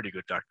dog, and a pretty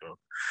good duck dog.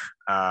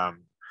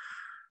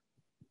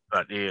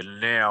 But yeah,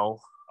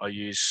 now I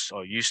used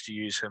to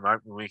use him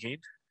open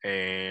weekend,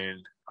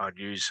 and I'd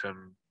use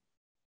him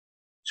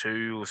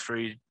 2 or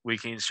 3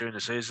 weekends during the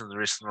season. The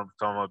rest of the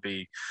time I'd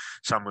be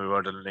somewhere where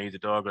I didn't need the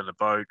dog on the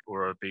boat,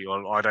 or I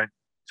don't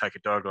take a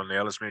dog on the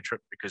Ellesmere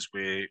trip, because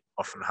we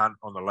often hunt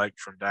on the lake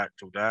from dark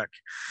till dark,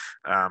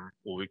 or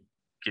we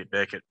get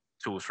back at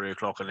 2 or 3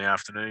 o'clock in the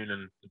afternoon,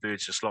 and the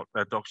dog's just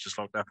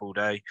locked up all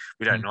day.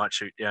 We don't night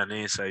shoot down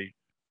there, so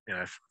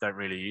don't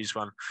really use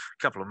one.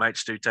 A couple of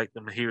mates do take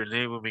them here and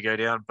there when we go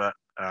down, but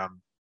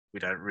we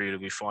don't really.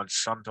 We find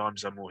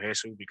sometimes they're more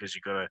hassle, because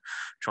you've got to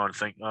try and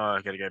think,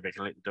 I got to go back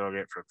and let the dog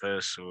out for a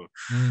piss, or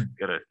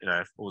got to,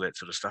 all that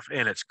sort of stuff.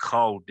 And it's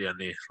cold down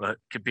there. Like,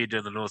 compared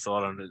to the North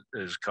Island, it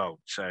is cold.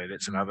 So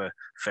that's another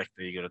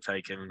factor you got to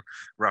take in.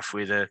 Rough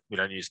weather, we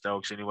don't use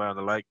dogs anyway on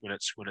the lake when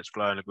it's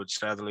blowing a good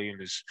southerly,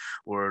 and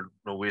or a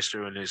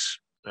nor'wester, and there's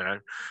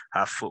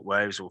half-foot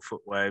waves or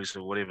foot waves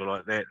or whatever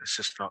like that. It's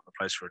just not the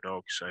place for a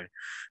dog. So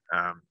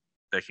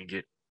they can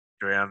get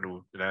drowned,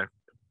 or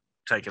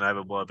taken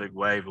over by a big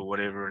wave or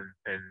whatever,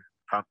 and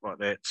pump like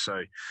that.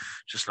 So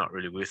just not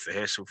really worth the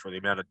hassle for the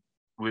amount of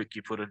work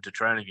you put into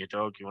training your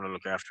dog. You want to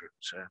look after it.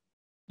 So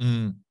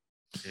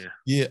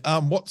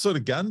what sort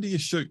of gun do you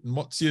shoot, and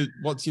what's your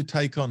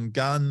take on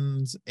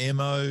guns,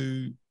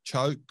 ammo,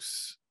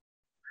 chokes?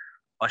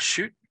 I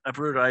shoot a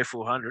Brooder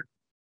A400.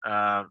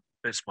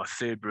 That's my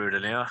third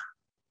Brooder now.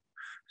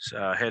 So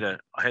I had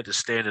the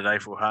standard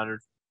A400.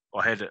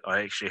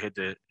 I actually had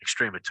the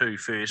Extrema 2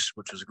 first,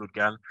 which was a good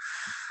gun.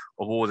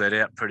 I wore that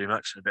out pretty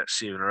much in about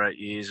 7 or 8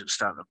 years. It was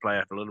starting to play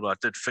up a little bit. I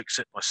did fix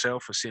it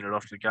myself. I sent it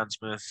off to the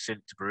gunsmith, sent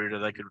it to Beretta.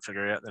 They couldn't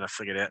figure it out. Then I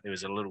figured out there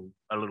was a little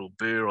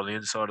burr on the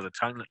inside of the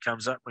tongue that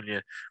comes up when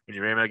your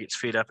ammo gets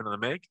fed up into the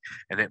mag,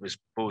 and that was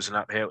pausing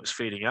up how it was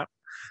feeding up.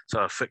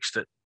 So I fixed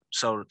it,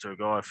 sold it to a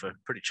guy for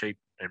pretty cheap,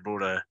 and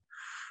brought a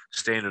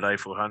standard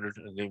A400,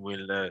 and then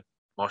went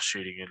moss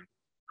shooting in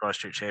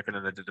Christchurch happened,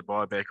 and they did the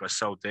buyback. I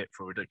sold that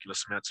for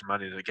ridiculous amounts of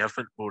money to the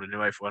government, bought a new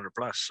A400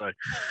 Plus. So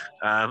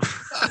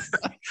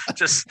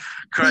just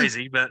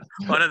crazy, but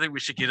I don't think we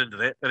should get into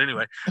that. But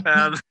anyway.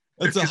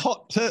 It's a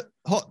hot tip.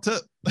 A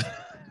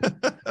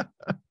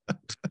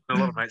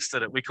lot of mates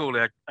did it. We call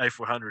our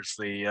A400s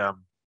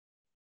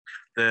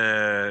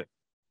the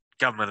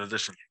government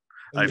edition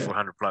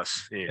A400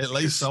 Plus. Yeah, at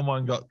least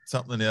someone got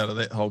something out of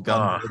that whole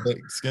gun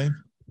scheme.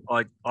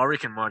 I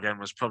reckon my gun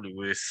was probably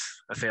worth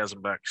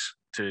 $1,000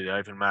 to the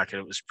open market.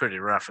 It was pretty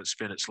rough. It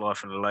spent its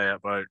life in a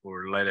layout boat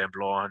or a laydown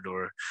blind,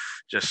 or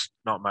just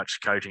not much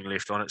coating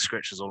left on it,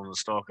 scratches all in the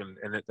stock, and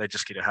they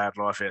just get a hard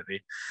life out there.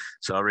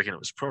 So I reckon it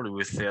was probably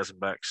worth $1,000,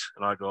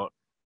 and I got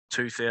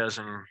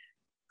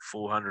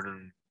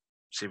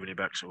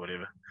 $2,470 or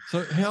whatever.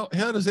 So how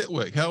does that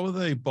work? How are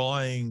they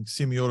buying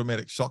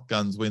semi-automatic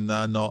shotguns when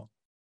they're not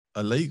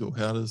illegal? I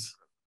don't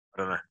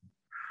know.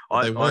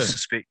 I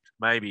suspect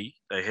maybe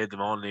they had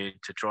them on there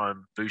to try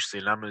and boost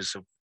their numbers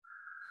of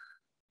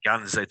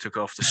guns they took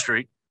off the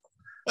street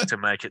to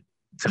make it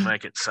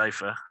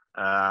safer.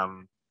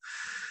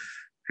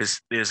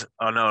 because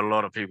I know a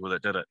lot of people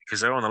that did it because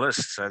they're on the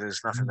list, so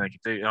there's nothing they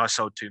could do. And I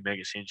sold 2 mag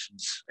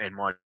extensions and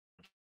my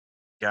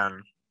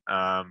gun,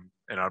 and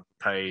I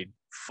paid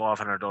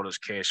 $500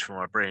 cash for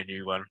my brand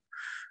new one,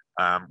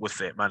 with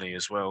that money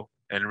as well.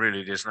 And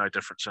really, there's no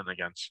difference in the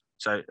guns.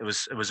 So it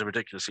was a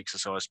ridiculous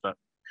exercise, but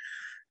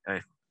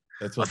hey,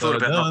 That's I what they thought were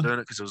about not doing. doing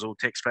it because it was all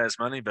taxpayers'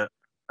 money, but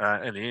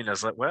in the end, I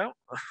was like, well,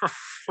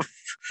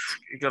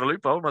 you got a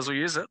loophole, might as well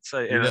use it. So,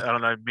 and Yeah. I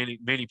don't know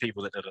many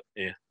people that did it.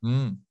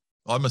 Yeah.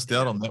 I missed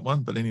out on that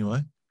one, but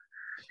anyway.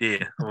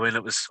 Yeah, when I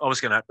was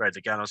going to upgrade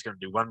the gun. I was going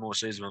to do one more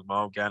season with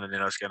my old gun, and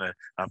then I was going to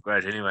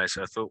upgrade anyway.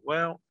 So I thought,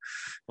 well,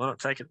 why not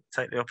take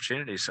the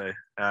opportunity? So,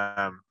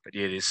 but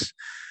yeah, there's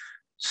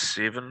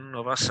 7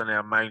 of us in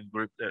our main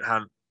group that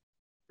hunt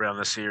around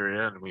this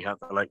area, and we hunt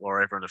the Lake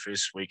Warrior in the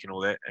first week and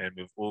all that, and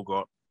we've all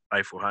got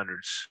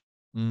A400s,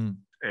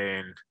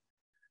 and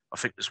I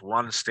think there's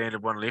one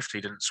standard one left.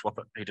 He didn't swap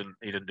it. He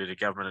didn't do the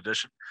government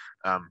edition,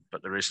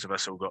 but the rest of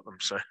us all got them.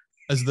 So.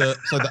 So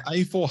the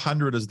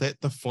A400, is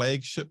that the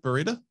flagship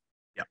Beretta?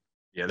 Yeah,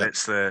 yeah,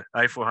 that's the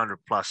A400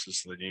 Plus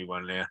is the new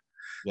one now.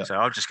 Yep. So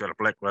I've just got a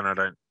black one. I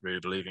don't really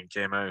believe in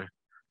camo.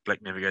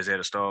 Black never goes out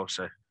of style.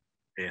 So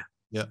yeah.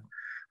 Yeah.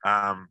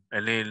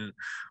 And then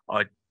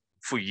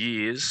for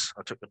years,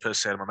 I took the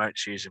piss out of my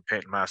mates using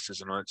pattern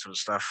masters and all that sort of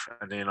stuff.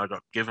 And then I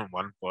got given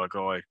one by a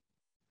guy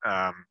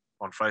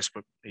on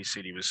Facebook. He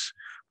said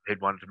he'd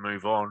wanted to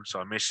move on. So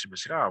I messaged him and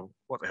said, oh,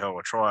 what the hell,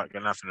 I'll try it,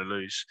 got nothing to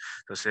lose.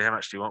 So I said, how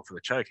much do you want for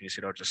the choke? And he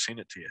said, I'll just send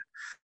it to you.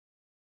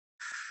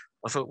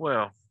 I thought,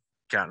 well,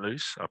 can't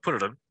lose. I put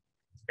it in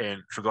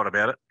and forgot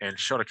about it and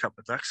shot a couple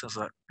of ducks. I was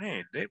like,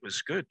 man, that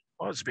was good.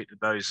 I expected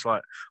those,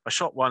 like, I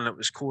shot one that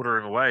was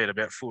quartering away at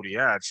about 40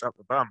 yards up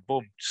the bum,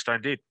 boom,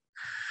 stone dead.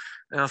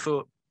 And I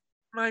thought,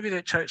 maybe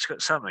that choke's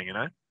got something,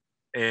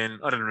 And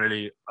I didn't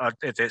really, at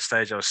that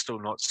stage, I was still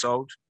not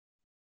sold.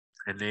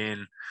 And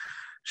then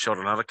shot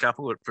another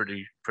couple at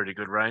pretty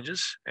good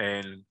ranges,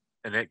 and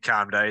that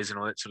calm days and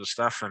all that sort of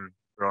stuff, and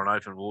we're on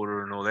open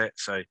water and all that.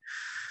 So I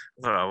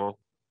thought, oh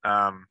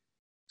well.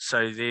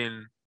 So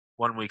then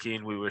one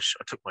weekend I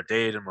took my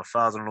dad and my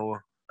father-in-law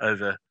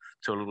over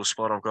to a little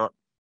spot I've got,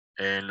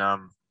 and my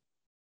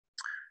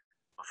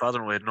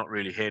father-in-law had not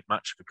really had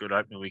much of a good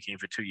opening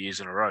weekend for 2 years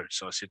in a row.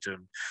 So I said to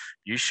him,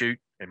 "You shoot,"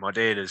 and my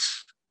dad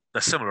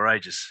they're similar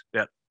ages,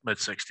 about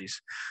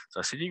mid-60s. So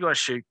I said, "You guys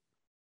shoot.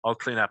 I'll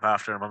clean up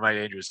after." And my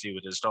mate Andrew was there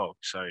with his dog.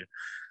 So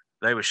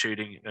they were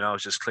shooting and I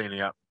was just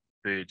cleaning up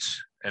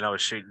birds. And I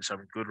was shooting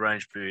some good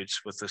range birds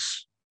with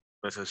this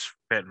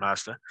pattern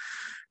master.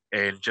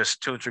 And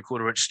just 2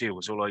 3/4 inch steel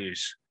was all I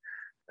use.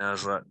 And I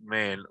was like,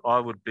 man, I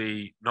would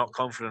be not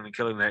confident in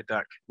killing that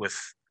duck with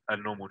a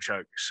normal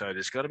choke. So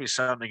there's got to be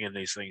something in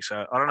these things.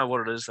 So I don't know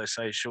what it is. They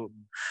say short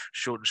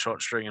and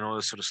shot string and all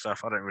this sort of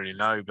stuff. I don't really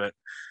know, but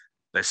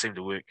they seem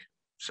to work.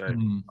 So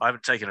I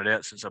haven't taken it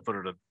out since I put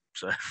it in.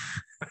 So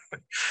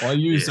I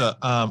use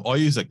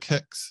a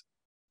Kicks,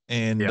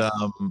 and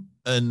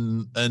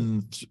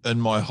in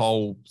my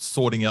whole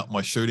sorting out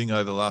my shooting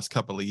over the last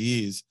couple of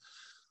years,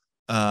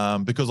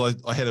 because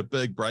I had a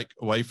big break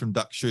away from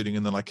duck shooting,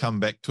 and then I come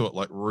back to it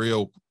like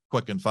real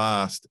quick and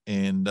fast,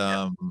 and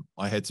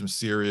I had some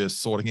serious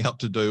sorting out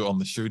to do on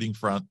the shooting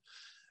front,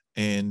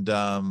 and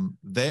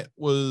that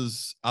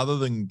was, other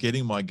than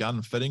getting my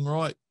gun fitting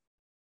right,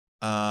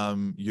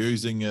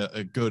 using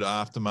a good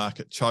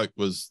aftermarket choke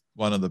was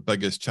one of the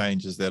biggest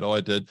changes that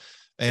I did.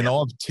 And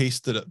I've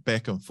tested it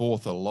back and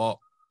forth a lot.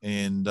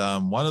 And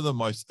one of the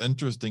most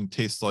interesting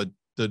tests I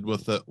did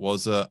with it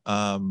was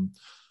I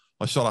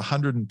shot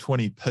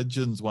 120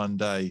 pigeons one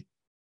day.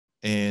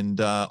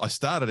 And I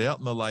started out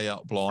in the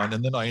layout blind,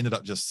 and then I ended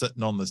up just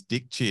sitting on this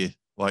deck chair,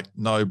 like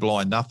no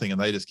blind, nothing. And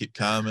they just kept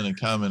coming and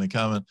coming and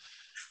coming.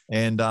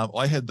 And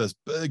I had this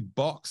big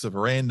box of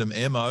random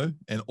ammo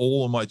and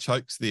all of my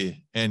chokes there.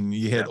 And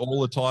you had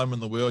all the time in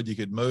the world. You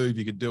could move,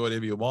 you could do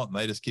whatever you want. And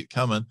they just kept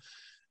coming.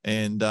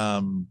 And I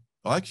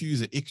actually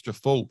use an extra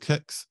full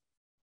Kicks.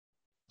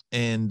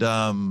 And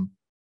I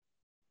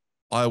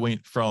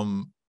went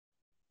from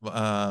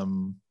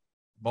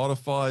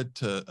modified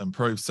to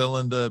improved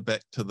cylinder,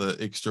 back to the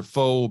extra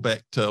full,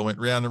 back to, I went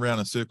round and round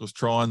in circles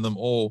trying them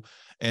all.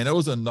 And it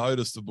was a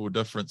noticeable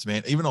difference,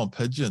 man. Even on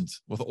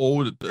pigeons, with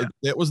all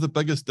that was the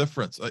biggest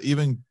difference.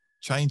 Even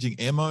changing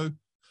ammo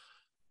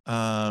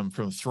from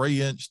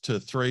 3-inch to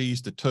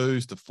 3s to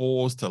 2s to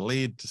 4s to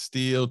lead to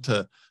steel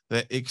to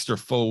that extra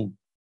full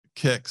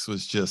Kicks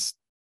was just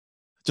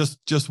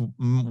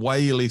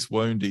way less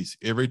woundies.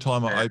 Every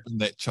time I opened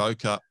that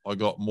choke up, I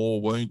got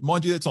more wound.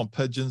 Mind you, that's on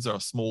pigeons. They're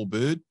a small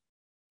bird.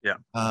 Yeah.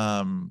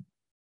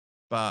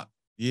 But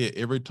yeah,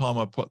 every time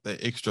I put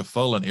that extra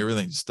full in,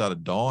 everything just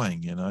started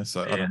dying,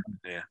 So I don't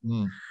know.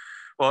 Yeah.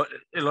 Well,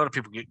 a lot of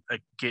people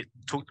get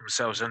talk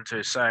themselves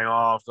into saying,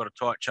 "Oh, I've got a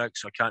tight choke,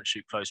 so I can't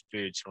shoot close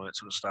birds and all that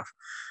sort of stuff."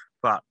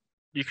 But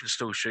you can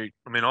still shoot.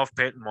 I mean, I've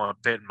patterned my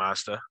pattern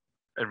master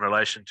in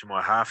relation to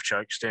my half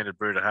choke, standard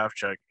Beretta half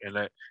choke, and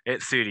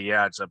at 30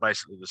 yards, they're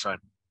basically the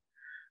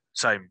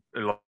same,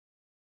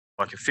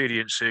 like a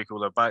 30-inch circle.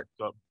 They've both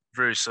got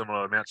very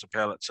similar amounts of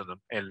pellets in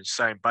them, and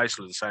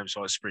basically the same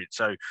size spread.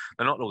 So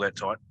they're not all that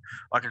tight.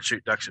 I can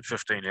shoot ducks at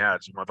 15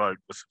 yards in my boat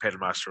with the pattern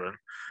master in,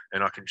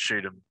 and I can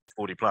shoot them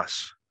 40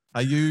 plus.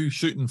 Are you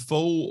shooting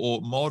full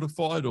or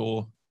modified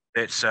or?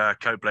 That's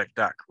co-black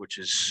duck, which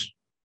is,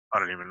 I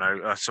don't even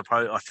know. I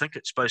think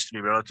it's supposed to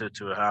be relative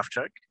to a half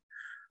choke,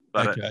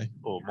 but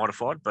or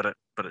modified, but it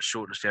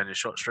shortens down your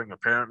shot string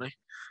apparently.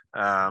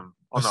 I'm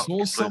not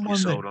completely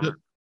sold on it.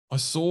 I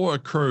saw a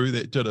crew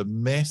that did a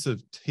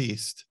massive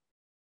test,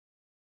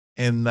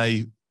 and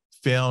they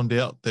found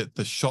out that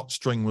the shot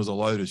string was a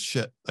load of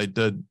shit. They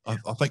did. I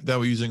think they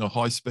were using a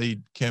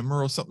high-speed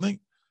camera or something.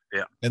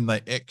 Yeah, and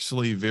they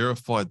actually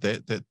verified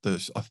that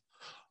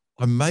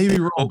I may be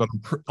wrong, but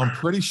I'm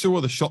pretty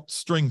sure the shot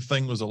string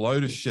thing was a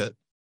load of shit.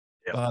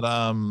 Yep.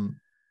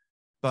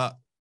 But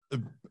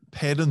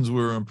patterns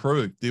were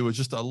improved. There was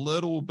just a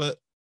little bit,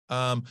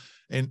 and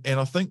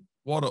I think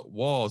what it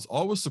was,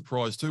 I was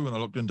surprised too when I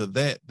looked into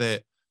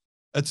that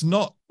it's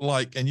not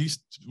like, and you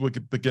were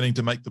beginning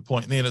to make the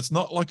point then, it's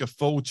not like a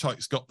full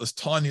choke's got this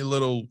tiny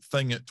little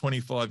thing at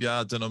 25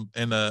 yards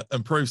and a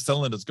improved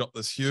cylinder's got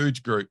this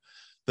huge group.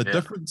 The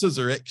differences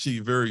are actually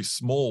very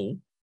small.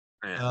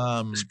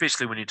 Yeah.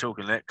 Especially when you're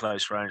talking that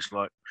close range.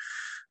 Like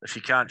if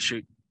you can't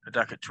shoot a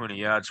duck at 20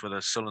 yards with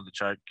a cylinder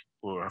choke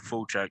or a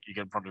full choke, you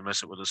can probably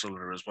miss it with a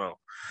cylinder as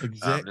well.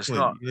 Exactly.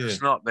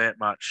 It's not that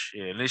much.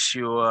 Yeah, unless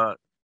you are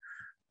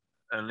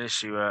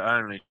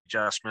only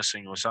just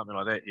missing or something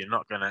like that, it's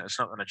not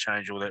gonna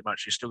change all that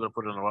much. You're still gonna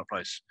put it in the right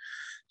place.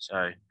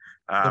 So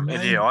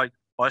I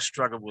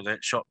struggled with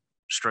that shot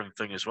string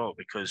thing as well,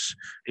 because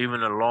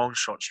even a long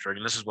shot string,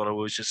 and this is what I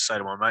always just say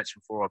to my mates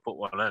before I put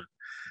one in,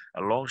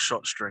 a long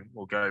shot string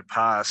will go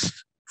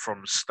past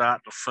from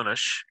start to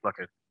finish, like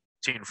a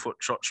 10-foot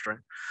shot string,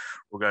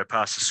 will go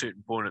past a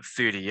certain point at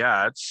 30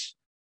 yards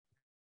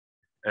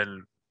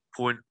in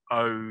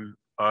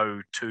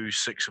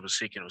 0.0026 of a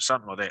second or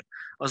something like that.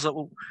 I was like,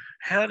 well,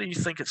 how do you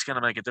think it's going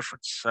to make a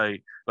difference? So,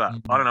 but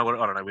I don't know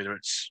whether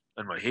it's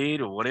in my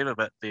head or whatever,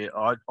 but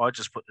I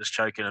just put this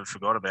choke in and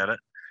forgot about it.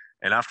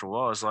 And after a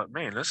while, I was like,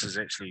 man, this is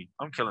actually,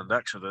 I'm killing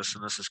ducks with this,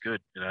 and this is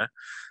good,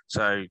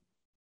 So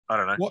I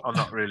don't know. I'm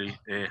not really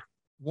there.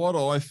 What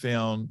I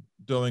found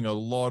doing a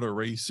lot of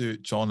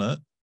research on it,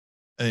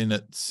 and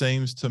it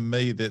seems to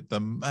me that the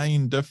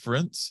main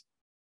difference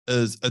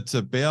is it's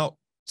about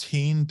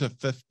 10 to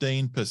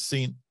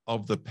 15%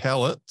 of the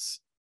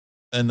pellets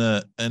and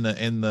the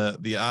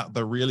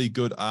really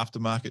good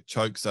aftermarket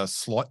chokes are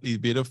slightly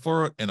better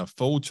for it, and a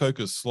full choke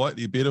is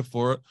slightly better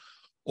for it.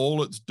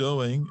 All it's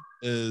doing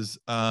is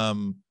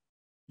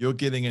you're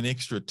getting an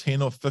extra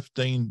 10 or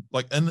 15,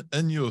 like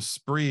in your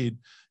spread,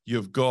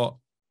 you've got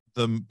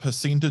the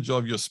percentage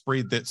of your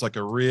spread that's like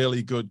a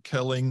really good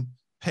killing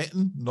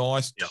pattern,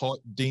 nice, tight,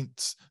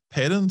 dense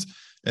patterns.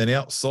 And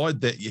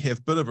outside that, you have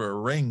a bit of a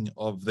ring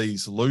of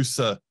these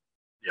looser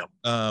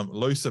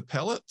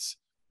pellets.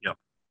 Yep.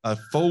 A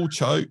full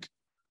choke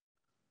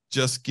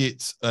just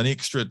gets an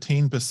extra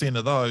 10%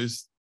 of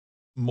those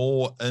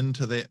more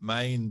into that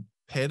main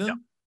pattern. Yep.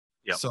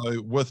 Yep.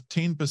 So with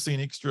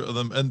 10% extra of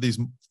them in these,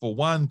 for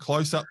one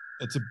close up,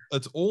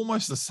 it's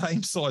almost the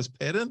same size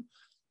pattern,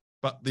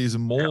 but there's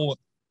more.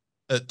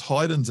 It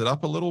tightens it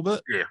up a little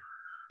bit. Yeah.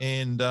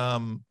 And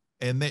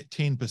that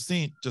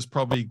 10% just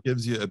probably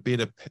gives you a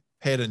better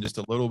pattern just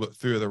a little bit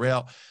further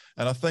out.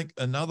 And I think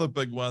another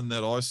big one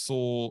that I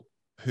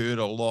heard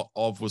a lot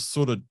of was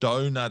sort of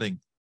donutting,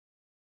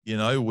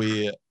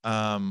 where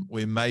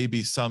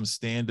maybe some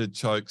standard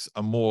chokes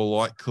are more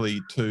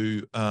likely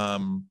to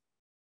have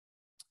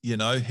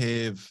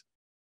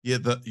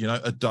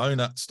a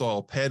donut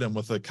style pattern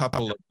with a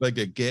couple of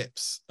bigger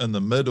gaps in the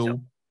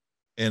middle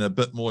and a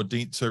bit more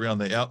dents around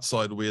the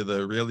outside, where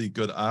the really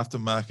good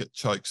aftermarket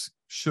chokes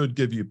should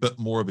give you a bit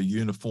more of a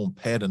uniform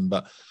pattern.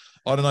 But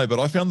I don't know, but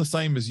I found the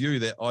same as you,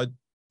 that I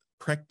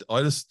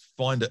just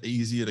find it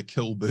easier to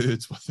kill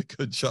birds with a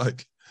good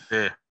choke.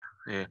 Yeah.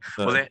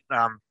 So, well,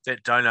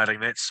 that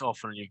donating, that's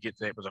often you get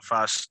that with a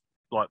fast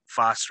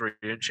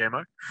 3-inch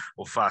ammo,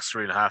 or fast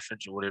 3.5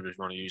 inch, or whatever you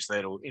want to use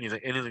that, or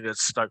anything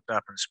that's stoked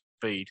up in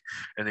speed,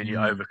 and then you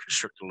over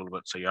constrict a little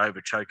bit, so you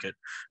over choke it,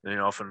 and then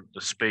often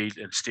the speed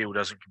and steel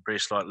doesn't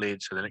compress like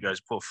lead, so then it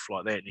goes poof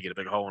like that, and you get a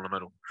big hole in the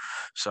middle.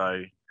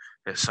 So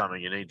that's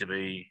something you need to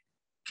be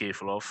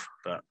careful of.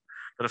 But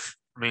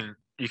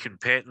you can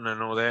pattern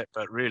and all that,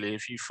 but really,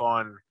 if you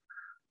find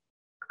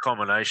a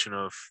combination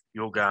of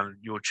your gun,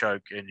 your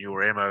choke, and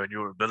your ammo and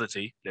your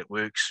ability that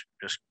works,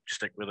 just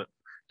stick with it.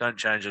 Don't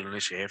change it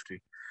unless you have to.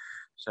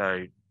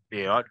 So,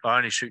 I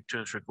only shoot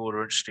 2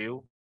 3/4 inch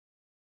steel.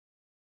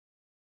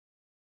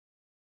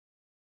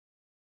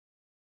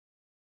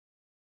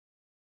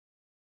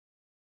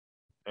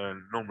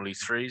 And normally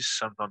 3s,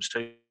 sometimes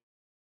 2s.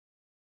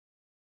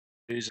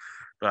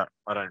 But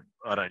I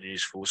don't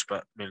use force.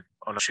 But I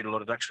shoot a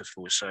lot of ducks with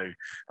force. So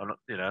I'm not,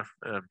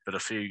 but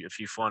if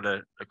you find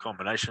a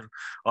combination,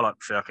 I like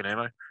Falcon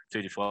ammo,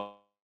 35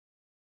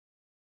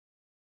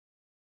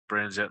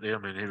 brands out there.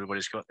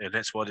 Everybody's got, and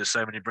that's why there's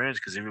so many brands,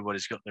 because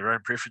everybody's got their own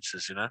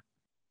preferences,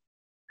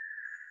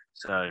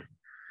 So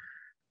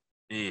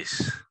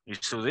Yes. You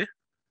still there?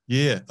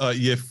 Yeah,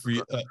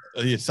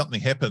 yeah.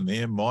 Something happened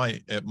there,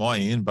 at my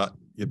end, but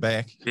you're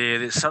back. Yeah,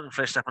 there's something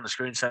flashed up on the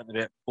screen, something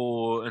about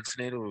poor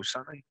internet or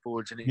something,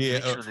 poor internet Yeah,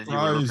 connection, it and then you were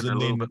froze, looking a and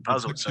little then bit the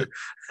puzzled. So,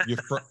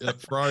 picture,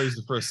 it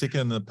froze for a second,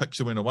 and the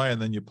picture went away,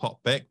 and then you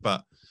popped back.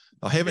 But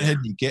I haven't had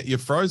any gap.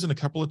 You've frozen a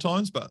couple of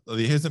times, but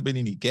there hasn't been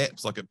any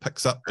gaps. Like it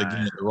picks up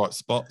again at the right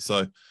spot. So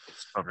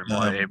it's probably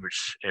my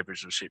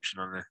average reception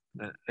on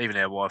the. Even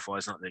our Wi-Fi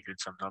is not that good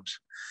sometimes.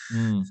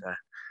 So,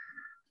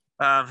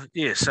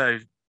 yeah. So,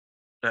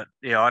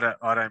 yeah,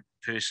 I don't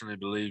personally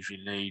believe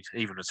you need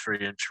even a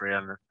 3-inch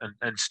round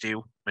and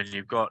steel. When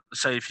you've got,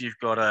 say, if you've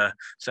got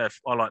if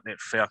I like that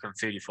Falcon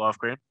 35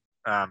 gram,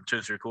 2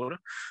 3/4.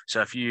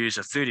 So if you use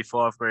a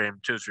 35 gram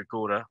 2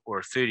 3/4 or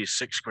a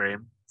 36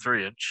 gram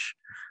 3-inch,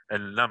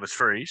 and number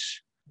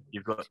threes,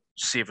 you've got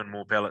 7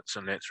 more pellets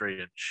in that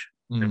 3-inch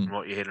than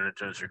what you had in a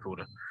 2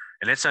 3/4.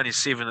 And that's only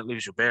 7 that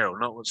leaves your barrel,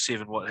 not what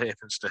 7 what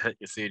happens to hit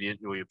your 30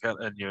 or your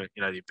pellet and your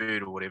your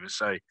bird or whatever.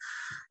 So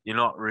you're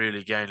not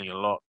really gaining a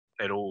lot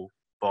at all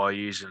by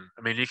using.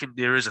 I mean,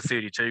 there is a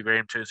 32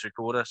 gram 2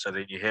 3/4, so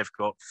then you have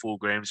got 4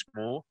 grams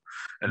more,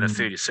 and a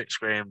 36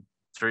 gram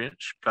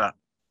 3-inch. But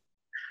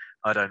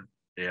I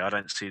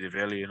don't see the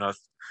value. And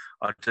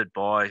I did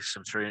buy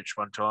some 3-inch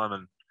one time,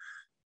 and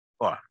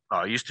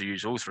I used to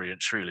use all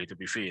 3-inch really, to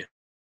be fair.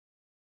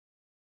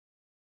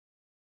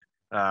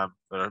 But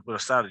I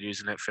started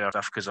using that foul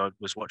stuff because I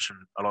was watching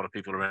a lot of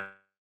people around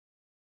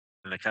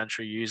in the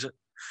country use it.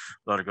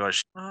 A lot of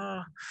guys,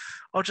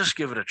 I'll just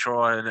give it a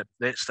try. And at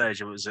that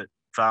stage, it was at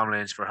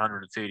Farmlands for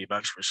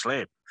 $130 for a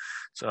slab.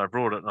 So I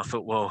brought it, and I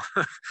thought, well,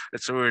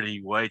 it's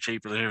already way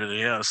cheaper than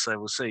everything else, so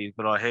we'll see.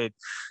 But I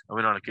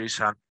went on a goose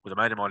hunt with a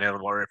mate of mine out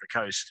on the Wairarapa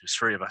coast. There was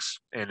 3 of us,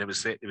 and it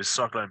was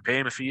Cyclone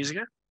Pam a few years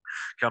ago,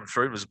 come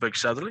through. It was a big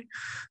southerly,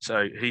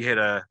 so he had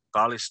a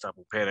barley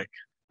stubble paddock,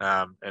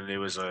 and there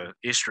was a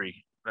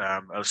estuary,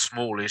 a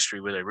small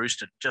estuary where they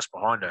roosted just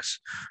behind us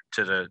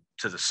to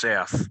the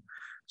south,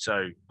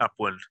 so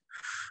upwind,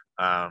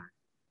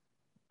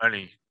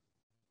 only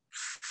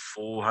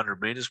 400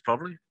 meters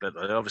probably, but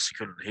they obviously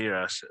couldn't hear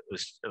us.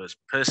 It was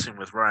pissing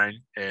with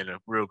rain and a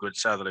real good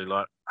southerly,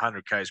 like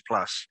 100 k's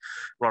plus,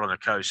 right on the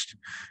coast,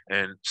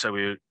 and so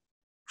we were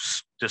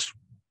just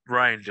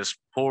rain just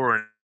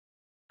pouring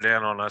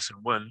down on us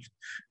and wind,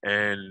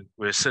 and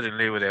we're sitting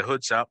there with our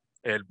hoods up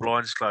and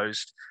blinds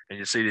closed, and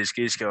you see these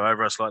geese go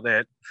over us like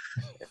that,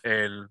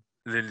 and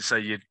then so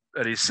you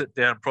sit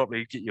down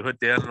properly, get your hood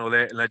down and all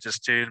that, and they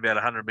just turn about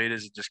 100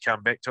 meters and just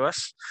come back to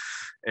us,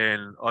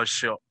 and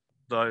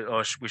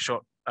we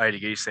shot 80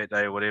 geese that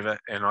day or whatever,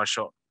 and I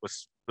shot with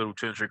little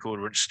 2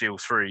 3/4 inch steel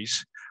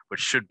 3s,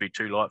 which should be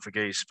too light for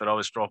geese, but I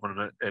was dropping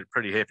them at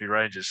pretty happy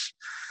ranges.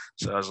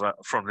 So I was like,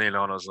 from then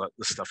on, I was like,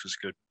 this stuff is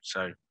good.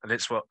 So,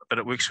 and but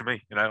it works for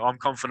me. I'm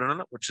confident in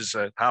it, which is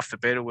half the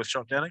battle with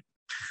shot downing.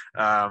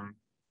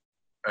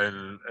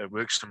 And it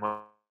works to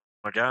my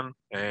gun,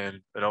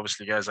 and it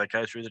obviously goes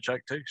okay through the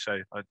choke too. So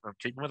I'm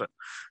keeping with it.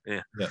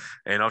 Yeah.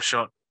 And I've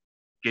shot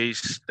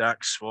geese,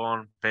 ducks,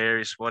 swan,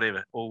 berries,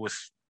 whatever, all with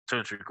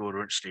 2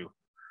 3/4 inch steel.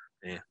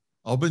 Yeah.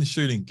 I've been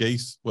shooting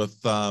geese with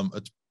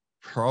it's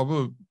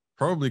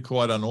probably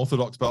quite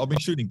unorthodox, but I've been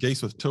shooting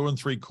geese with 2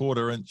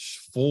 3/4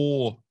 inch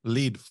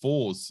lead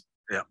 4s.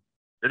 Yeah,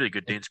 really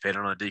good dense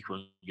pattern on a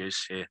decoy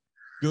goose. Yeah,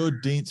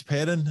 good dense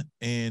pattern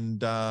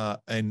and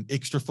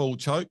extra full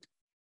choke,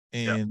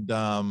 and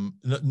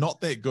not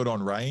that good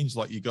on range.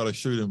 Like you got to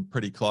shoot them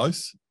pretty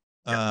close.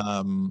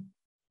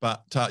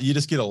 But you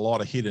just get a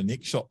lot of head and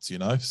neck shots,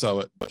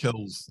 so it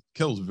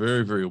kills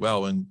very, very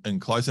well in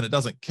close, and it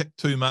doesn't kick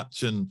too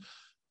much. And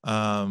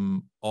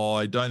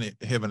I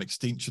don't have an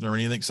extension or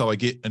anything, so I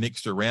get an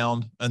extra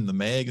round in the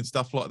mag and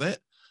stuff like that.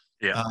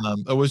 Yeah.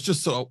 It was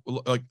just sort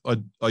of like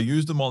I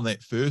used them on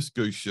that first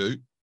goose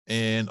shoot,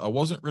 and I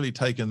wasn't really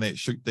taking that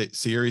shoot that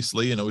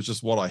seriously, and it was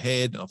just what I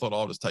had, and I thought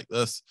I'll just take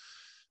this,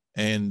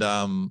 and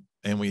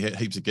we had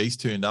heaps of geese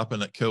turned up,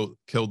 and it killed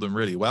them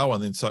really well.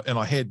 And then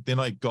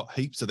I got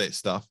heaps of that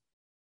stuff,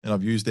 and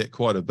I've used that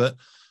quite a bit.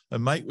 A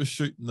mate was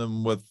shooting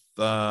them with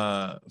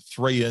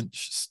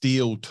 3-inch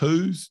steel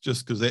 2s,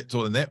 just because that's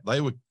all. And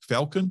they were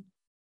Falcon.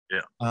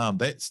 Yeah.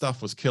 That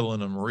stuff was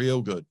killing them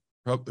real good,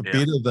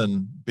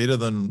 better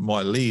than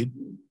my lead.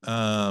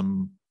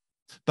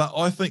 But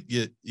I think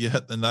you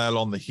hit the nail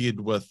on the head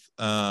with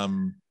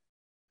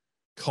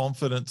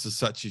confidence is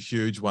such a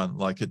huge one.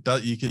 Like it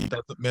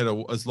doesn't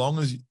matter, as long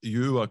as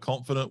you are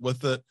confident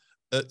with it,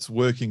 it's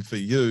working for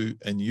you,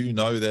 and you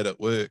know that it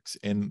works,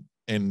 and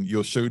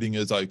your shooting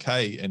is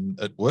okay and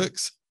it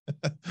works,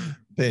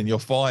 then you're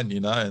fine,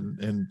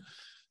 and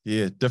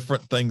yeah,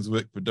 different things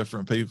work for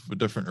different people for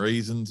different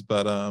reasons.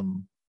 But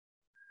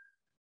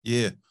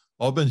yeah,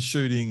 I've been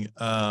shooting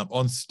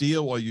on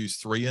steel. I use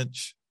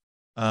 3-inch,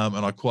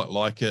 and I quite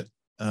like it.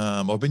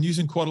 I've been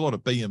using quite a lot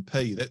of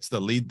B&P. That's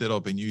the lead that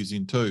I've been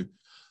using too.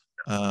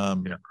 Yeah,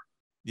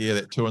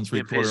 that 2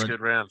 3/4 good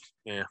round.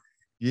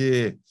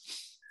 Yeah,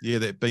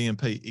 that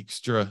B&P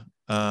extra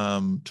 2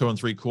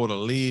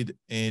 3/4 lead,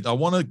 and I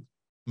want to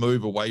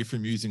move away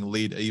from using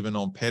lead even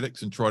on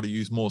paddocks and try to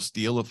use more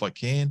steel if I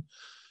can.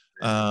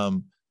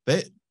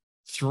 That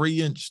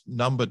 3-inch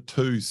number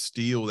 2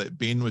 steel that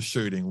Ben was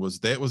shooting was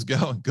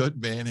going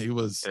good, man. He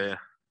was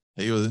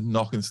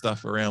knocking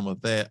stuff around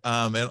with that.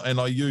 And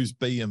I use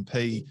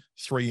B&P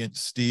 3-inch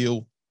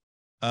steel,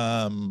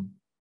 2s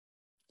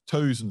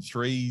and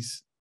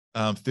 3s,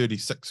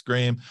 36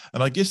 gram.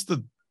 And I guess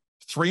the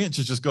 3-inch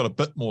has just got a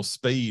bit more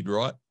speed,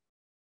 right?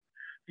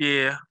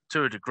 Yeah,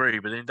 to a degree,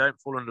 but then don't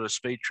fall into a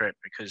speed trap,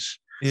 because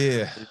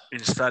there's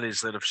been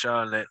studies that have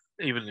shown that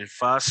even in your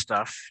fast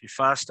stuff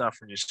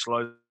and your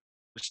slow,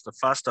 the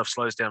fast stuff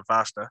slows down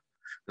faster.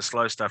 The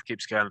slow stuff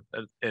keeps going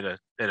at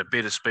a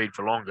better speed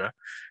for longer,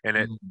 and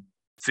at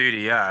 30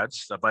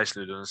 yards, they're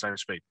basically doing the same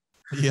speed.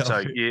 Yeah.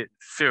 So yeah,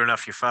 fair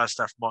enough. Your fast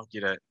stuff might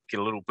get a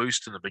little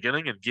boost in the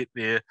beginning and get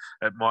there.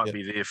 It might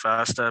be there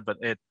faster, but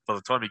by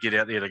the time you get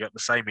out there, they got the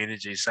same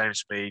energy, same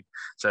speed.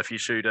 So if you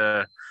shoot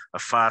a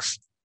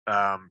fast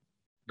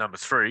number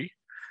 3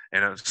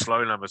 and a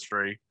slow number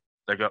 3,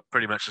 they got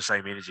pretty much the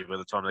same energy by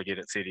the time they get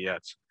at 30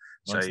 yards.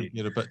 Once they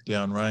get a bit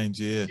down range,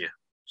 yeah.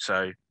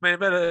 So,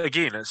 but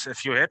again, it's,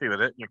 if you're happy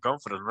with it, you're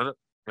confident with it.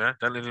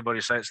 Don't let anybody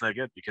say it's no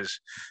good, because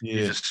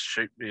you just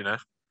shoot.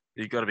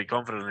 You've got to be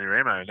confident in your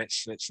ammo, and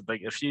that's the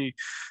big. If you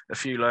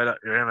load up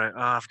your ammo,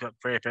 I've got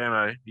crap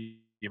ammo, you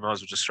might as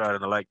well just throw it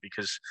in the lake,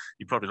 because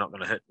you're probably not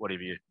going to hit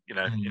whatever you're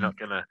not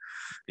going to.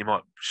 You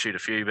might shoot a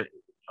few, but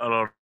a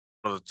lot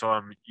of the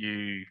time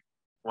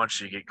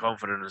once you get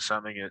confident in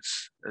something,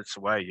 it's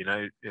away.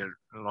 As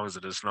long as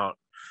it is not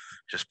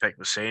just packed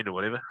with sand or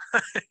whatever.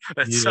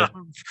 But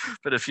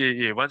if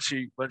once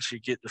you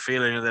get the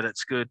feeling that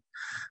it's good,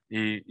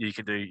 you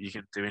can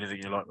do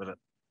anything you like with it.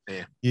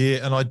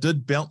 Yeah, and I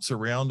did bounce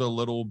around a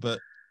little bit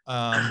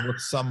with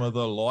some of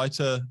the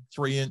lighter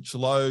 3-inch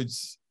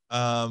loads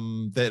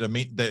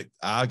that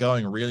are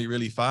going really,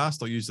 really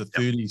fast. I use the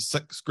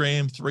 36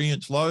 gram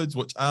 3-inch loads,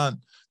 which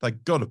they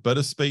got a bit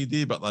of speed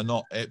there, but they're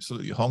not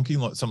absolutely honking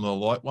like some of the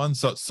light ones.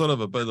 So it's sort of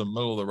a bit in the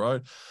middle of the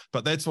road.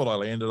 But that's what I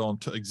landed on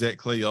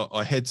exactly.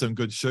 I had some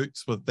good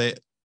shoots with that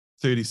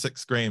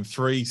 36 gram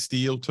 3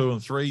 steel 2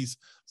 and 3s.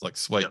 It's like,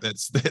 sweet,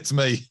 that's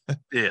me.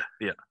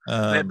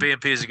 That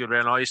B&P is a good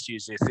round. I used to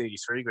use their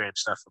 33 gram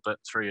stuff a bit,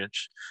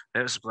 3-inch.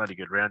 That was a bloody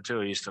good round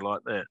too. I used to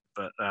like that.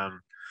 But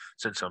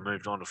since I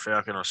moved on to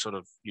Falcon, I sort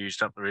of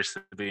used up the rest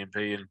of the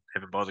B&P and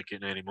haven't bothered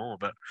getting any more.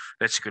 But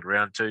that's a good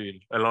round too.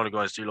 And a lot of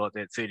guys do like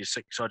that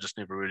 36. I just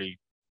never really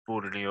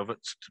bought any of it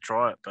to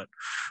try it. But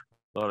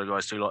a lot of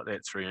guys do like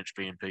that 3-inch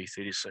B&P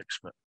 36.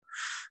 But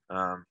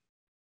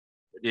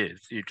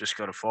you've just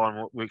got to find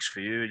what works for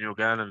you and your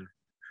gun and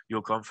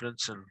your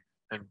confidence, and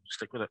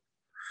stick with it.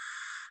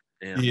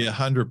 Yeah,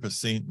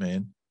 100%,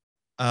 man.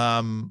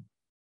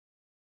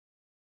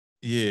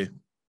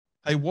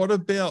 Hey, what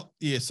about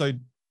so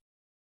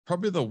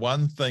probably the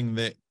one thing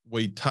that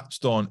we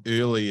touched on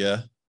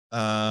earlier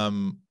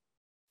on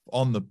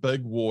the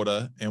big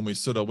water, and we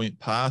sort of went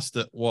past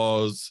it,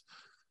 was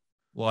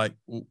like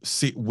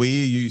where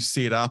you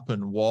set up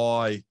and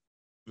why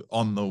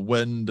on the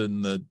wind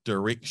and the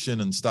direction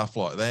and stuff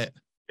like that.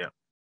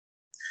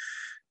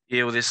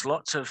 Well, there's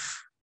lots of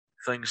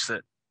things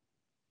that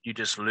you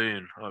just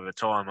learn over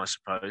time, I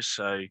suppose.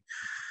 So,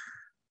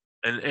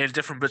 and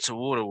different bits of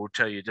water will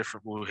tell you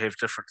will have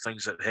different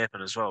things that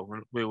happen as well.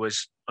 We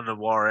always, on the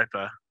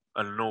Wairarapa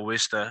and the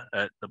nor'wester,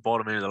 at the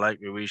bottom end of the lake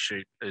where we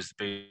shoot is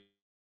the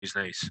bee's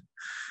knees.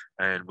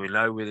 And we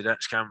know where the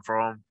ducks come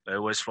from. They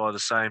always fly the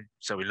same.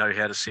 So we know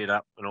how to set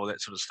up and all that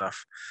sort of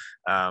stuff.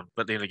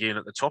 But then again,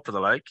 at the top of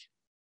the lake,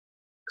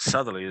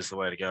 southerly is the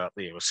way to go up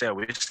there, or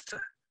sou'wester.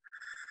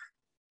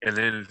 And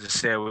then the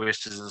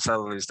sou'westers and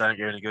southerlies don't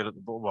go any good at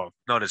the bottom. Well,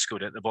 not as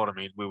good at the bottom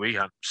end where we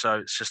hunt. So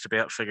it's just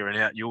about figuring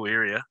out your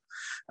area.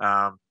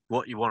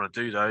 What you want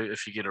to do, though,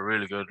 if you get a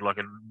really good, like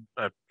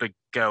a big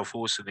gale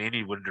force in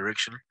any wind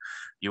direction,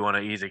 you want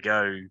to either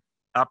go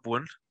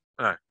upwind.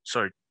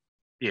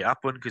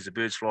 Upwind, because the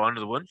birds fly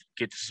under the wind,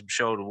 get to some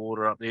shoulder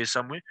water up there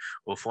somewhere,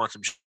 or find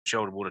some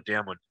shoulder water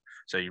downwind.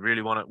 So you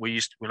really want it.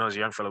 When I was a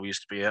young fellow, we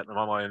used to be out in the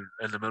Mama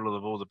in the middle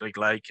of all the big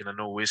lake in the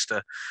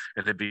nor'wester,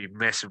 and there'd be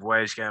massive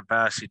waves going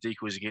past. Your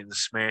decoys are getting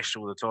smashed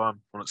all the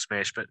time. Well, not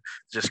smashed, but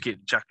just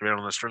getting chucked around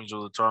on the strings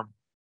all the time.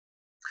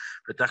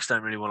 But ducks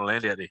don't really want to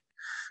land out there.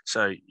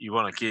 So you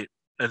want to get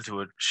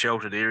into a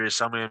sheltered area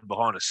somewhere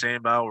behind a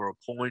sandbar or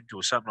a point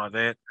or something like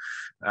that.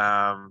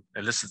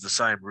 And this is the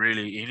same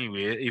really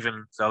anywhere.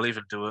 They'll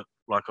even do it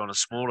like on a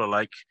smaller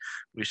lake.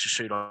 We used to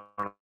shoot on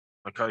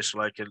a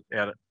coastal lake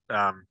out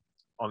at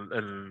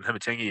in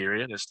Himatangi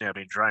area that's now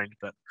been drained,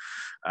 but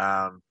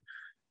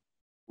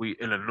we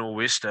in a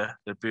nor'wester,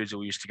 the birds that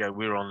we used to go,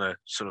 we're on the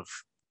sort of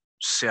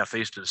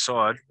southeastern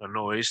side, a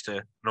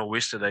nor'wester,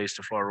 they used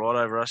to fly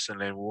right over us and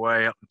land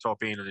way up the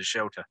top end of the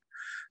shelter.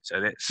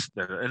 So that's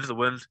into the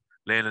wind,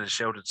 land in the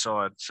sheltered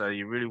side. So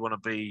you really want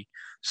to be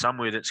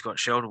somewhere that's got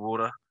sheltered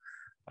water.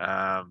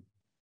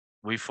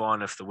 We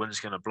find if the wind's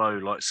going to blow,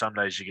 like some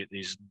days you get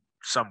these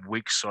some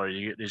weeks,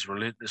 you get these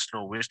relentless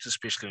nor'west,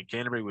 especially in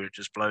Canterbury, where it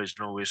just blows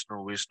nor'west,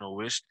 nor'west,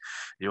 nor'west.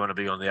 You want to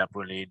be on the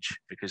upwind edge,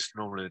 because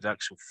normally the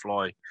ducks will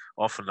fly.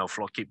 Often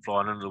they'll keep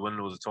flying into the wind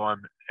all the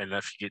time, and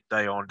if you get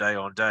day on day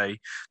on day,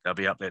 they'll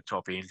be up that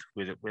top end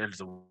into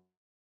the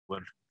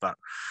wind. But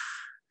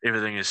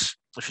everything is,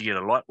 if you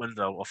get a light wind,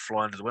 they'll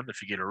fly into the wind.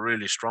 If you get a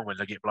really strong wind,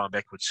 they get blown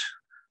backwards,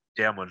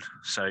 downwind.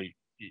 So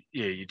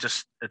yeah,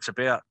 it's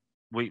about,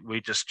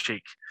 we just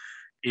check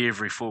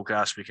every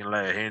forecast we can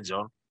lay our hands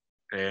on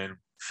and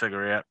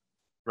figure out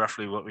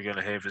roughly what we're going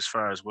to have as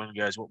far as wind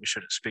goes, what we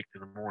should expect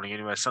in the morning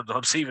anyway.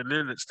 Sometimes even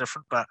then it's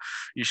different, but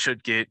you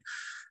should get,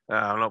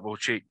 we'll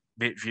check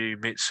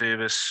MetView, Met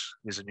Service.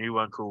 There's a new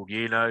one called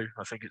Yeno,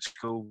 I think it's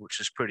called, which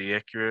is pretty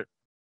accurate.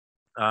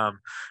 And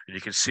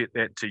you can set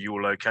that to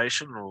your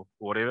location or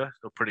whatever,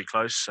 or pretty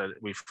close. So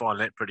we find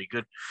that pretty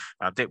good.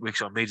 That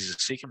works on meters a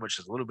second, which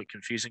is a little bit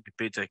confusing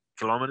compared to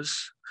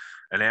kilometers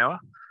an hour.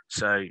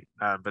 So,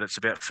 but it's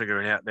about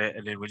figuring out that.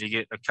 And then when you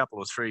get a couple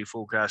or three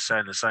forecasts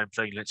saying the same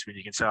thing, that's when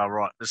you can say, all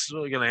right, this is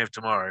what we're going to have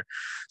tomorrow.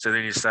 So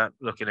then you start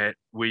looking at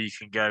where you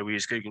can go. We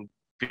use Google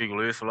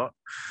Earth a lot.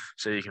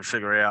 So you can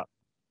figure out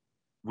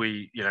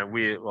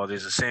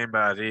there's a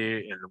sandbar there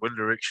in the wind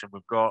direction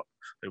we've got,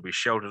 it'll be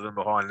sheltered in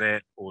behind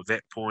that or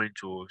that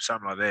point or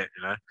something like that,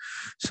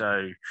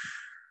 So,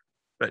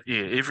 but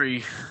yeah,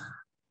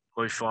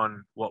 we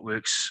find what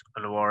works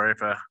in the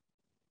Wairarapa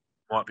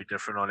might be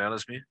different on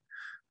Ellesmere.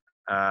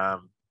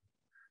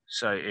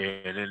 So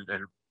yeah,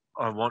 and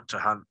I want to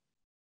hunt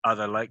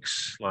other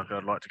lakes. Like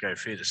I'd like to go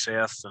further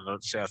south and the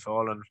South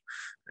Island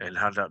and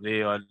hunt up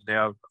there. I've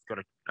got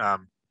a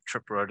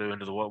trip where I do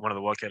into one of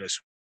the Waikato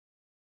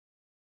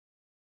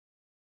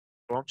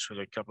swamps with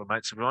a couple of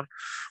mates of mine,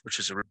 which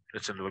is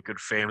it's into a good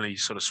family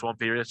sort of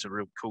swamp area. It's a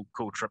real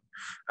cool trip,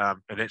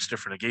 and that's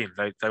different again.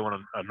 They want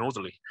a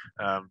northerly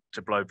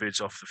to blow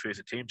birds off the Firth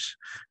of Thames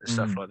and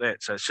stuff like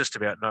that. So it's just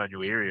about knowing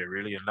your area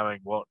really and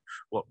knowing what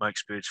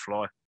makes birds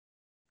fly.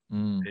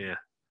 Yeah,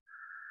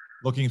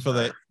 looking for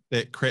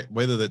that crap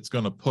weather that's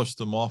going to push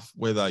them off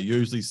where they're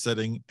usually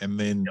sitting, and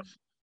then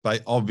they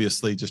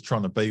obviously just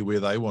trying to be where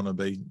they want to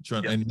be,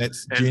 and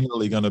that's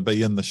generally going to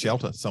be in the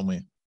shelter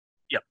somewhere.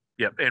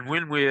 Yep, and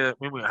when we're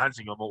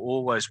hunting, I'm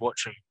always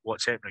watching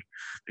what's happening,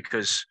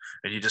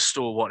 and you just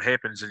store what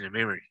happens in your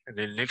memory. And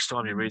then next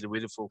time you read the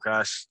weather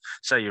forecast,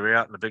 say you're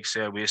out in the big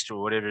southwest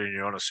or whatever, and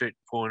you're on a certain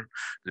point,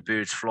 the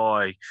birds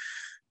fly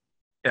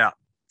out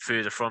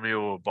further from you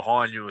or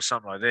behind you or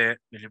something like that.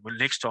 And when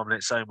next time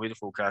that same weather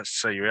forecast,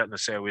 say you're out in the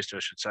southwest, I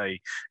should say,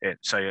 at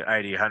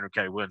 80,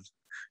 100k wind,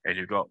 and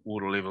you've got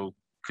water level,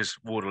 because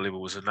water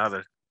level was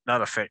another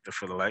factor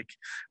for the lake.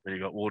 When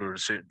you've got water in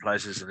certain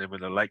places, and then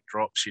when the lake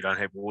drops, you don't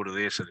have water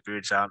there, so the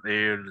birds aren't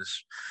there, and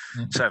there's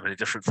so many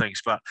different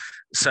things. But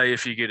say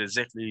if you get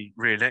exactly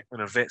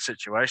reenactment of that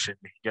situation,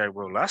 you can go,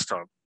 well, last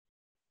time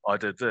I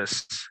did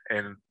this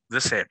and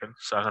this happened,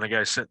 so I'm going to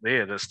go sit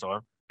there this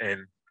time,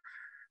 and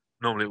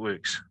normally it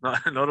works.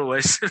 Not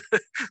always.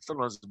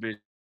 Sometimes the birds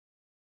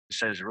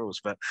change the rules,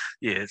 but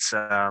yeah,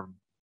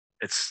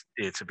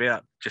 it's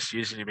about just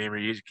using your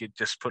memory. You can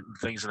just putting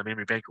things in a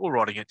memory bank or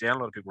writing it down. A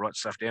lot of people write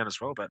stuff down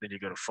as well, but then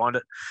you've got to find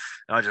it.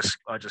 And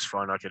I just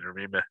find I can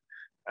remember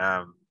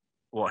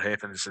what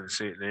happens in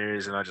certain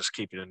areas, and I just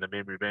keep it in the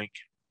memory bank.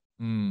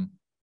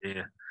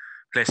 Yeah,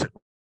 classic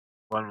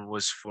one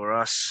was for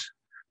us.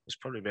 It was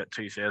probably about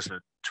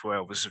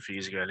 2012. This is a few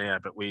years ago now,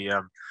 but we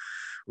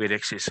had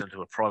access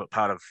into a private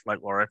part of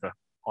Lake Wairarapa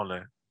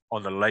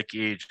on the lake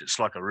edge. It's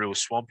like a real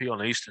swampy on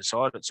the eastern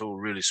side. It's all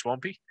really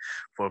swampy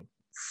for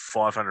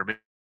 500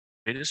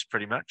 meters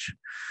pretty much,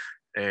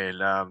 and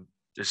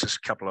there's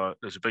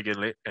a big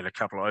inlet and a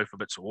couple of open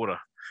bits of water,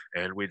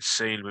 and we've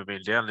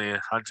been down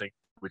there hunting,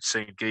 we'd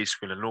seen geese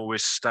when the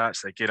nor'west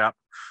starts, they get up,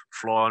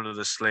 fly onto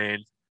this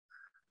land,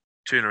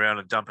 turn around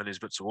and dump in these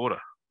bits of water,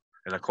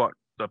 and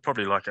they're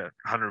probably like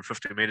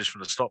 150 meters from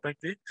the stop bank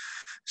there,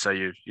 so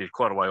you're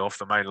quite a way off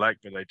the main lake,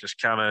 but they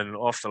just come in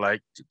off the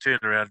lake, turn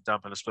around and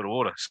dump in this bit of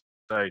water.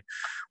 So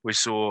we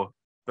saw,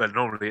 but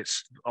normally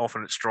it's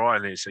dry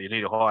in there, so you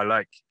need a high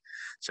lake.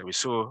 So we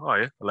saw,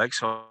 the lake's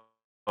high.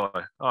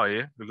 Oh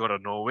yeah, we got a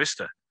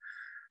nor'wester.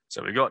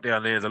 So we got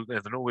down there.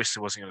 The nor'wester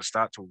wasn't going to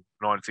start till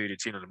 9:30,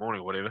 10 in the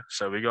morning or whatever.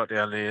 So we got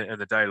down there in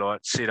the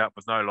daylight, set up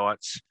with no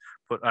lights,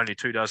 put only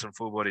 2 dozen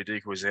full body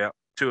decoys out.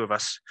 2 of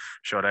us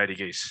shot 80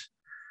 geese,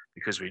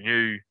 because we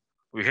knew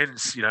we didn't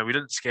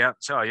scout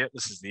and say,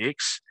 this is the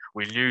X.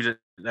 We knew that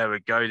they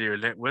would go there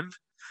in that wind.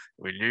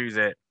 We knew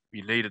that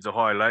you needed the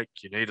high lake,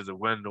 you needed the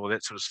wind, all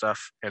that sort of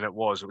stuff, and it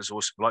was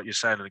awesome. Like you're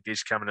saying, the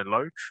geese coming in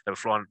low, they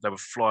were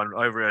flying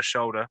over our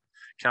shoulder,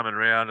 coming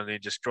around, and then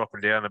just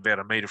dropping down about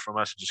a metre from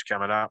us and just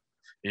coming up.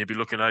 And you'd be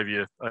looking over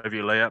your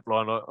layout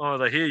line like, oh,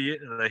 they're here yet,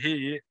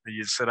 and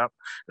you'd sit up,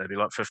 they'd be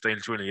like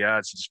 15, 20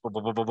 yards, and just boom,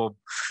 boom, boom, boom, boom.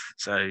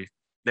 So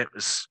that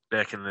was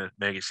back in the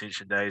mag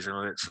extension days and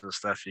all that sort of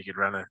stuff. You could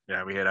run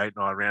we had 8,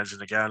 9 rounds in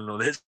the gun and all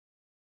that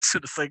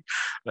sort of thing.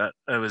 But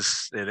that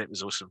was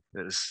awesome.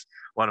 That was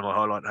one of my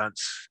highlight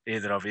hunts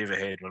that I've ever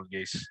had on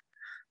geese.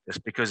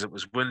 Just because it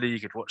was windy, you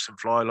could watch them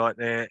fly like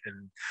that,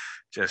 and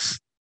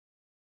just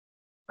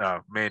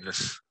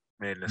madness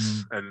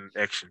in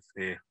action.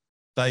 Yeah.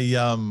 They,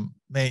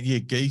 man, yeah,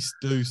 geese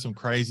do some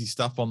crazy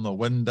stuff on the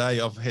wind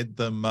day. I've had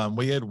them,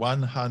 we had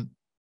one hunt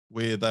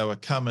where they were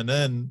coming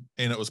in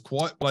and it was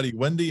quite bloody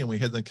windy and we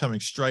had them coming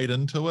straight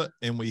into it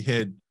and we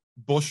had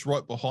bush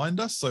right behind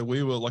us. So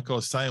we were, like I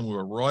was saying, we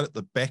were right at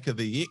the back of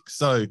the X.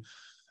 So,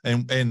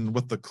 and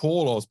with the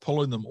call, I was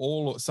pulling them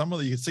all. Some of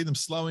them, you could see them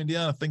slowing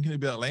down, thinking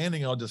about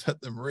landing. I just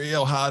hit them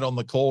real hard on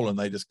the call and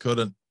they just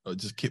couldn't. I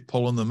just kept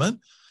pulling them in.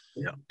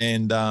 Yeah.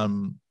 And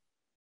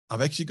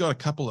I've actually got a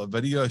couple of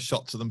video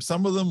shots of them.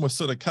 Some of them were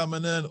sort of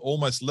coming in,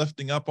 almost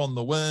lifting up on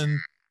the wind,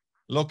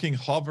 looking,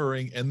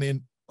 hovering, and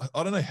then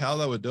I don't know how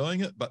they were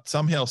doing it, but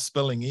somehow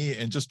spilling air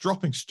and just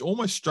dropping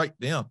almost straight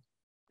down.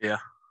 Yeah.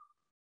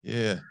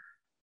 Yeah.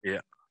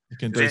 Yeah. You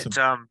can do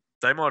some.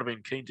 They might have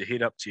been keen to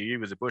head up to you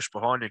with the bush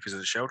behind you because of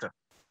the shelter.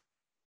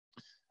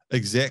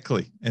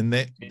 Exactly. And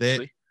that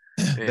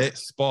Yeah.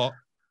 spot,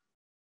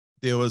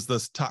 there was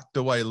this tucked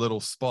away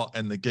little spot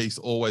and the geese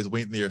always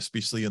went there,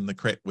 especially in the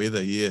crap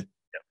weather. Yeah.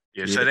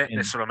 Yeah, so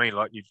that's what I mean.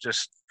 Like, do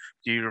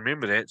you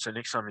remember that? So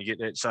next time you get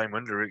that same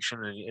wind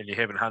direction and you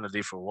haven't hunted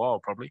there for a while,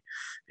 probably,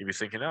 you'll be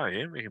thinking, oh,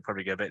 yeah, we can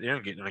probably go back there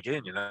and get them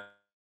again, you know?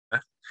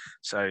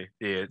 So,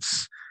 yeah,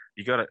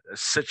 you got a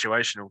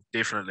situational,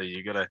 definitely.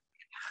 You got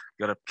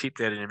to keep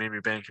that in your memory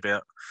bank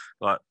about,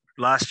 like,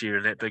 last year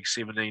in that big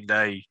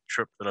 17-day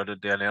trip that I did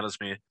down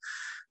Ellesmere,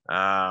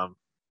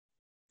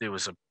 there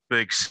was a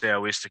big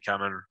sou'wester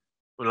coming.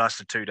 It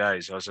lasted 2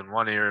 days. I was in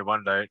one area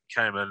one day, it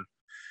came in,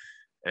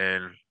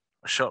 and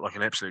I shot like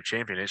an absolute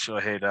champion.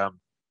 Actually, I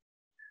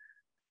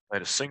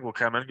had a single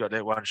come in, got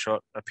that one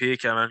shot. A pair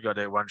come in, got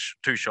that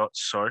two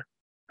shots. Sorry,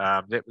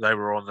 they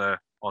were on the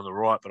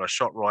right, but I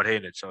shot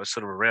right-handed, so I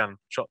sort of around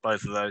shot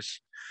both of those.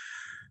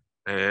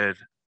 And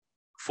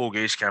 4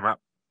 geese came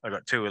up. I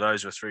got 2 of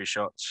those with 3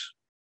 shots,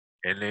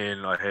 and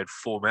then I had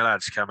 4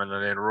 mallards come in,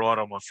 and then right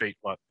on my feet,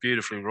 like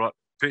beautifully right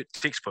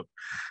textbook.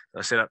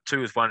 I set up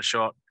 2 with 1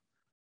 shot.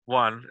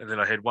 One, and then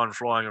I had 1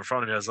 flying in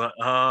front of me. I was like,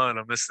 oh, and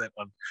I missed that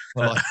one.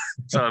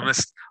 So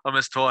I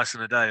missed twice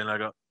in a day, and I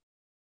got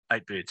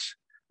 8 birds,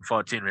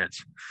 10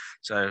 rounds.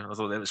 So I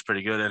thought that was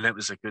pretty good, and that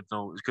was a good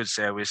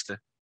sou'wester.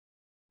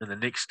 And the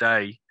next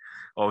day,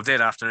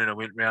 that afternoon, I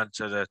went round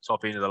to the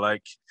top end of the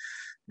lake,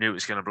 knew it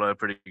was going to blow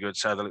pretty good.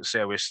 So the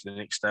sou'wester the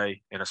next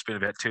day, and I spent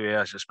about 2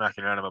 hours just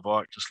mucking around on my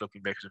bike, just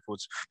looking backwards and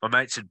forwards. My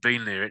mates had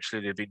been there,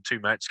 actually. There'd been 2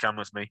 mates come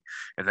with me,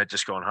 and they'd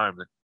just gone home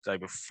the day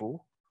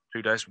before.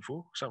 2 days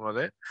before, something like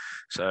that.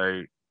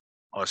 So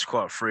I was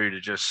quite free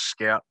to just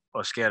scout.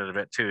 I scouted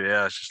about 2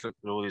 hours, just looked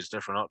at all these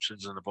different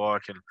options on the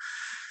bike and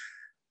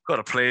got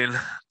a plan.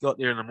 Got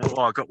there in the morning.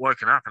 I got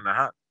woken up in the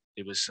hut.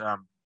 It was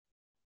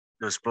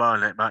blowing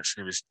that much,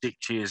 and there was deck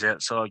chairs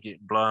outside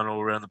getting blown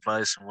all around the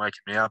place and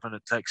waking me up. And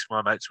it takes,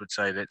 my mates would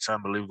say that's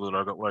unbelievable that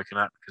I got woken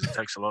up, because it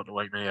takes a lot to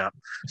wake me up,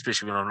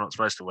 especially when I'm not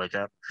supposed to wake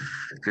up,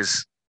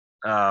 because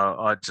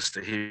I'm just a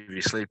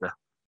heavy sleeper.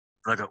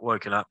 I got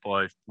woken up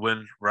by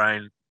wind,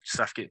 rain,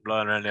 stuff getting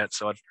blown around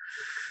outside.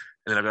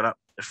 And then I got up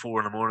at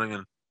 4 a.m.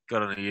 and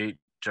got on the ute,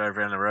 drove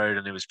around the road,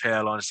 and there was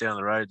power lines down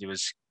the road. There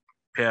was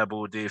power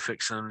board there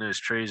fixing. There was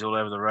trees all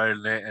over the road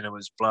and that, and it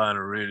was blowing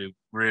a really,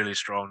 really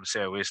strong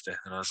sou'wester.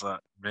 And I was like,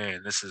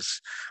 man, this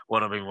is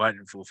what I've been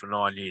waiting for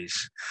 9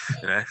 years.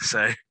 You know,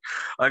 so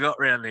I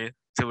got round there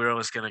to where I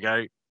was going to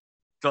go,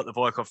 got the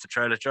bike off the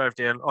trailer, drove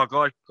down.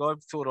 Guy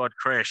thought I'd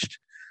crashed.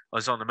 I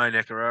was on the main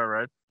Akaroa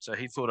road, so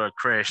he thought I'd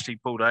crashed. He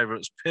pulled over. It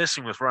was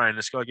pissing with rain.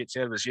 This guy gets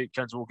out of his ute,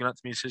 comes walking up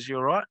to me and says, "You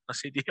all right?" I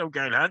said, "Yeah, I'm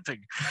going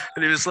hunting."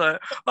 And he was like,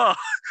 "Oh,"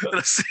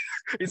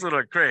 he thought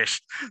I'd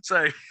crashed.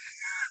 So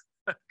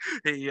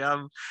he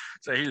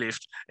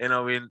left, and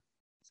I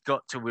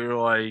got to where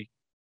I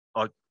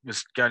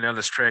was going down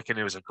this track, and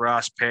there was a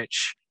grass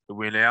patch that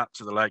went out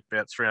to the lake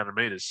about 300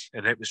 metres,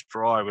 and that was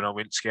dry when I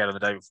went scouting the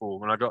day before.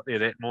 When I got there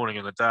that morning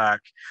in the dark,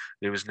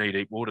 there was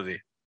knee-deep water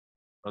there.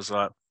 I was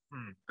like,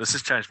 this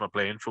has changed my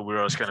plan for where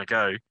I was going to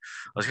go. I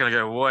was going to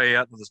go way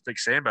out to this big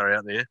sandbar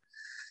out there.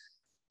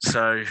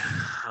 So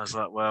I was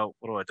like, well,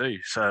 what do I do?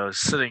 So I was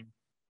sitting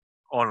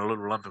on a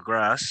little lump of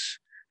grass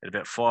at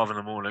about 5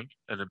 a.m.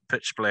 in a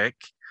pitch black,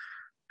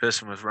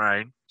 pissing with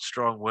rain,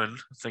 strong wind,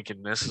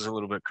 thinking this is a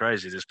little bit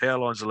crazy. There's power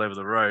lines all over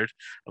the road.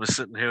 I was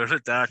sitting here in the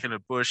dark in a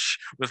bush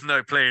with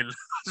no plan.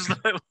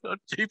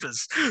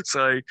 Jeepers.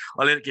 So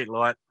I let it get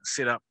light,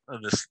 set up in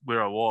this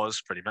where I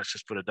was, pretty much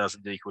just put a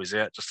dozen decoys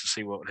out just to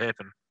see what would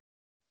happen.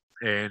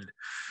 And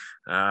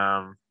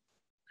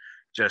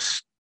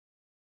just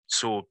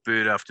saw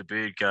bird after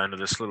bird going to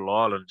this little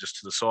island just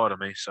to the side of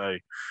me. So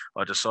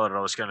I decided I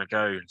was going to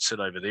go and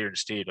sit over there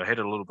instead. I had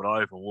a little bit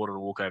of open water to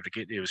walk over to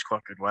get there. It was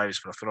quite good waves,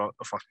 but I thought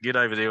if I can get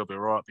over there, I'll be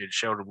right, be in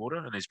sheltered water,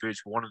 and these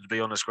birds wanted to be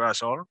on this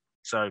grass island.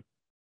 So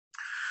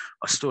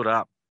I stood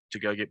up to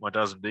go get my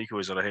dozen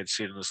decoys that I had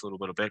set in this little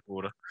bit of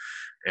backwater,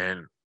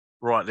 and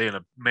right then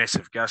a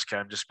massive gust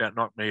came, just about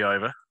knocked me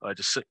over. I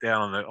just sit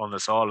down on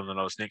this island that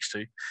I was next to,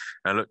 and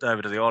I looked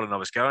over to the island I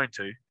was going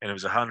to, and it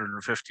was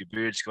 150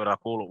 birds got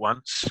up all at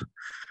once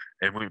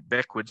and went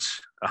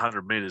backwards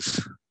 100 metres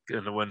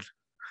in the wind.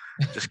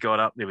 Just got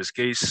up. There was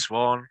geese,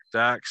 swan,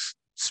 ducks,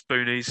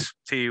 spoonies,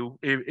 teal,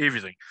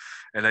 everything.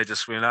 And they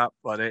just went up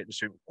like that,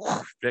 just went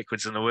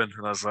backwards in the wind.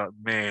 And I was like,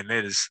 man,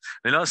 that is.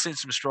 Then I've seen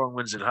some strong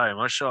winds at home.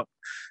 I shot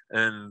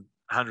in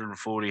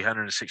 140,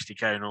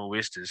 160k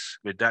nor'westers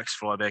where ducks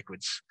fly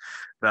backwards.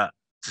 But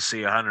to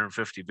see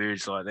 150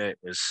 birds like that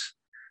is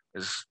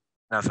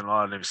nothing.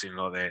 I've never seen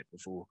like that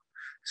before.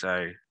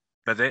 So,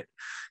 but that,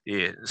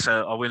 yeah.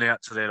 So I went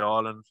out to that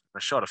island. I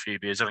shot a few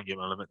birds. I didn't get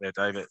my limit that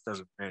day, but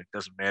it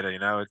doesn't matter, you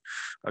know.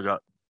 I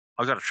got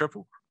a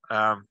triple.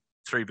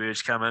 3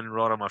 birds come in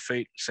right on my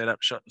feet, set up,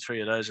 shot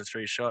 3 of those and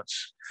 3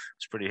 shots. I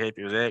was pretty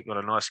happy with that. Got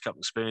a nice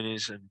couple of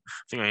spoonies, and I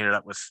think I ended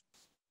up with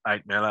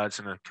 8 mallards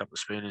and a couple of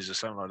spoonies or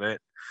something like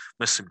that.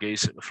 Missed some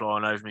geese that were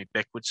flying over me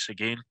backwards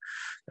again.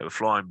 They were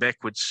flying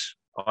backwards.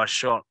 I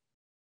shot.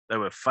 They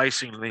were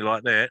facing me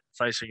like that,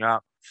 facing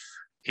up,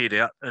 head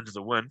out into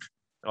the wind.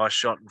 I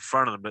shot in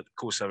front of them, but of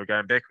course they were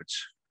going backwards.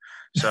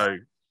 So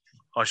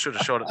I should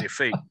have shot at their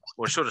feet,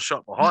 or I should have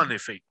shot behind their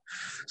feet.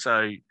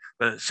 So,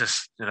 but it's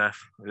just, you know,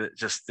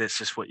 that's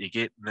just what you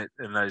get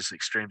in those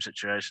extreme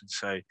situations.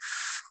 So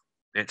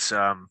that's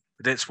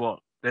what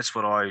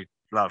I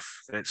love.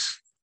 That's,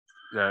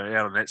 you know,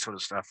 out on that sort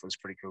of stuff was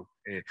pretty cool.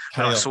 Yeah,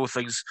 but I saw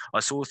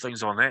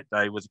things on that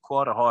day with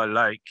quite a high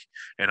lake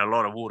and a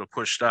lot of water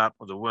pushed up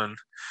with the wind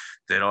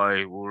that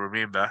I will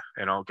remember,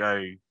 and I'll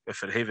go,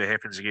 if it ever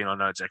happens again, I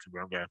know exactly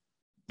where I'm going.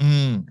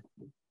 Mm.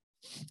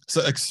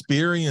 So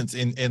experience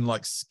in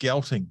like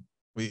scouting.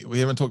 We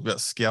haven't talked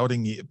about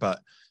scouting yet, but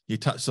you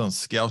touched on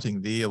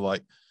scouting there.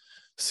 Like,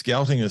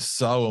 scouting is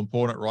so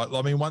important, right?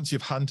 I mean, once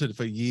you've hunted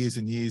for years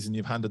and years and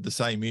you've hunted the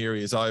same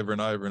areas over and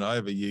over and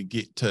over, you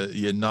get to,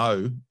 you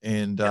know,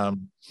 and I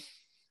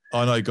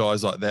know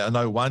guys like that. I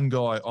know one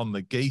guy on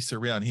the geese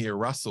around here,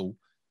 Russell,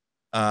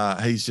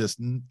 he's just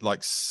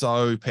like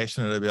so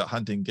passionate about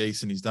hunting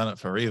geese, and he's done it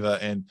forever.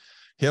 And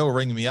he'll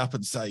ring me up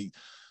and say,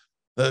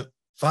 the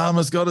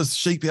farmer's got his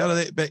sheep out of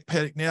that back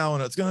paddock now,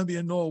 and it's going to be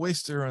a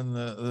nor'wester,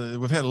 and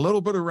we've had a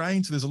little bit of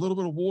rain, so there's a little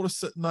bit of water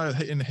sitting there,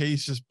 and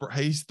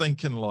he's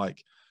thinking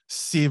like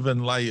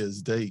 7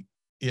 layers deep,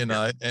 you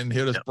know, and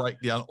he'll just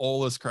break down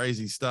all this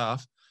crazy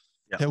stuff.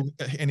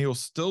 He'll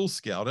still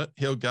scout it.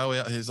 He'll go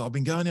out. I've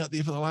been going out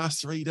there for the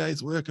last 3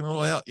 days, working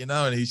all out, you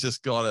know, and he's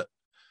just got it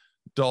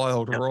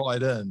dialed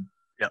right in.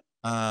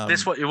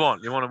 That's what you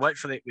want. You want to wait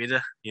for that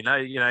weather. You know,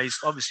 he's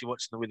obviously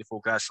watching the weather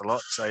forecast a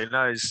lot, so he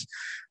knows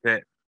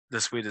that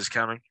this weather's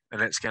coming,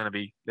 and that's going to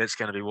be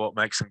what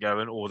makes them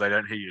go in, or they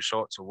don't hear your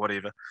shots or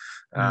whatever.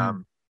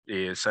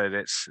 Yeah, so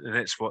that's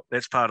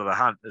part of the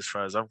hunt, as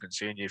far as I'm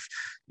concerned. If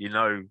you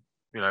know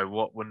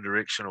what wind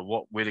direction or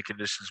what weather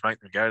conditions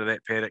make them go to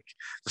that paddock,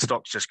 the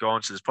stock's just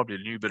gone, so there's probably a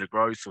new bit of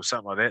growth or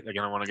something like that. They're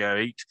going to want to go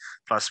eat.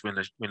 Plus, when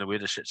the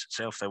weather shits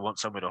itself, they want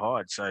somewhere to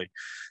hide. So,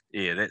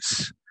 yeah,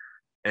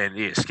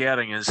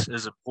 scouting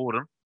is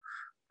important.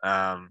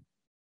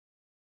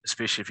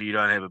 Especially if you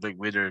don't have a big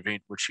weather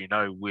event, which you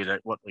know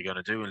what they're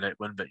going to do in that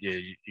wind. But yeah,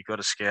 you got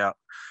to scout.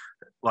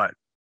 Like,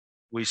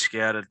 we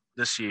scouted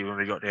this year when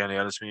we got down to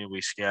Ellesmere,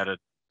 we scouted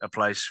a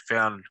place,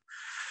 found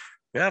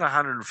about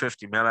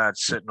 150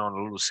 mallards sitting on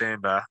a little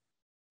sandbar.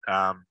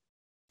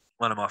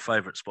 One of my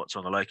favourite spots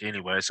on the lake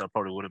anyway, so I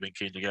probably would have been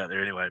keen to go out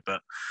there anyway. But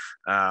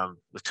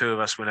the 2 of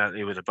us went out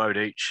there with a boat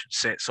each,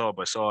 sat side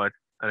by side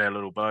in our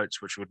little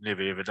boats, which we'd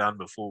never ever done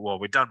before. Well,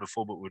 we'd done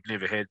before, but we'd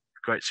never had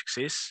great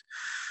success.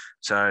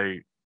 So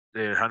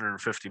there were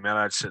 150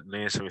 mallards sitting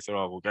there, so we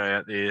thought, we'll go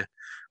out there.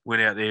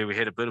 Went out there, we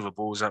had a bit of a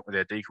balls up with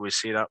our decoys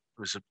set up.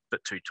 It was a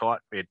bit too tight.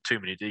 We had too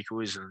many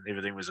decoys and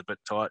everything was a bit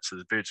tight, so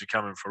the birds were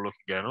coming for a look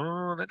and going,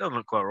 oh, that doesn't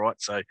look quite right.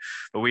 So,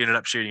 but we ended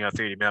up shooting our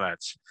 30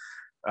 mallards,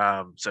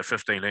 so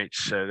 15 each.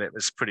 So that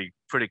was pretty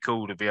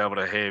cool to be able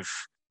to have,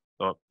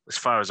 well, as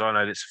far as I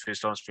know, that's the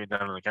first time it's been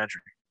done in the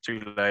country.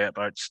 2 layout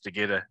boats to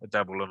get a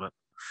double limit.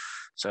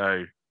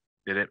 So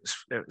yeah,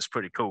 that was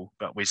pretty cool.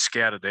 But we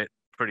scouted that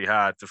pretty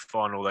hard to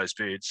find all those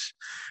birds,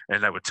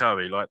 and they were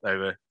towy.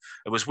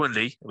 It was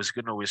windy. It was a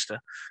good nor'wester,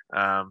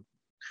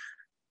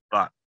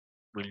 but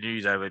we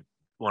knew they would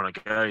want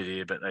to go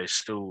there. But they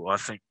still, I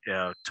think,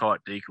 our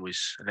tight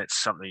decoys, and that's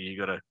something you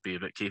got to be a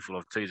bit careful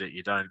of too, that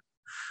you don't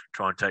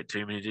try and take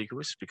too many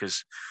decoys,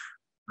 because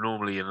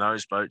normally in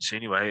those boats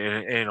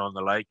anyway, and on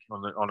the lake,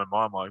 on a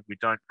Maimai, we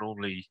don't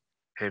normally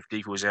have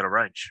decoys out of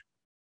range,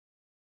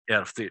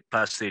 out of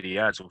past 30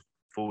 yards or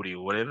 40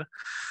 or whatever.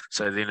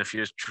 So then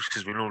because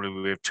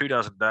we have 2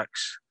 dozen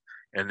ducks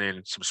and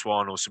then some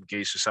swine or some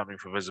geese or something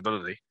for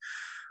visibility.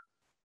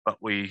 But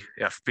being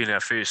our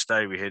first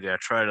day, we had our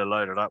trailer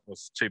loaded up with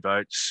 2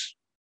 boats,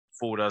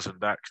 4 dozen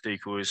duck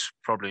decoys,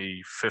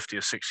 probably 50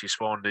 or 60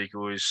 swan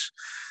decoys.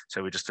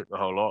 So we just took the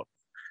whole lot.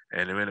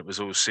 And when it was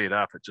all set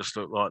up, it just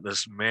looked like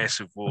this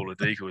massive wall of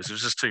decoys. It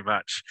was just too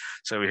much.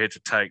 So we had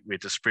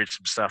to spread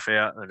some stuff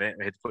out, and we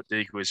had to put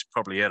decoys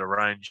probably out of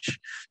range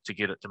to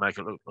make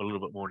it look a little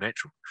bit more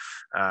natural.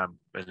 And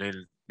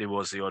then there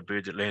was the odd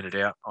bird that landed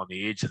out on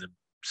the edge of them.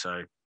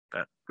 So,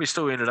 but we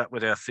still ended up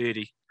with our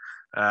 30,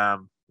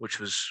 which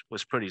was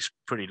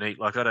pretty neat.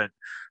 Like, I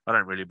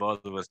don't really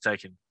bother with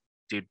taking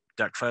dead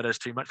duck photos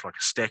too much, like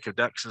a stack of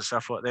ducks and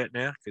stuff like that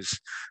now, because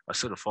I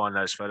sort of find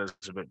those photos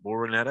a bit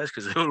boring nowadays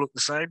because they all look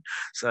the same.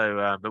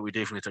 So, but we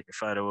definitely took a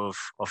photo of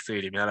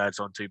 30 mallards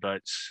on 2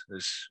 boats. It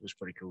was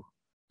pretty cool.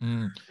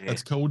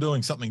 It's cool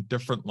doing something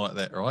different like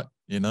that, right?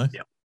 You know?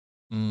 Yeah.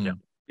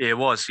 Yeah, it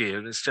was.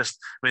 Yeah, it's just,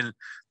 I mean,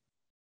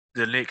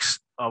 the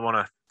next, I've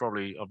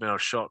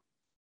shot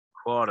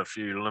quite a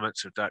few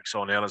limits of ducks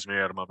on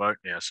Ellesmere out of my boat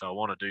now, so I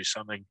want to do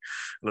something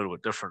a little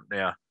bit different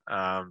now.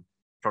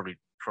 Probably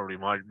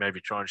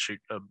maybe try and shoot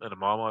in a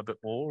mai a bit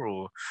more,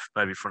 or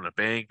maybe from the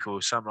bank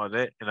or something like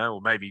that,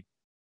 or maybe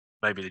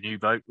the new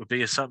boat would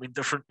be something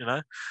different,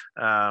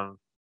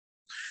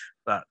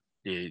 But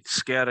yeah,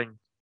 scouting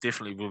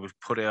definitely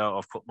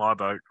I've put my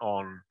boat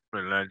on,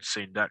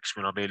 seeing ducks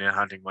when I've been out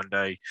hunting one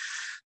day,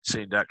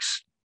 seeing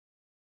ducks,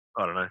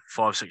 I don't know,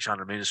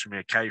 500-600 meters from me,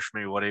 a cave from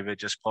me, or whatever,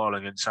 just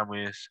piling in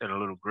somewhere in a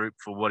little group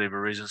for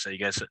whatever reason. So you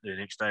go sit there the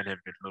next day and have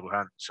a little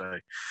hunt. So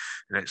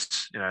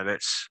that's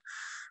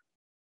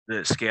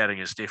the scouting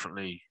is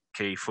definitely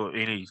key for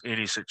any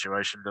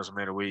situation. Doesn't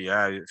matter where you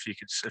are. If you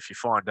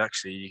find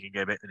ducks there, you can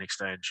go back the next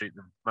day and shoot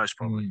them. Most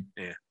probably,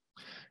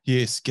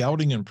 Yeah,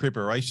 scouting and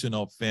preparation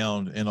I've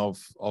found, and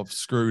I've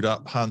screwed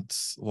up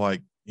hunts.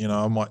 Like,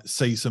 I might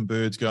see some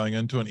birds going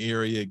into an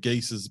area.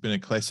 Geese has been a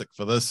classic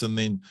for this, and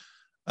then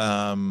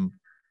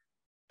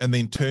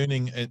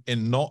turning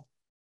and not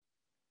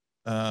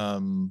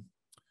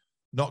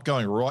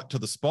going right to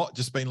the spot,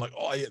 just being like,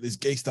 oh yeah, there's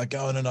geese, they're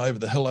going in over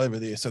the hill over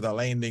there, so they're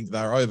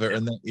over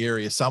in that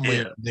area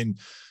somewhere. And then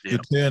you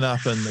turn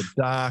up in the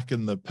dark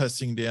and the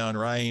pissing down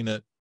rain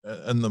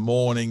in the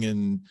morning,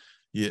 and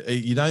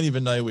you don't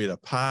even know where to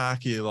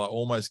park. You're like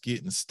almost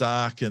getting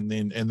stuck, and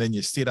then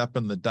you set up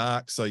in the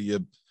dark, so your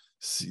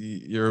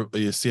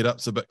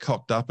setup's a bit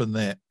cocked up in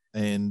that,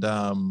 and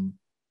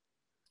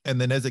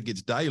then as it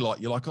gets daylight,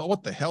 you're like, oh,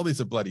 what the hell?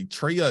 There's a bloody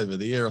tree over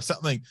there or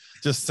something.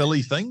 Just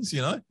silly things,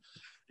 Yeah,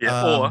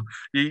 or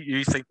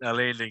you think they're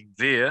landing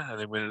there, and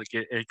then when it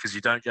get, because you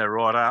don't go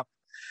right up,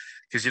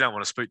 because you don't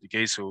want to spook the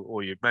geese,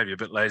 or you're maybe a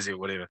bit lazy or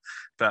whatever.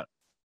 But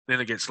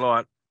then it gets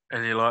light,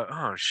 and you're like,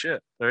 oh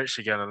shit, they're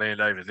actually going to land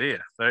over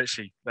there. They're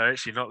actually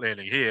not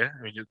landing here.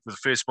 I mean, the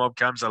first mob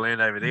comes, they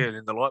land over there, and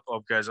then the light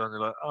bulb goes on. You're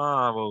like,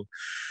 oh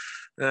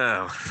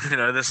well,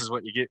 this is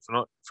what you get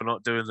for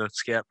not doing the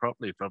scout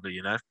properly,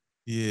 probably,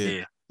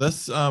 Yeah.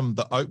 This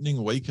the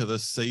opening week of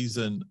this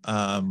season,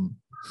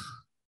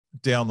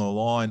 down the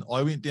line,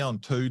 I went down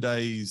 2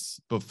 days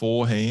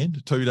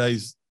beforehand, 2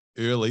 days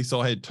early.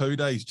 So I had 2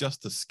 days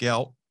just to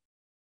scout.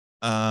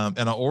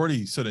 And I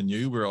already sort of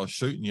knew where I was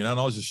shooting, and I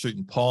was just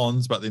shooting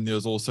ponds, but then there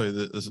was also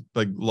this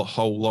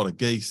whole lot of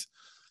geese.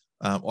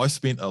 I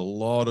spent a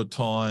lot of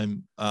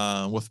time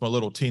with my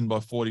little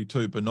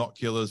 10x42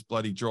 binoculars,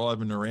 bloody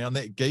driving around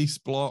that geese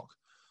block.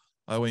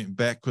 I went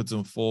backwards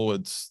and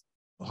forwards,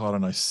 I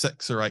don't know,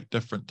 6 or 8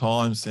 different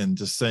times, and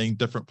just seeing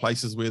different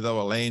places where they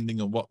were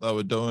landing and what they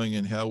were doing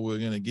and how we were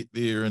going to get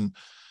there, and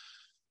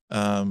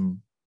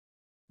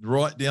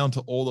right down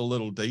to all the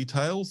little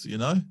details,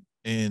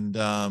 and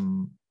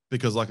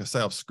because like I say,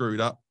 I've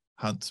screwed up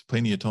hunts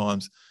plenty of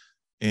times,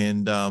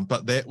 and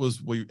but that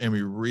was we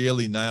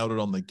really nailed it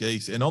on the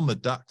geese and on the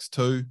ducks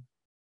too.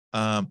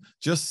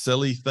 Just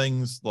silly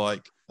things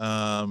like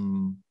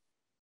and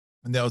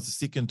that was the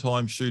second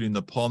time shooting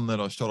the pond that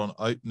I shot on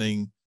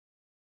opening.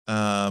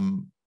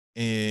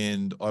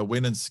 And I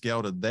went and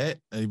scouted that,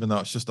 even though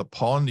it's just a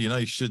pond,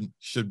 you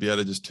should be able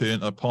to just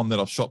turn a pond that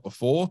I've shot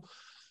before.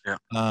 Yeah.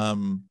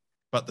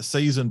 But the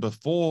season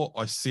before,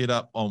 I set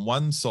up on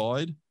one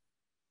side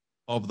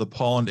of the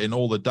pond, and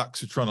all the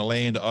ducks were trying to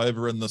land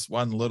over in this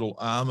one little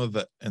arm of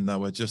it, and it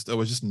was just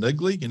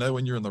niggly,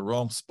 when you're in the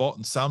wrong spot,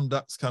 and some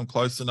ducks come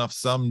close enough,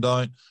 some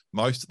don't.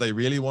 Most, they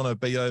really want to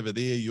be over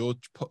there. You're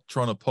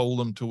trying to pull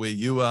them to where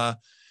you are,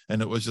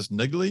 and it was just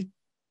niggly.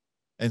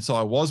 And so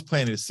I was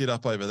planning to set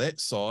up over that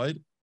side,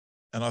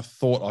 and I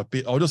thought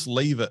I'll just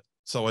leave it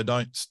so I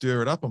don't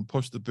stir it up and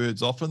push the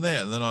birds off in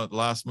there. And then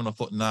last minute I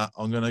thought, nah,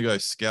 I'm going to go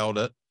scout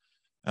it.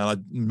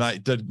 And I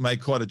did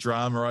make quite a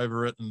drama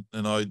over it,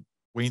 and I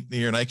went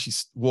there and actually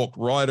walked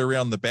right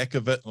around the back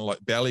of it and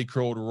like belly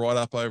crawled right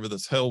up over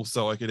this hill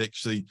so I could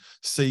actually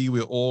see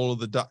where all of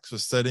the ducks were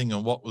sitting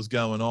and what was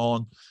going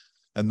on.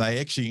 And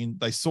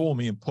they saw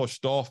me and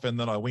pushed off, and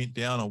then I went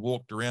down and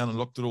walked around and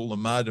looked at all the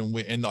mud,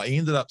 and I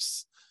ended up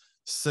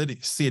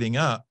setting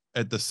up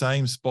at the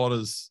same spot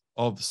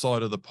of the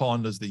side of the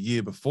pond as the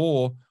year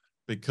before,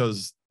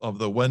 because of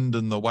the wind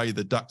and the way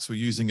the ducks were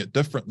using it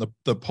different.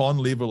 The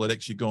pond level had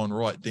actually gone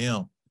right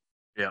down.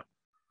 Yeah.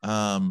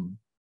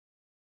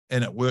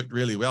 And it worked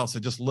really well.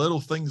 So just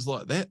little things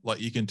like that, like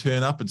you can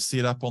turn up and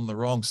set up on the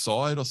wrong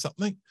side or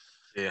something.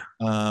 Yeah.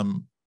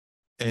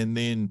 And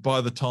then by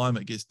the time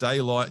it gets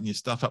daylight and you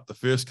stuff up the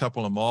first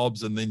couple of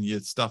mobs, and then you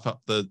stuff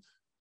up the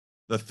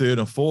third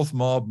and fourth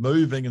mob,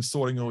 moving and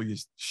sorting all your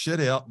shit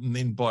out, and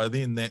then by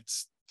then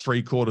that's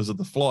 3/4 of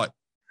the flight.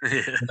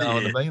 Yeah. You know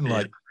what I mean? Yeah.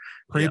 Like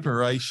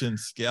preparation,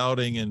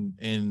 scouting,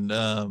 and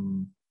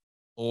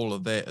all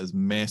of that is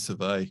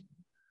massive, eh?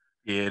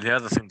 Yeah, the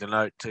other thing to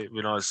note too,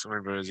 when I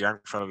remember as a young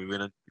fellow, we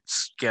went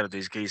scattered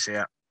these geese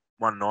out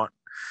one night.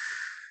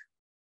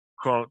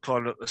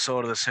 Climbed up the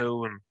side of this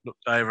hill and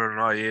looked over and,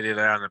 oh yeah, there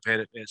they are in the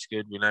paddock. That's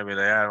good. We know where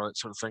they are, all that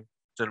sort of thing.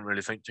 Didn't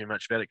really think too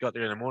much about it. Got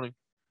there in the morning.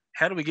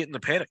 How do we get in the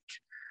paddock?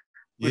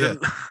 We Yeah.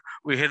 didn't.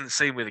 We hadn't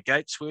seen where the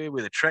gates were,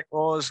 where the track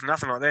was,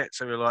 nothing like that.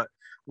 So we're like,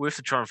 we have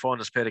to try and find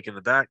this paddock in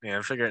the dark now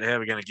and figure out how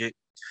we're going to get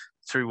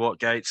through what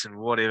gates and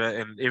whatever.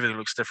 And everything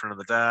looks different in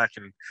the dark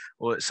and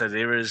all that. So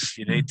there is,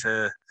 you need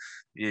to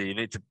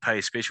pay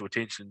special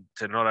attention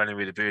to not only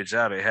where the birds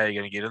are, but how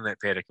you're going to get in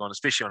that paddock on,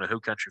 especially on a hill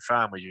country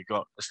farm where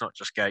it's not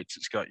just gates,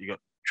 you got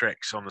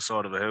tracks on the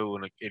side of a hill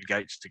and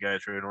gates to go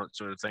through and all that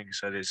sort of thing.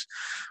 So there's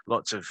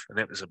lots of, and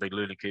that was a big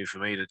learning curve for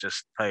me to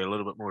just pay a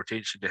little bit more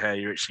attention to how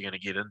you're actually going to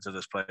get into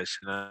this place,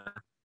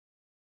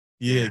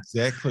 Yeah,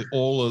 exactly.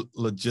 All the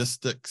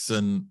logistics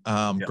and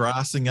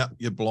grassing up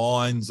your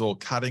blinds or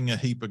cutting a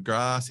heap of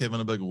grass, having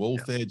a big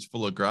wolf edge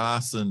full of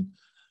grass, and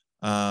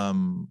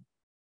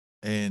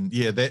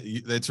yeah,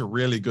 that's a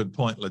really good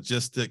point.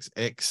 Logistics,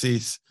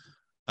 access.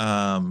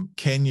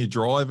 Can you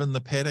drive in the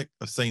paddock?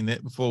 I've seen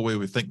that before, where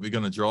we think we're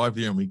going to drive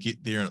there and we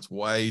get there and it's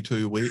way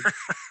too wet.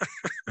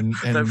 and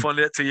don't find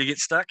out till you get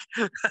stuck.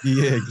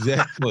 Yeah,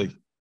 exactly.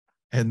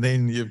 And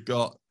then you've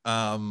got,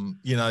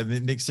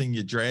 the next thing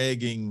you're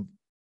dragging,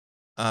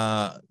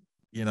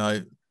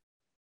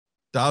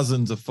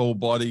 dozens of full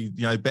body,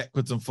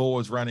 backwards and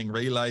forwards running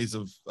relays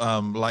of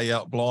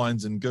layout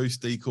blinds and goose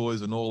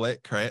decoys and all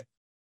that crap.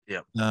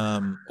 Yeah.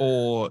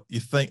 Or you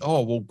think,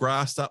 oh, we'll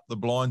grass up the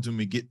blinds when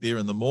we get there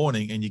in the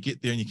morning, and you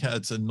get there and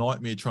it's a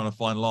nightmare trying to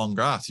find long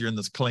grass. You're in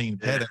this clean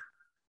paddock.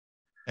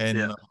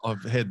 And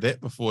I've had that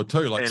before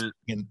too, like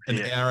an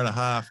hour and a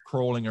half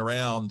crawling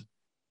around.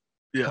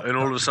 Yeah, and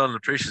all of a sudden the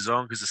pressure's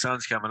on because the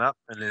sun's coming up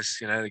and there's,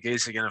 the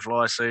geese are going to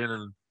fly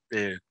soon,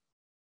 and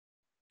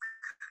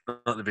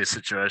not the best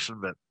situation,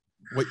 but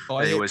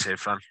I always have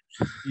fun.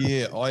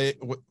 Yeah,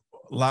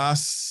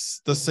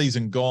 this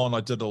season gone,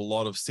 I did a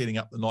lot of setting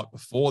up the night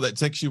before.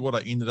 That's actually what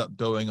I ended up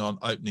doing on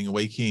opening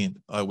weekend.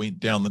 I went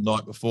down the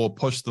night before,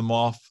 pushed them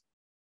off,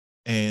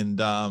 and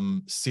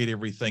set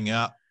everything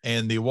up.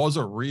 And there was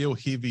a real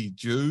heavy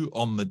dew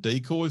on the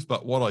decoys,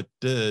 but what I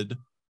did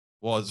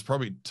was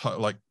probably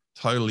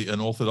totally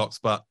unorthodox,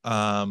 but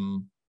I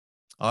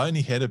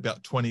only had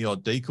about 20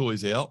 odd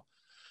decoys out,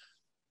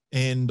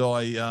 and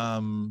I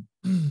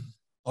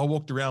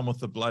walked around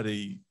with a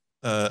bloody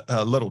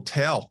a little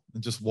towel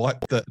and just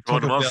wiped it. It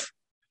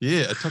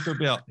took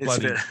about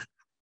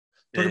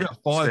about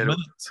 5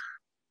 minutes.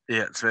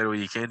 It's about all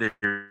you can do,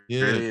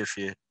 really, if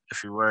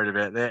you're worried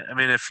about that. I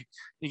mean, if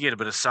you get a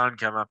bit of sun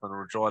come up and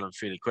it'll dry them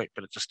fairly quick,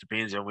 but it just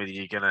depends on whether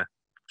you're going to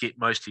get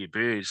most of your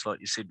birds, like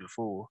you said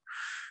before,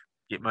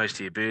 get most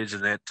of your birds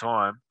in that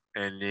time,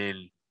 and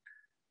then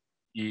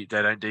they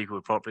don't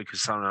decoy properly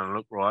because some don't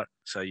look right.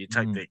 So you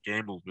take that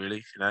gamble,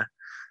 really,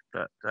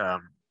 But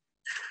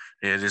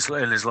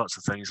there's lots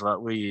of things. Like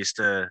we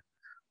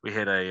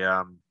had a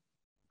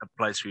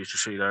place we used to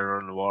shoot over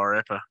on the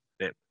Wairarapa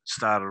that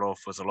started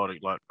off with a lot of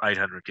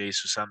 800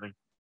 geese or something.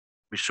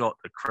 We shot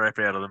the crap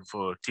out of them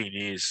for 10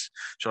 years,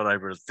 shot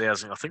over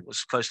 1,000. I think it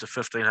was close to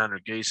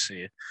 1,500 geese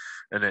here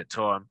in that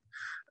time.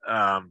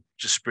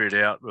 Just spread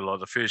out. Well,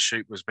 the first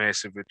shoot was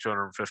massive with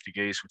 250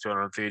 geese or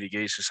 230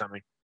 geese or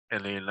something.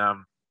 And then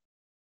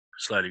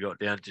slowly got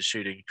down to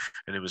shooting,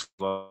 and there was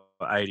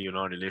 80 or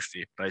 90 left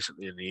there,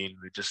 basically, in the end.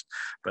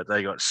 But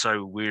they got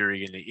so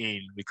weary in the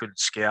end, we couldn't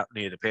scout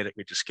near the paddock.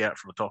 We had to scout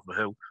from the top of a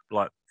hill,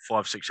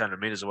 500-600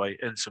 metres away,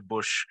 in some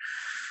bush,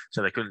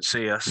 so they couldn't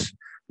see us.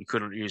 You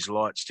couldn't use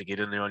lights to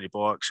get in there on your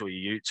bikes or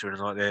your utes or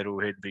anything like that. It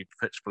all had to be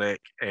pitch black,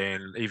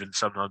 and even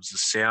sometimes the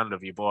sound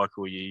of your bike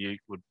or your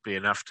ute would be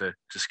enough to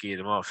scare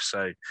them off.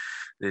 So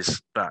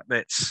that's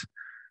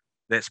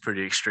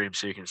pretty extreme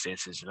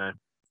circumstances,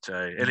 So,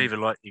 and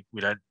even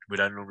we don't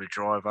normally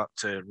drive right up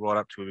to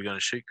where we're going to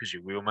shoot, because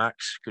your wheel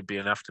marks could be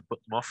enough to put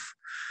them off,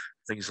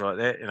 things like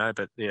that,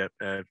 But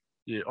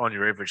on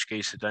your average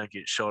geese that don't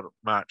get shot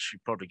much, you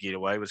probably get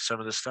away with some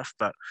of this stuff.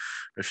 But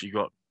if you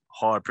got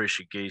high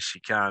pressure geese,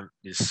 you can't.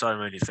 There's so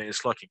many things.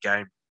 It's like a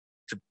game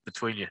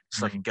between you.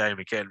 It's like a game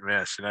of cat and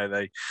mouse.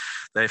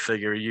 They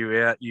figure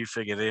you out, you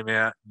figure them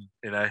out.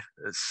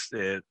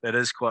 It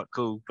is quite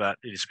cool. But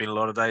you spend a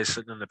lot of days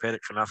sitting in the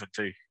paddock for nothing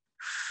too.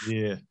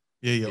 Yeah.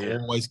 You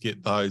always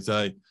get those,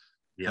 eh?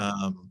 Yeah.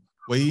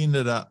 We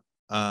ended up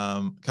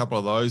a couple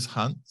of those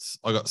hunts.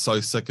 I got so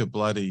sick of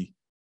bloody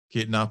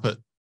getting up at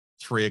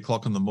 3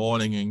 o'clock in the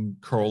morning and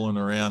crawling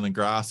around in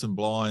grass and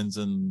blinds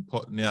and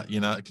putting out,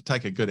 it could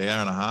take a good hour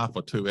and a half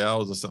or 2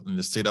 hours or something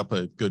to set up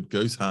a good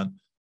goose hunt.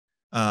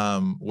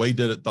 We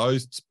did it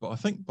I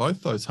think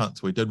both those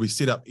hunts we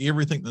set up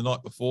everything the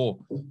night before.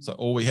 So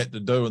all we had to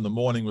do in the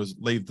morning was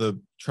leave the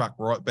truck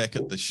right back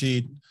at the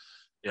shed.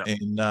 Yep.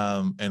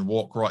 And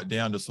walk right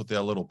down just with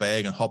our little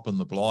bag and hop in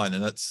the blind,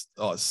 and it's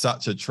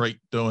such a treat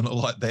doing it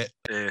like that.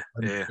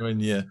 When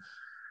you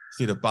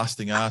instead of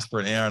busting ass for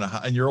an hour and a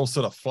half, and you're all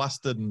sort of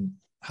flustered and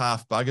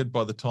half buggered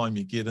by the time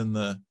you get in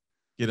the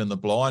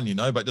blind,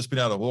 But just being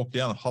able to walk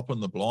down and hop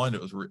in the blind,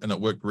 it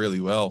worked really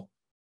well.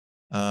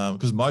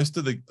 Because most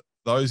of the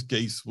those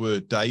geese were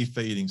day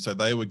feeding, so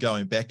they were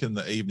going back in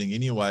the evening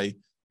anyway,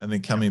 and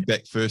then coming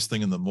back first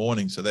thing in the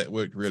morning. So that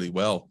worked really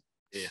well.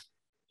 Yeah.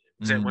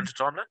 Is that winter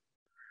time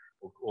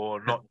now,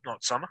 or not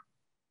summer?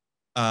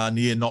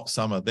 Yeah, not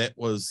summer. That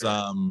was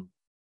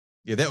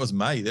that was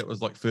May. That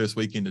was like first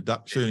weekend of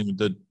duck shooting. We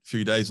did a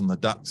few days on the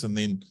ducks and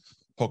then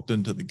popped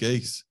into the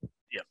geese.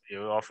 Yep, yeah,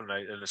 often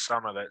in the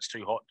summer that's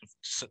too hot to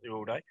sit there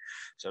all day,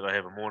 so they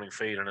have a morning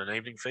feed and an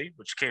evening feed,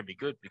 which can be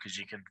good because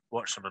you can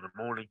watch them in the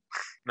morning,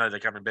 know they're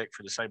coming back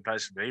for the same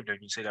place in the evening.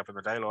 You set up in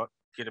the daylight,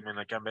 get them, and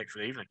they come back for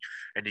the evening,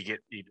 and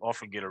you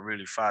often get a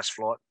really fast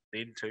flight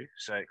then too,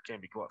 so it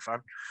can be quite fun.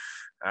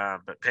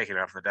 But packing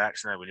up in the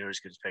dark's nowhere near as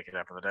good as packing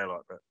up in the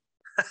daylight. But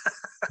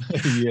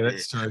yeah,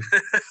 that's true.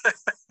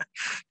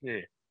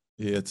 yeah,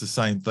 it's the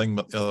same thing,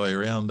 but the other way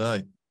around,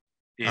 eh?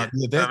 Yeah,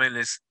 I mean,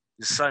 there's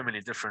so many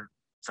different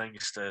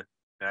things to,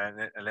 and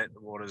that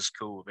what is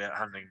cool about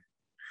hunting,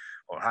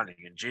 or hunting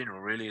in general,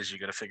 really, is you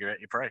got to figure out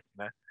your prey,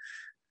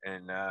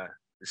 and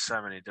there's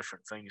so many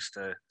different things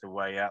to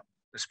weigh up,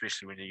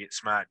 especially when you get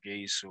smart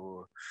geese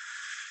or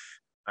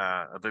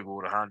a big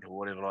water hunt or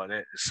whatever like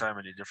that. There's so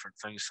many different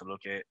things to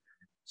look at,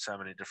 so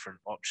many different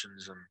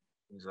options and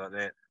things like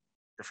that,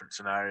 different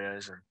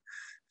scenarios, and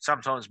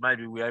sometimes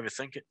maybe we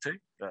overthink it too,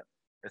 but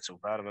that's all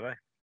part of it, eh?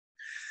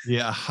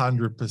 Yeah,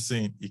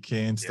 100%. You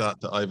can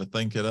start to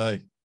overthink it, eh?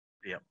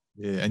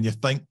 Yeah, and you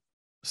think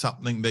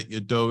something that you're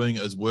doing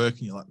is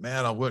working. You're like,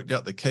 man, I worked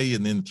out the key,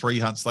 and then 3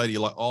 hunts later,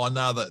 you're like, oh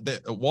no, that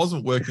it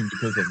wasn't working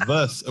because of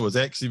this. It was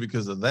actually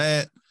because of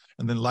that.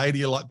 And then later,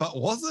 you're like, but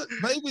was it?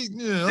 Maybe,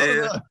 I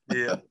don't know.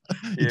 Yeah.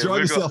 You drive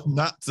yourself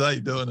nuts,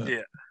 doing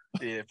it.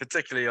 Yeah.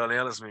 Particularly on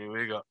Ellesmere,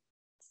 we got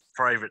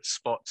favourite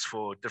spots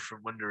for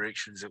different wind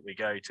directions that we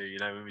go to.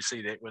 When we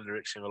see that wind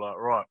direction, we're like,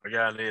 right, we're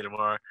going there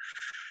tomorrow.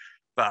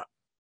 But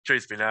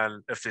truth be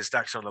known, if there's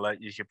ducks on the lake,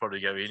 you could probably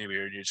go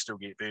anywhere and you'd still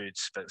get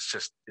birds. But it's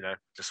just,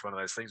 just one of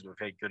those things. We've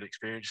had good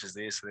experiences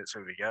there, so that's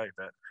where we go.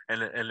 But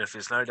and if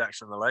there's no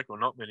ducks on the lake, or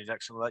not many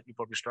ducks on the lake, you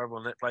probably struggle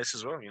in that place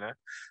as well.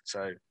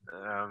 So,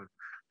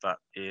 but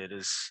yeah, it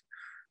is.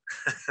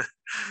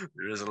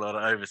 There is a lot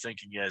of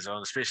overthinking goes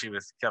on, especially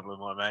with a couple of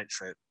my mates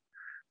that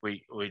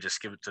we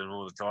just give it to them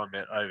all the time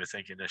about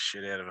overthinking this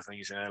shit out of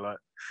things. Like,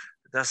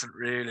 it doesn't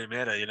really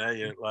matter.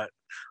 You're like,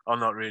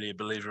 I'm not really a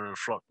believer in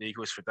flock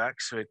decoys for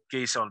ducks. With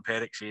geese on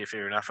paddocks, yeah,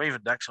 fair enough.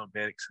 Even ducks on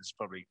paddocks is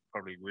probably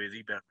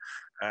worthy, but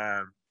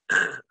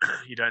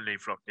you don't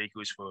need flock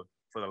decoys for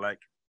the lake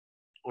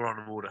or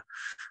on the water.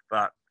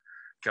 But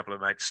a couple of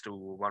mates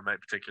one mate in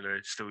particular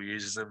still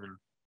uses them,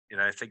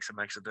 and thinks it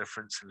makes a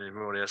difference, and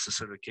everybody else is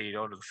sort of keyed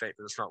on to the fact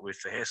that it's not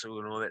worth the hassle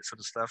and all that sort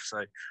of stuff.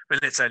 So,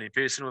 that's only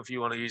personal. If you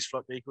want to use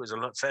flock decoys,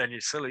 I'm not saying you're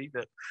silly,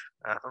 but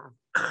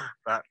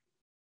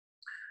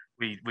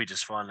we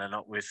just find they're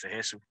not worth the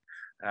hassle.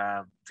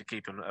 To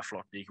keep a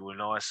flock decoy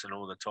nice and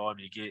all the time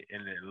you get,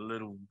 and a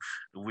little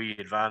wee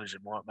advantage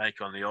it might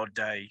make on the odd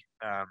day,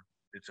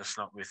 it's just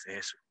not worth the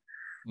hassle.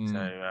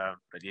 So,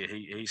 but yeah,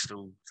 he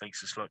still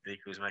thinks his flock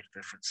decoys make a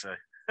difference. So,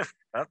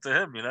 up to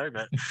him,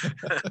 but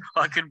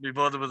I couldn't be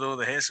bothered with all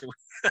the hassle.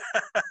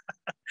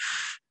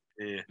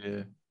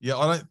 Yeah.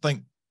 I don't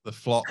think the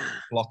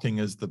flocking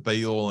is the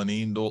be all and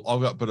end all.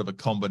 I've got a bit of a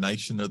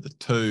combination of the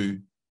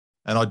two,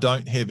 and I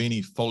don't have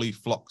any fully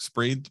flock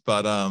spread,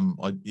 but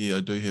I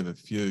do have a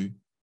few.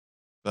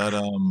 But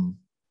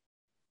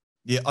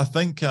I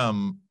think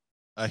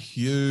a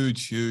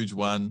huge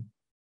one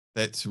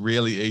that's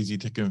really easy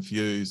to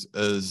confuse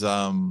is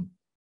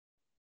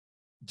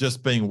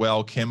just being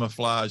well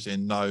camouflaged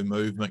and no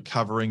movement,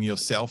 covering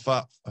yourself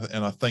up.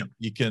 And I think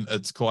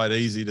it's quite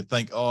easy to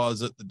think, oh,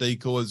 is it the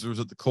decoys, or is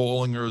it the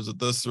calling, or is it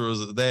this, or is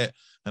it that?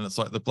 And it's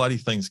like the bloody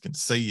things can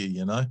see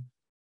you,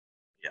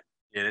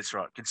 Yeah, that's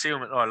right.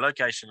 Concealment,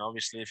 location,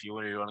 obviously, if you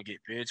want to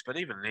get birds. But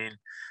even then,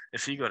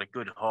 if you got a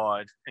good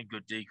hide and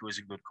good decoys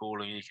and good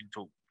calling, you can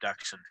talk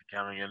ducks into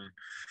coming in.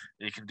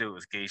 You can do it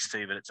with geese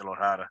too, but it's a lot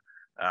harder.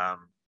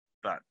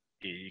 But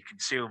yeah, your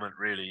concealment,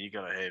 really, you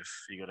got to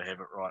have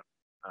it right.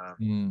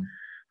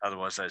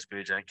 Otherwise, those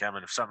birds ain't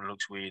coming. If something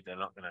looks weird, they're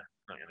not gonna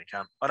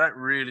come. I don't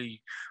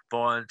really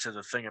buy into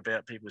the thing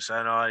about people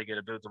saying, "Oh, you got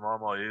to build them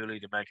on early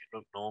to make it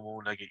look normal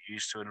and they get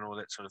used to it and all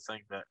that sort of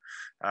thing." But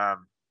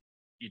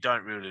you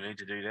don't really need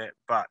to do that.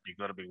 But you've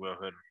got to be well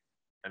hidden.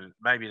 And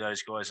maybe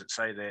those guys that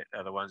say that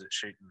are the ones that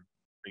shoot in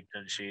big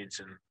tin sheds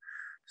and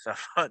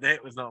stuff like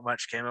that with not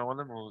much camo on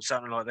them, or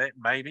something like that.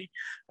 Maybe.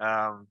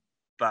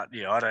 But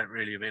yeah, I don't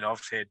really.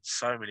 I've had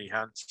so many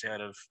hunts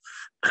out of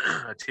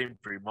a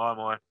temporary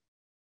mai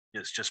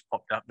that's just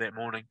popped up that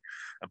morning,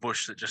 a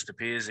bush that just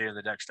appears there, and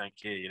the ducks don't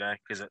care,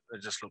 because it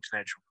just looks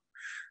natural.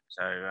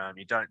 So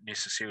you don't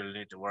necessarily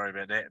need to worry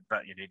about that,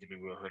 but you need to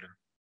be well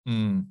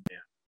hidden. Yeah,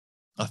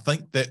 I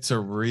think that's a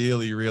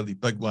really, really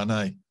big one,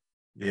 eh?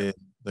 Yeah,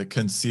 the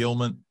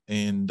concealment,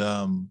 and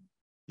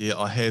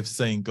I have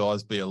seen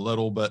guys be a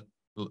little bit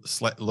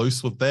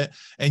loose with that,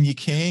 and you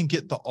can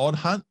get the odd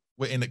hunt,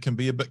 and it can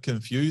be a bit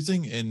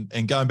confusing,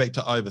 and going back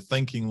to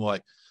overthinking,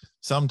 like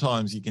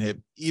sometimes you can have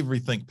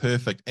everything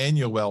perfect and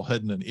you're well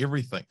hidden and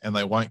everything, and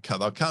they won't cut.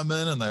 They'll come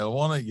in and they'll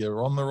want it.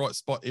 You're on the right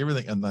spot,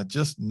 everything, and they're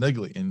just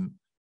niggly. And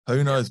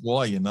who knows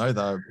why?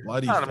 They're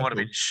bloody. Oh, they might have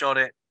been shot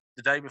at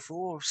the day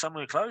before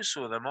somewhere close,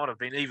 or they might have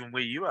been even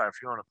where you are if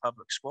you're on a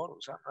public spot or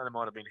something. They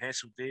might have been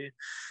hassled there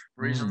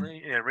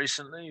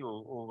recently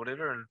or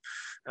whatever. And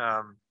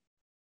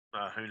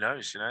who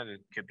knows? There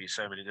could be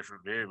so many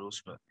different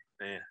variables, but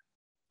yeah.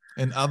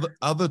 And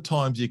other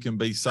times you can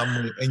be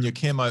somewhere and your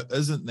camo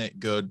isn't that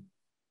good,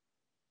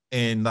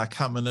 and they're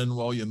coming in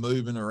while you're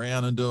moving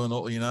around and doing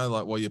all,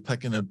 like while you're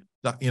picking a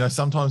duck.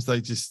 Sometimes they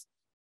just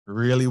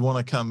really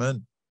want to come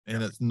in,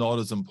 and it's not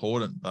as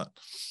important. But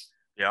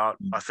yeah,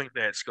 I think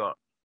that's got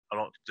a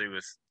lot to do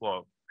with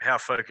how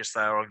focused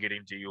they are on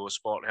getting to your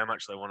spot, how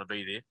much they want to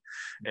be there,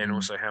 and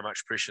also how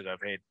much pressure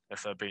they've had.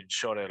 If they've been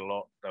shot at a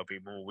lot, they'll be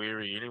more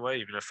wary anyway.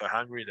 Even if they're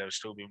hungry, they'll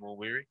still be more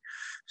wary.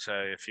 So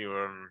if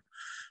you're on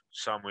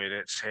somewhere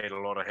that's had a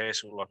lot of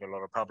hassle, like a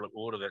lot of public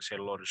order, that's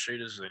had a lot of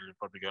shooters, then you're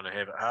probably going to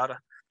have it harder.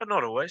 But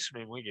not always. I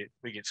mean, we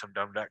get some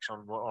dumb ducks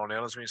on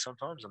Ellesmere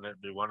sometimes, and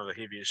that'd be one of the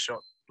heaviest shot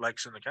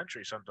lakes in the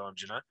country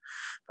sometimes,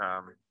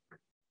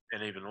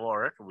 and even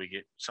Warwick, we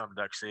get some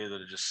ducks there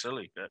that are just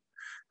silly, but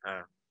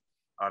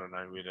I don't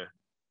know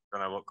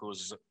don't know what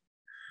causes it.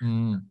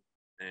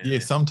 Yeah,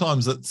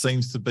 sometimes it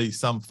seems to be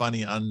some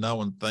funny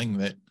unknown thing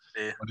that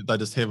they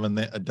just have in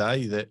that a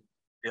day that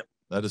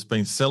they've just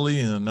been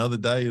silly, and another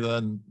day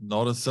they're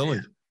not as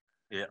silly.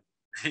 Yeah.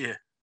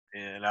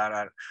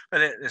 No.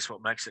 But that's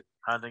what makes it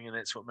hunting, and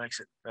that's what makes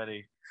it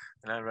bloody,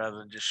 rather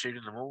than just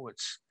shooting them all.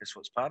 It's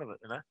what's part of it,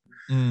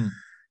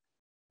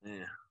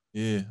 Yeah.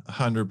 Yeah,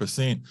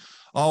 100%.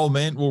 Oh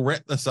man, we'll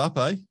wrap this up,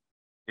 eh?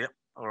 Yep.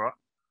 All right.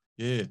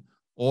 Yeah.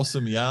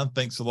 Awesome yarn.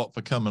 Thanks a lot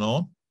for coming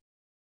on.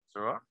 It's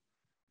all right.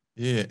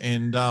 Yeah,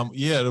 and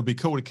it'll be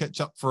cool to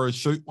catch up for a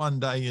shoot one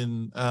day,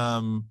 and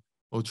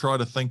we'll try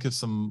to think of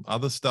some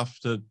other stuff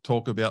to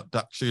talk about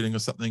duck shooting or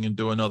something, and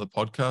do another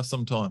podcast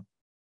sometime.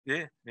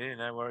 Yeah,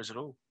 no worries at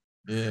all.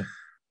 Yeah.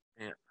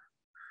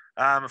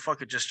 If I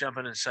could just jump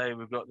in and say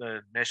we've got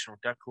the National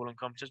Duck Calling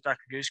Competition, Duck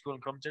and Goose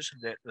Calling Competition,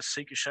 the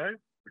Sika Show,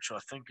 which I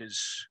think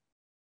is,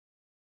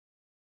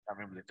 I can't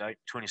remember the date,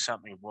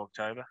 20-something of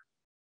October.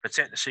 It's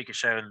at the Sika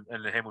Show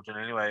in the Hamilton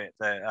anyway, at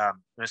the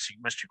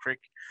Mystery Creek.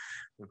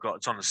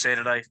 It's on the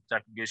Saturday,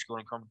 Duck and Goose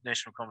Calling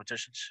National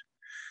Competitions.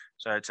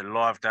 So it's a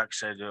live duck,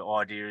 so the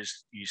idea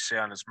is you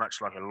sound as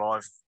much like a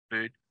live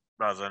bird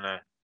rather than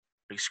a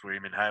big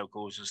screaming hail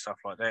calls and stuff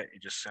like that. You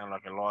just sound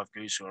like a live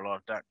goose or a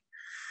live duck.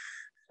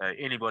 So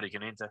anybody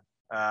can enter.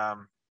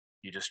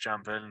 You just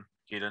jump in,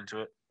 get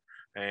into it,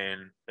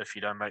 and if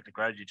you don't make the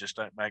grade, you just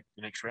don't make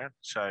the next round.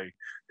 So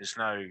there's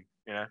no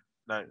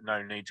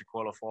need to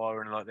qualify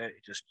or anything like that.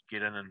 You just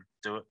get in and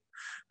do it.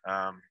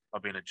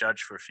 I've been a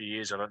judge for a few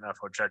years. I don't know if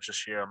I'll judge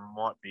this year. I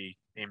might be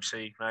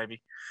MC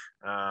maybe.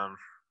 Not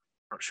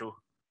sure,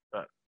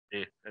 but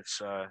yeah,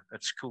 it's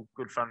cool,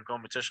 good fun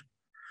competition.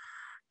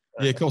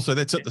 Yeah, cool. So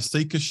that's at the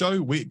Sika Show.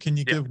 Where can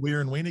you give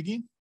where and when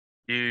again?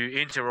 You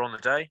enter on the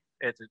day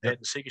at the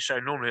Sika Show,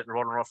 normally at the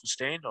Rod and Rifle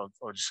stand.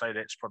 I'd just say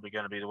that's probably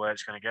going to be the way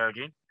it's going to go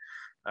again.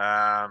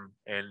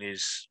 And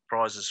there's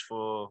prizes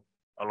for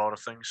a lot of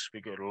things. We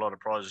get a lot of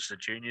prizes to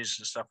juniors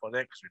and stuff like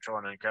that, because we're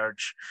trying to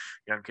encourage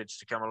young kids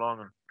to come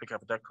along and pick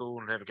up a duck call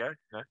and have a go.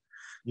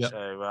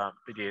 So,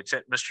 but yeah, it's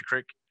at Mystery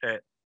Creek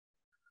at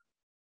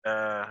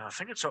I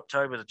think it's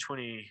October the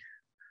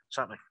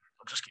 20-something.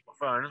 I'll just get my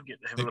phone and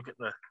have a look at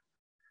the.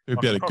 We'd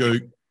be able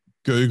to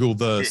Google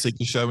the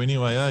Sika Show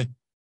anyway, eh?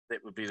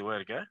 That would be the way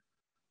to go.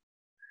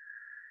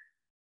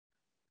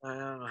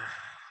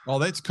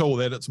 That's cool.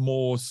 That it's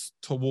more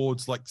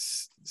towards like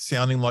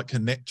sounding like a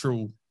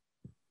natural.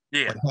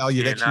 Yeah, like how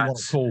you'd actually want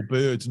to call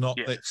birds, not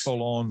that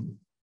full on.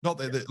 Not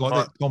that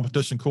that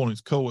competition calling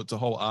is cool. It's a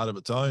whole art of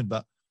its own,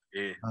 but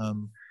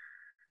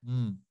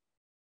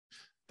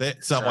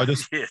that's something I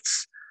just.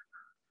 It's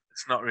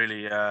not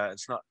really.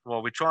 It's not.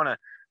 Well, we're trying to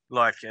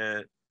like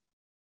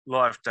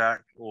live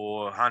duck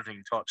or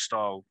hunting type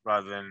style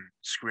rather than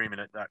screaming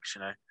at ducks.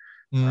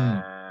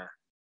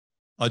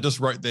 I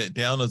just wrote that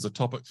down as a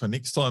topic for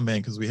next time,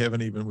 man, because we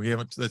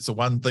haven't. That's the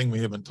one thing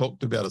we haven't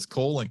talked about is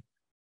calling.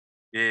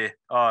 Yeah.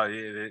 Oh,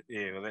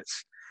 yeah. Well,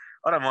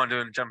 I don't mind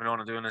jumping on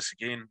and doing this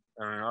again.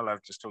 I mean, I love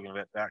just talking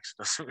about ducks.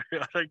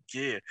 I don't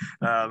care.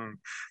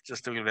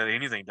 Just talking about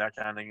anything duck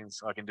hunting, and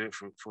I can do it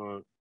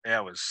for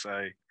hours.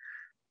 So,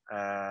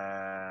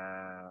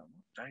 what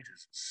date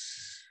is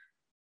this?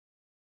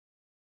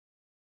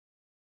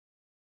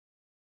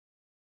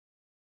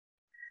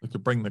 We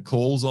could bring the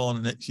calls on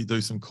and actually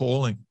do some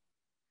calling.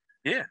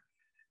 Yeah,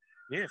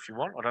 if you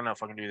want. I don't know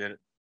if I can do that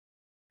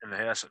in the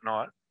house at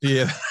night.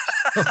 Yeah,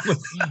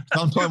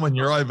 sometime when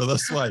you're over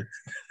this way.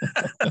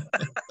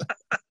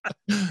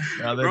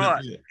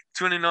 Right,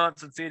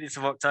 29th and 30th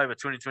of October,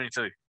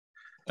 2022.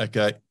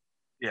 Okay.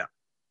 Yeah.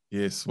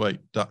 Yeah, sweet.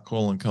 Duck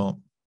calling comp.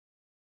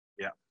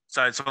 Yeah.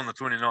 So it's on the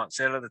 29th,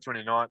 Saturday the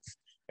 29th,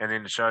 and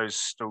then the show's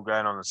still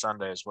going on the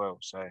Sunday as well.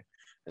 So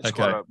it's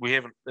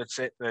it's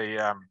at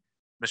the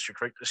Mystery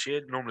Creek this year.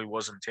 It normally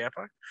was in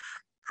Taupo.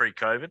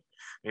 pre-COVID.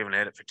 We haven't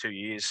had it for 2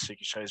 years.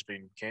 Sika Show's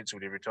been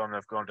cancelled every time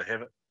they've gone to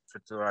have it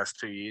for the last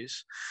 2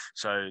 years.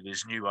 So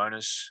there's new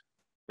owners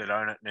that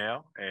own it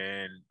now,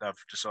 and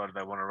they've decided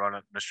they want to run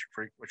it Mystery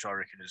Creek, which I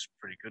reckon is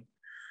pretty good.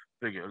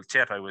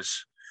 Taupo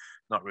was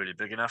not really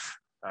big enough,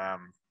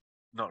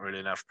 not really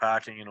enough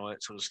parking and all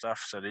that sort of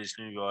stuff. So these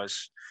new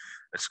guys,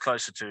 it's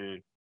closer to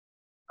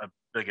a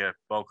bigger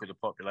bulk of the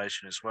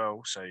population as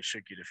well. So you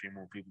should get a few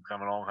more people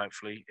coming along,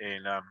 hopefully,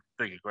 and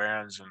bigger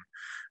grounds.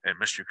 And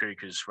Mystery Creek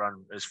is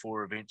run as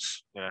 4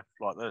 events,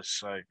 like this.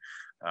 So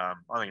I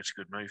think it's a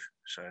good move.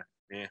 So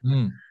yeah,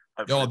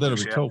 Oh, that'll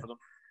be cool. For them.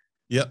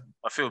 Yep.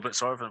 I feel a bit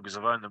sorry for them because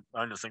I've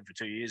owned the thing for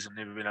 2 years and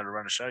never been able to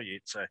run a show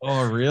yet. So.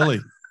 Oh, really?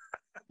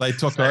 They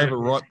took over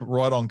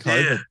right on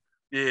COVID.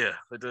 Yeah,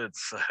 they did.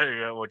 So,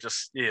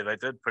 they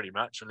did pretty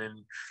much. And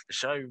then the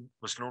show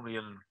was normally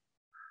in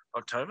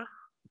October.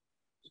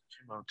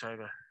 Might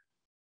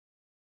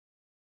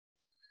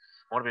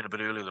have been a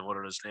bit earlier than what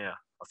it is now,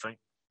 I think.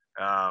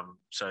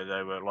 So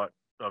they were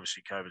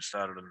obviously COVID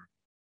started in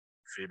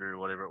February,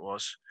 whatever it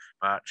was,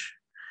 March.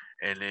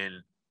 And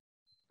then,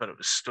 but it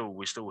was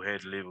we still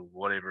had level,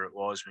 whatever it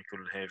was. We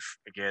couldn't have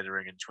a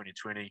gathering in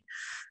 2020.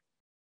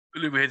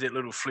 But then we had that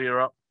little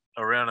flare up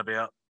around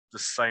about the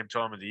same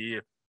time of the year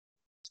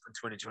in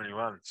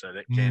 2021. So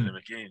that canned them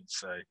again.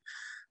 So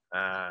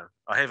I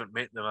haven't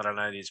met them. I don't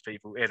know these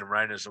people. Adam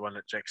Rayner's the one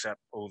that jacks up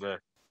all the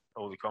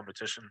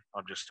competition.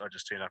 I just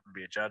turn up and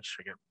be a judge.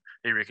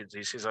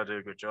 He says I do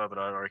a good job, but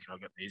I reckon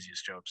I've got the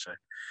easiest job. So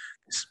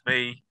it's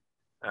me,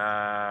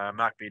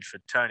 Mark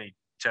Bedford, Tony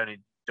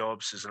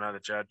Dobbs is another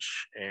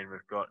judge, and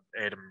we've got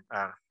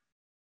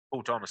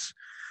Paul Thomas,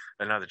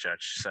 another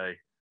judge. So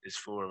there's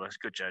 4 of us,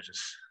 good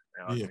judges.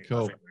 Cool. I think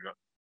we've got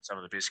some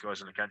of the best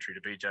guys in the country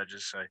to be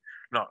judges. So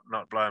not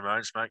blowing my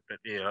own smoke, but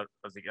yeah,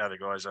 I think other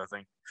guys I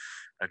think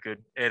are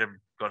good. Adam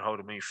got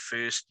hold of me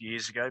first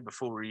years ago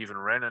before we even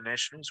ran our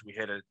nationals. We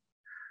had a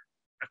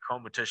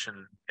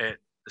competition at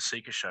the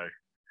Sika Show.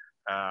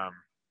 I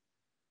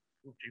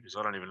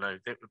don't even know.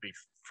 That would be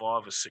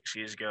 5 or 6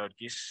 years ago, I'd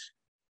guess.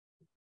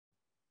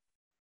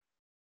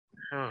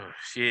 Oh,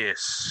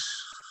 yes,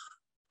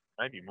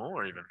 maybe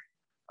more even.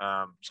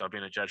 So I've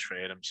been a judge for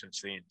Adam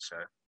since then. So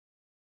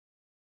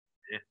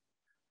yeah,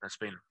 that's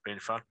been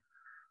fun.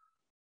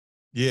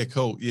 Yeah,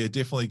 cool. Yeah,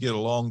 definitely get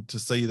along to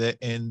see that,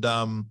 and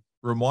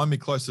remind me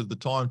closer to the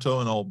time too,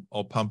 and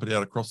I'll pump it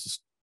out across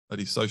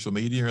his social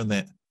media and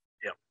that.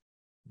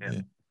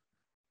 Yeah.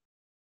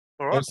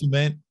 All right. Awesome,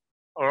 man.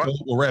 All right. Cool.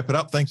 We'll wrap it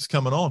up. Thanks for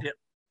coming on. Yep.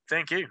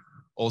 Thank you.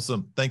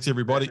 Awesome. Thanks,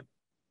 everybody.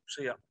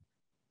 See ya.